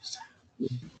Christ.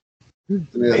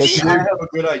 Maybe I have a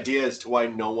good idea as to why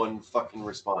no one fucking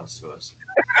responds to us.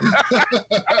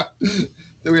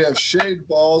 Then we have Shade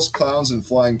Balls, Clowns, and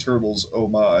Flying Turtles. Oh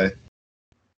my.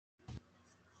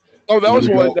 Oh, that was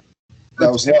one.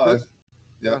 That was live.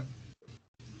 Yeah.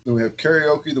 Then we have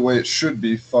Karaoke the Way It Should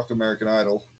Be, Fuck American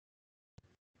Idol.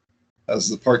 That's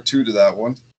the part 2 to that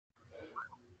one.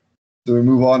 Then we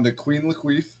move on to Queen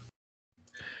Laqueef.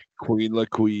 Queen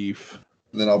Laqueef.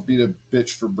 And then I'll beat a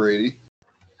bitch for Brady.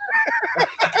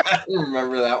 I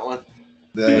remember that one.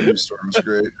 That news story was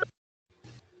great.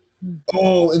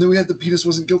 Oh, and then we had the penis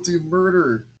wasn't guilty of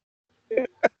murder.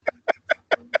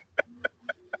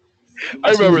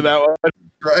 I remember that one.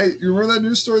 Right? You remember that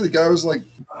news story? The guy was like,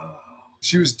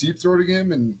 she was deep throating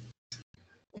him and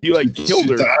he killed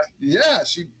her. Died. Yeah,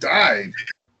 she died.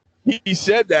 He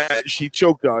said that she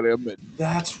choked on him. And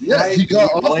that's right. He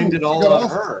blamed it all on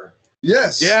her.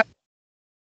 Yes. Yeah.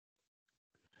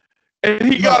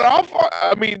 And he got off.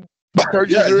 I mean,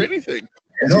 charges or anything.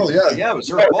 No, yeah. Yeah, it was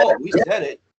her fault. We said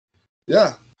it.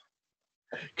 Yeah.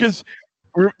 Because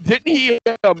didn't he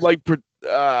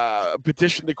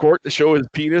petition the court to show his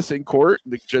penis in court?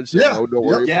 And the judge said, "No, don't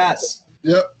worry." Yes.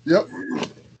 Yep.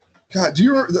 God, do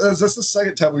you remember? That's the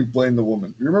second time we blamed the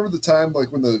woman. You remember the time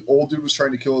when the old dude was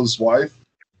trying to kill his wife?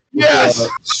 Yes.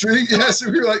 Street. Yes.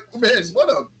 And we were like, man, what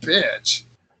a bitch.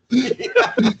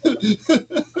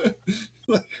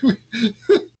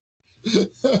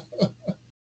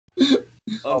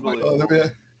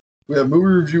 We have movie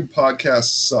review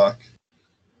podcasts suck.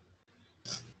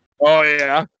 Oh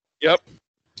yeah. Yep.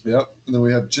 And then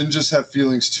we have Gingers Have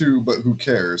Feelings Too, but who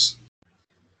cares?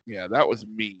 Yeah, that was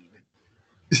mean.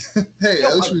 Hey,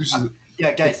 at least we should.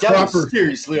 Yeah, guys, that was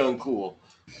seriously uncool.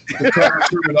 The proper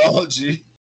terminology.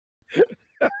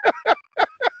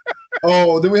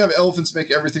 Oh, then we have Elephants Make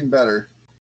Everything Better.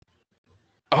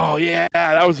 Oh yeah,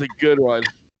 that was a good one.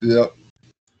 Yep.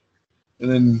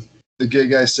 And then the gay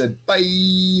guy said,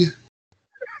 "Bye."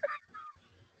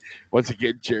 Once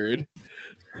again, Jared.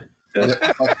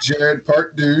 Jared,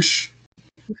 part douche.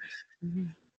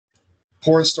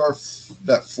 Porn star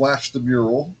that flashed the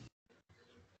mural.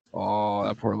 Oh,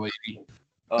 that poor lady.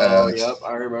 Oh, yep,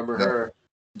 I remember her.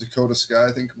 Dakota Sky,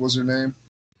 I think was her name.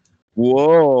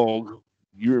 Whoa,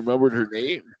 you remembered her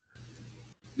name?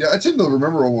 Yeah, I tend to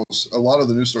remember almost a lot of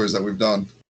the news stories that we've done.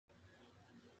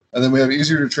 And then we have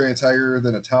Easier to Train a Tiger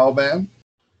Than a Taliban.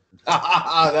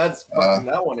 That's fucking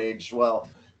that one aged well.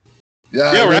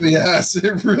 Yeah, it really has.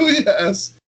 It really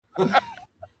has.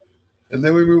 And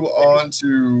then we move on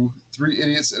to 3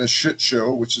 Idiots and a Shit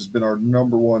Show, which has been our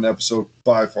 #1 episode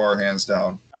by far, hands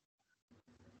down.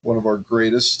 One of our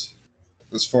greatest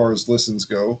as far as listens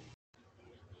go.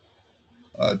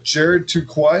 Jared, Too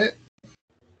Quiet.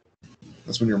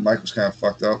 That's when your mic was kind of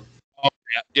fucked up. Oh,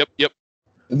 yeah. Yep.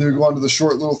 And then we go on to the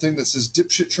short little thing that says,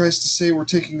 Dipshit tries to say we're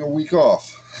taking a week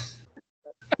off.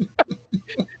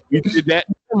 We did that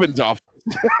in Kevin's office.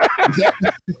 Yeah.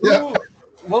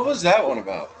 What was that one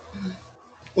about?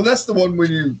 Well, that's the one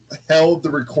when you held the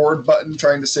record button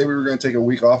trying to say we were going to take a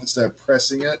week off instead of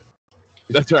pressing it.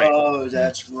 That's right. Oh,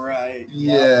 that's right.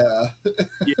 Yeah.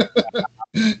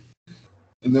 And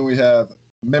then we have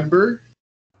Member.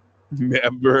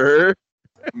 Angry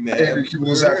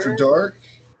Cubicles After Dark.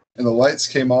 And the lights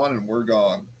came on and we're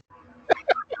gone.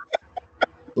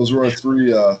 Those were our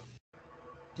 3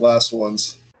 last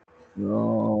ones.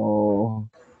 No.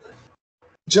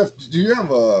 Jeff, do you have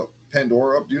a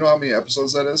Pandora up? Do you know how many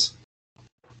episodes that is?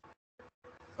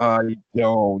 I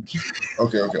don't.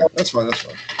 Okay. That's fine. I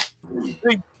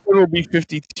think it will be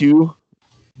 52.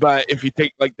 But if you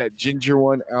take like that ginger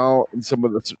one out and some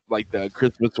of the like the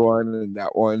Christmas one and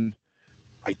that one,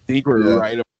 I think we're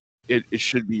right. It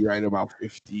should be right about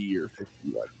 50 or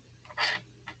 51.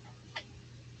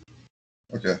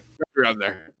 Okay. Around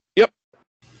there. Yep.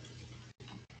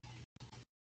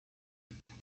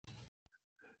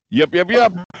 Yep.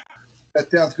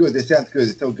 That sounds good.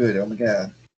 It's so good. Oh my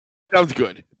god. Sounds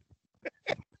good.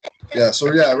 Yeah. So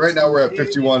right now we're at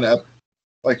 51.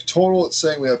 Like total, it's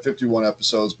saying we have 51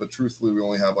 episodes, but truthfully, we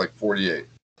only have like 48.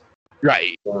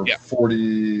 Right. Or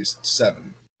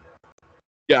 47.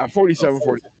 Yeah, 47,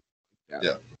 40.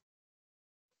 Yeah.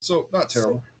 So not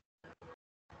terrible.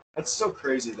 That's so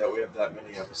crazy that we have that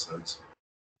many episodes.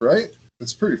 Right?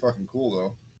 It's pretty fucking cool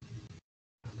though.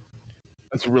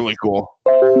 That's really cool.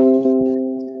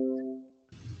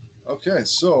 Okay,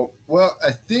 so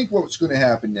I think what's going to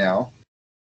happen now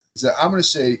is that I'm going to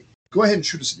say, go ahead and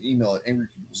shoot us an email at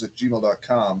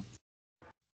angrypeoples@gmail.com.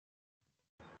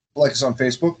 Like us on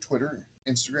Facebook, Twitter,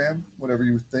 Instagram, whatever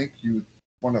you think you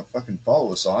want to fucking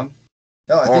follow us on.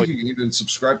 Hell, I think you can even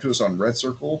subscribe to us on Red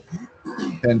Circle,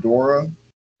 Pandora,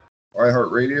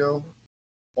 iHeartRadio,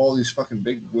 all these fucking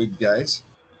big wig guys.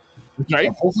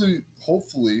 Right.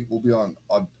 Hopefully, we'll be on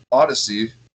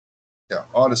Odyssey. Yeah,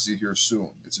 Odyssey here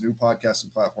soon. It's a new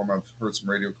podcasting platform. I've heard some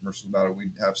radio commercials about it.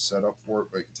 We have set up for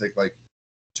it, but it can take like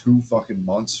 2 fucking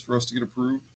months for us to get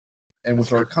approved. And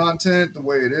with our content, the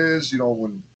way it is,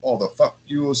 when all the fuck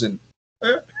yous and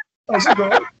how's it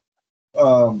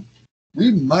going?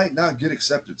 We might not get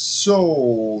accepted.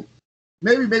 So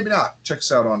maybe not. Check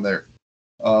us out on there.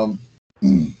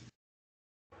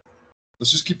 Let's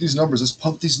just keep these numbers. Let's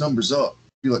pump these numbers up.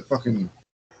 Be like fucking.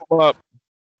 What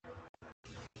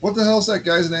the hell is that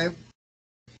guy's name?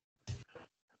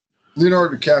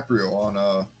 Leonardo DiCaprio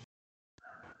on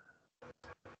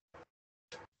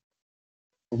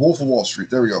Wolf of Wall Street.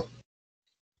 There we go.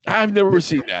 I've never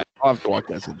seen that. I'll have to watch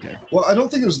that sometime. Well, I don't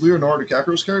think it was Leonardo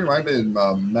DiCaprio's character. It might have been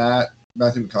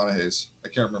Matthew McConaughey's. I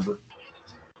can't remember.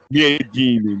 Yeah.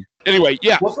 Anyway,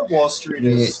 yeah. Wolf of Wall Street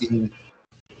is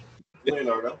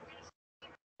Leonardo.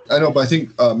 I know, but I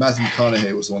think Matthew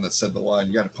McConaughey was the one that said the line,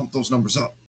 you got to pump those numbers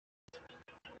up.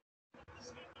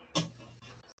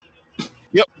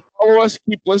 Yep. Follow us.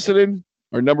 Keep listening.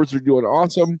 Our numbers are doing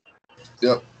awesome.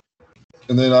 Yep.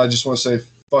 And then I just want to say,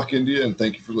 fuck India, and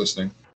thank you for listening.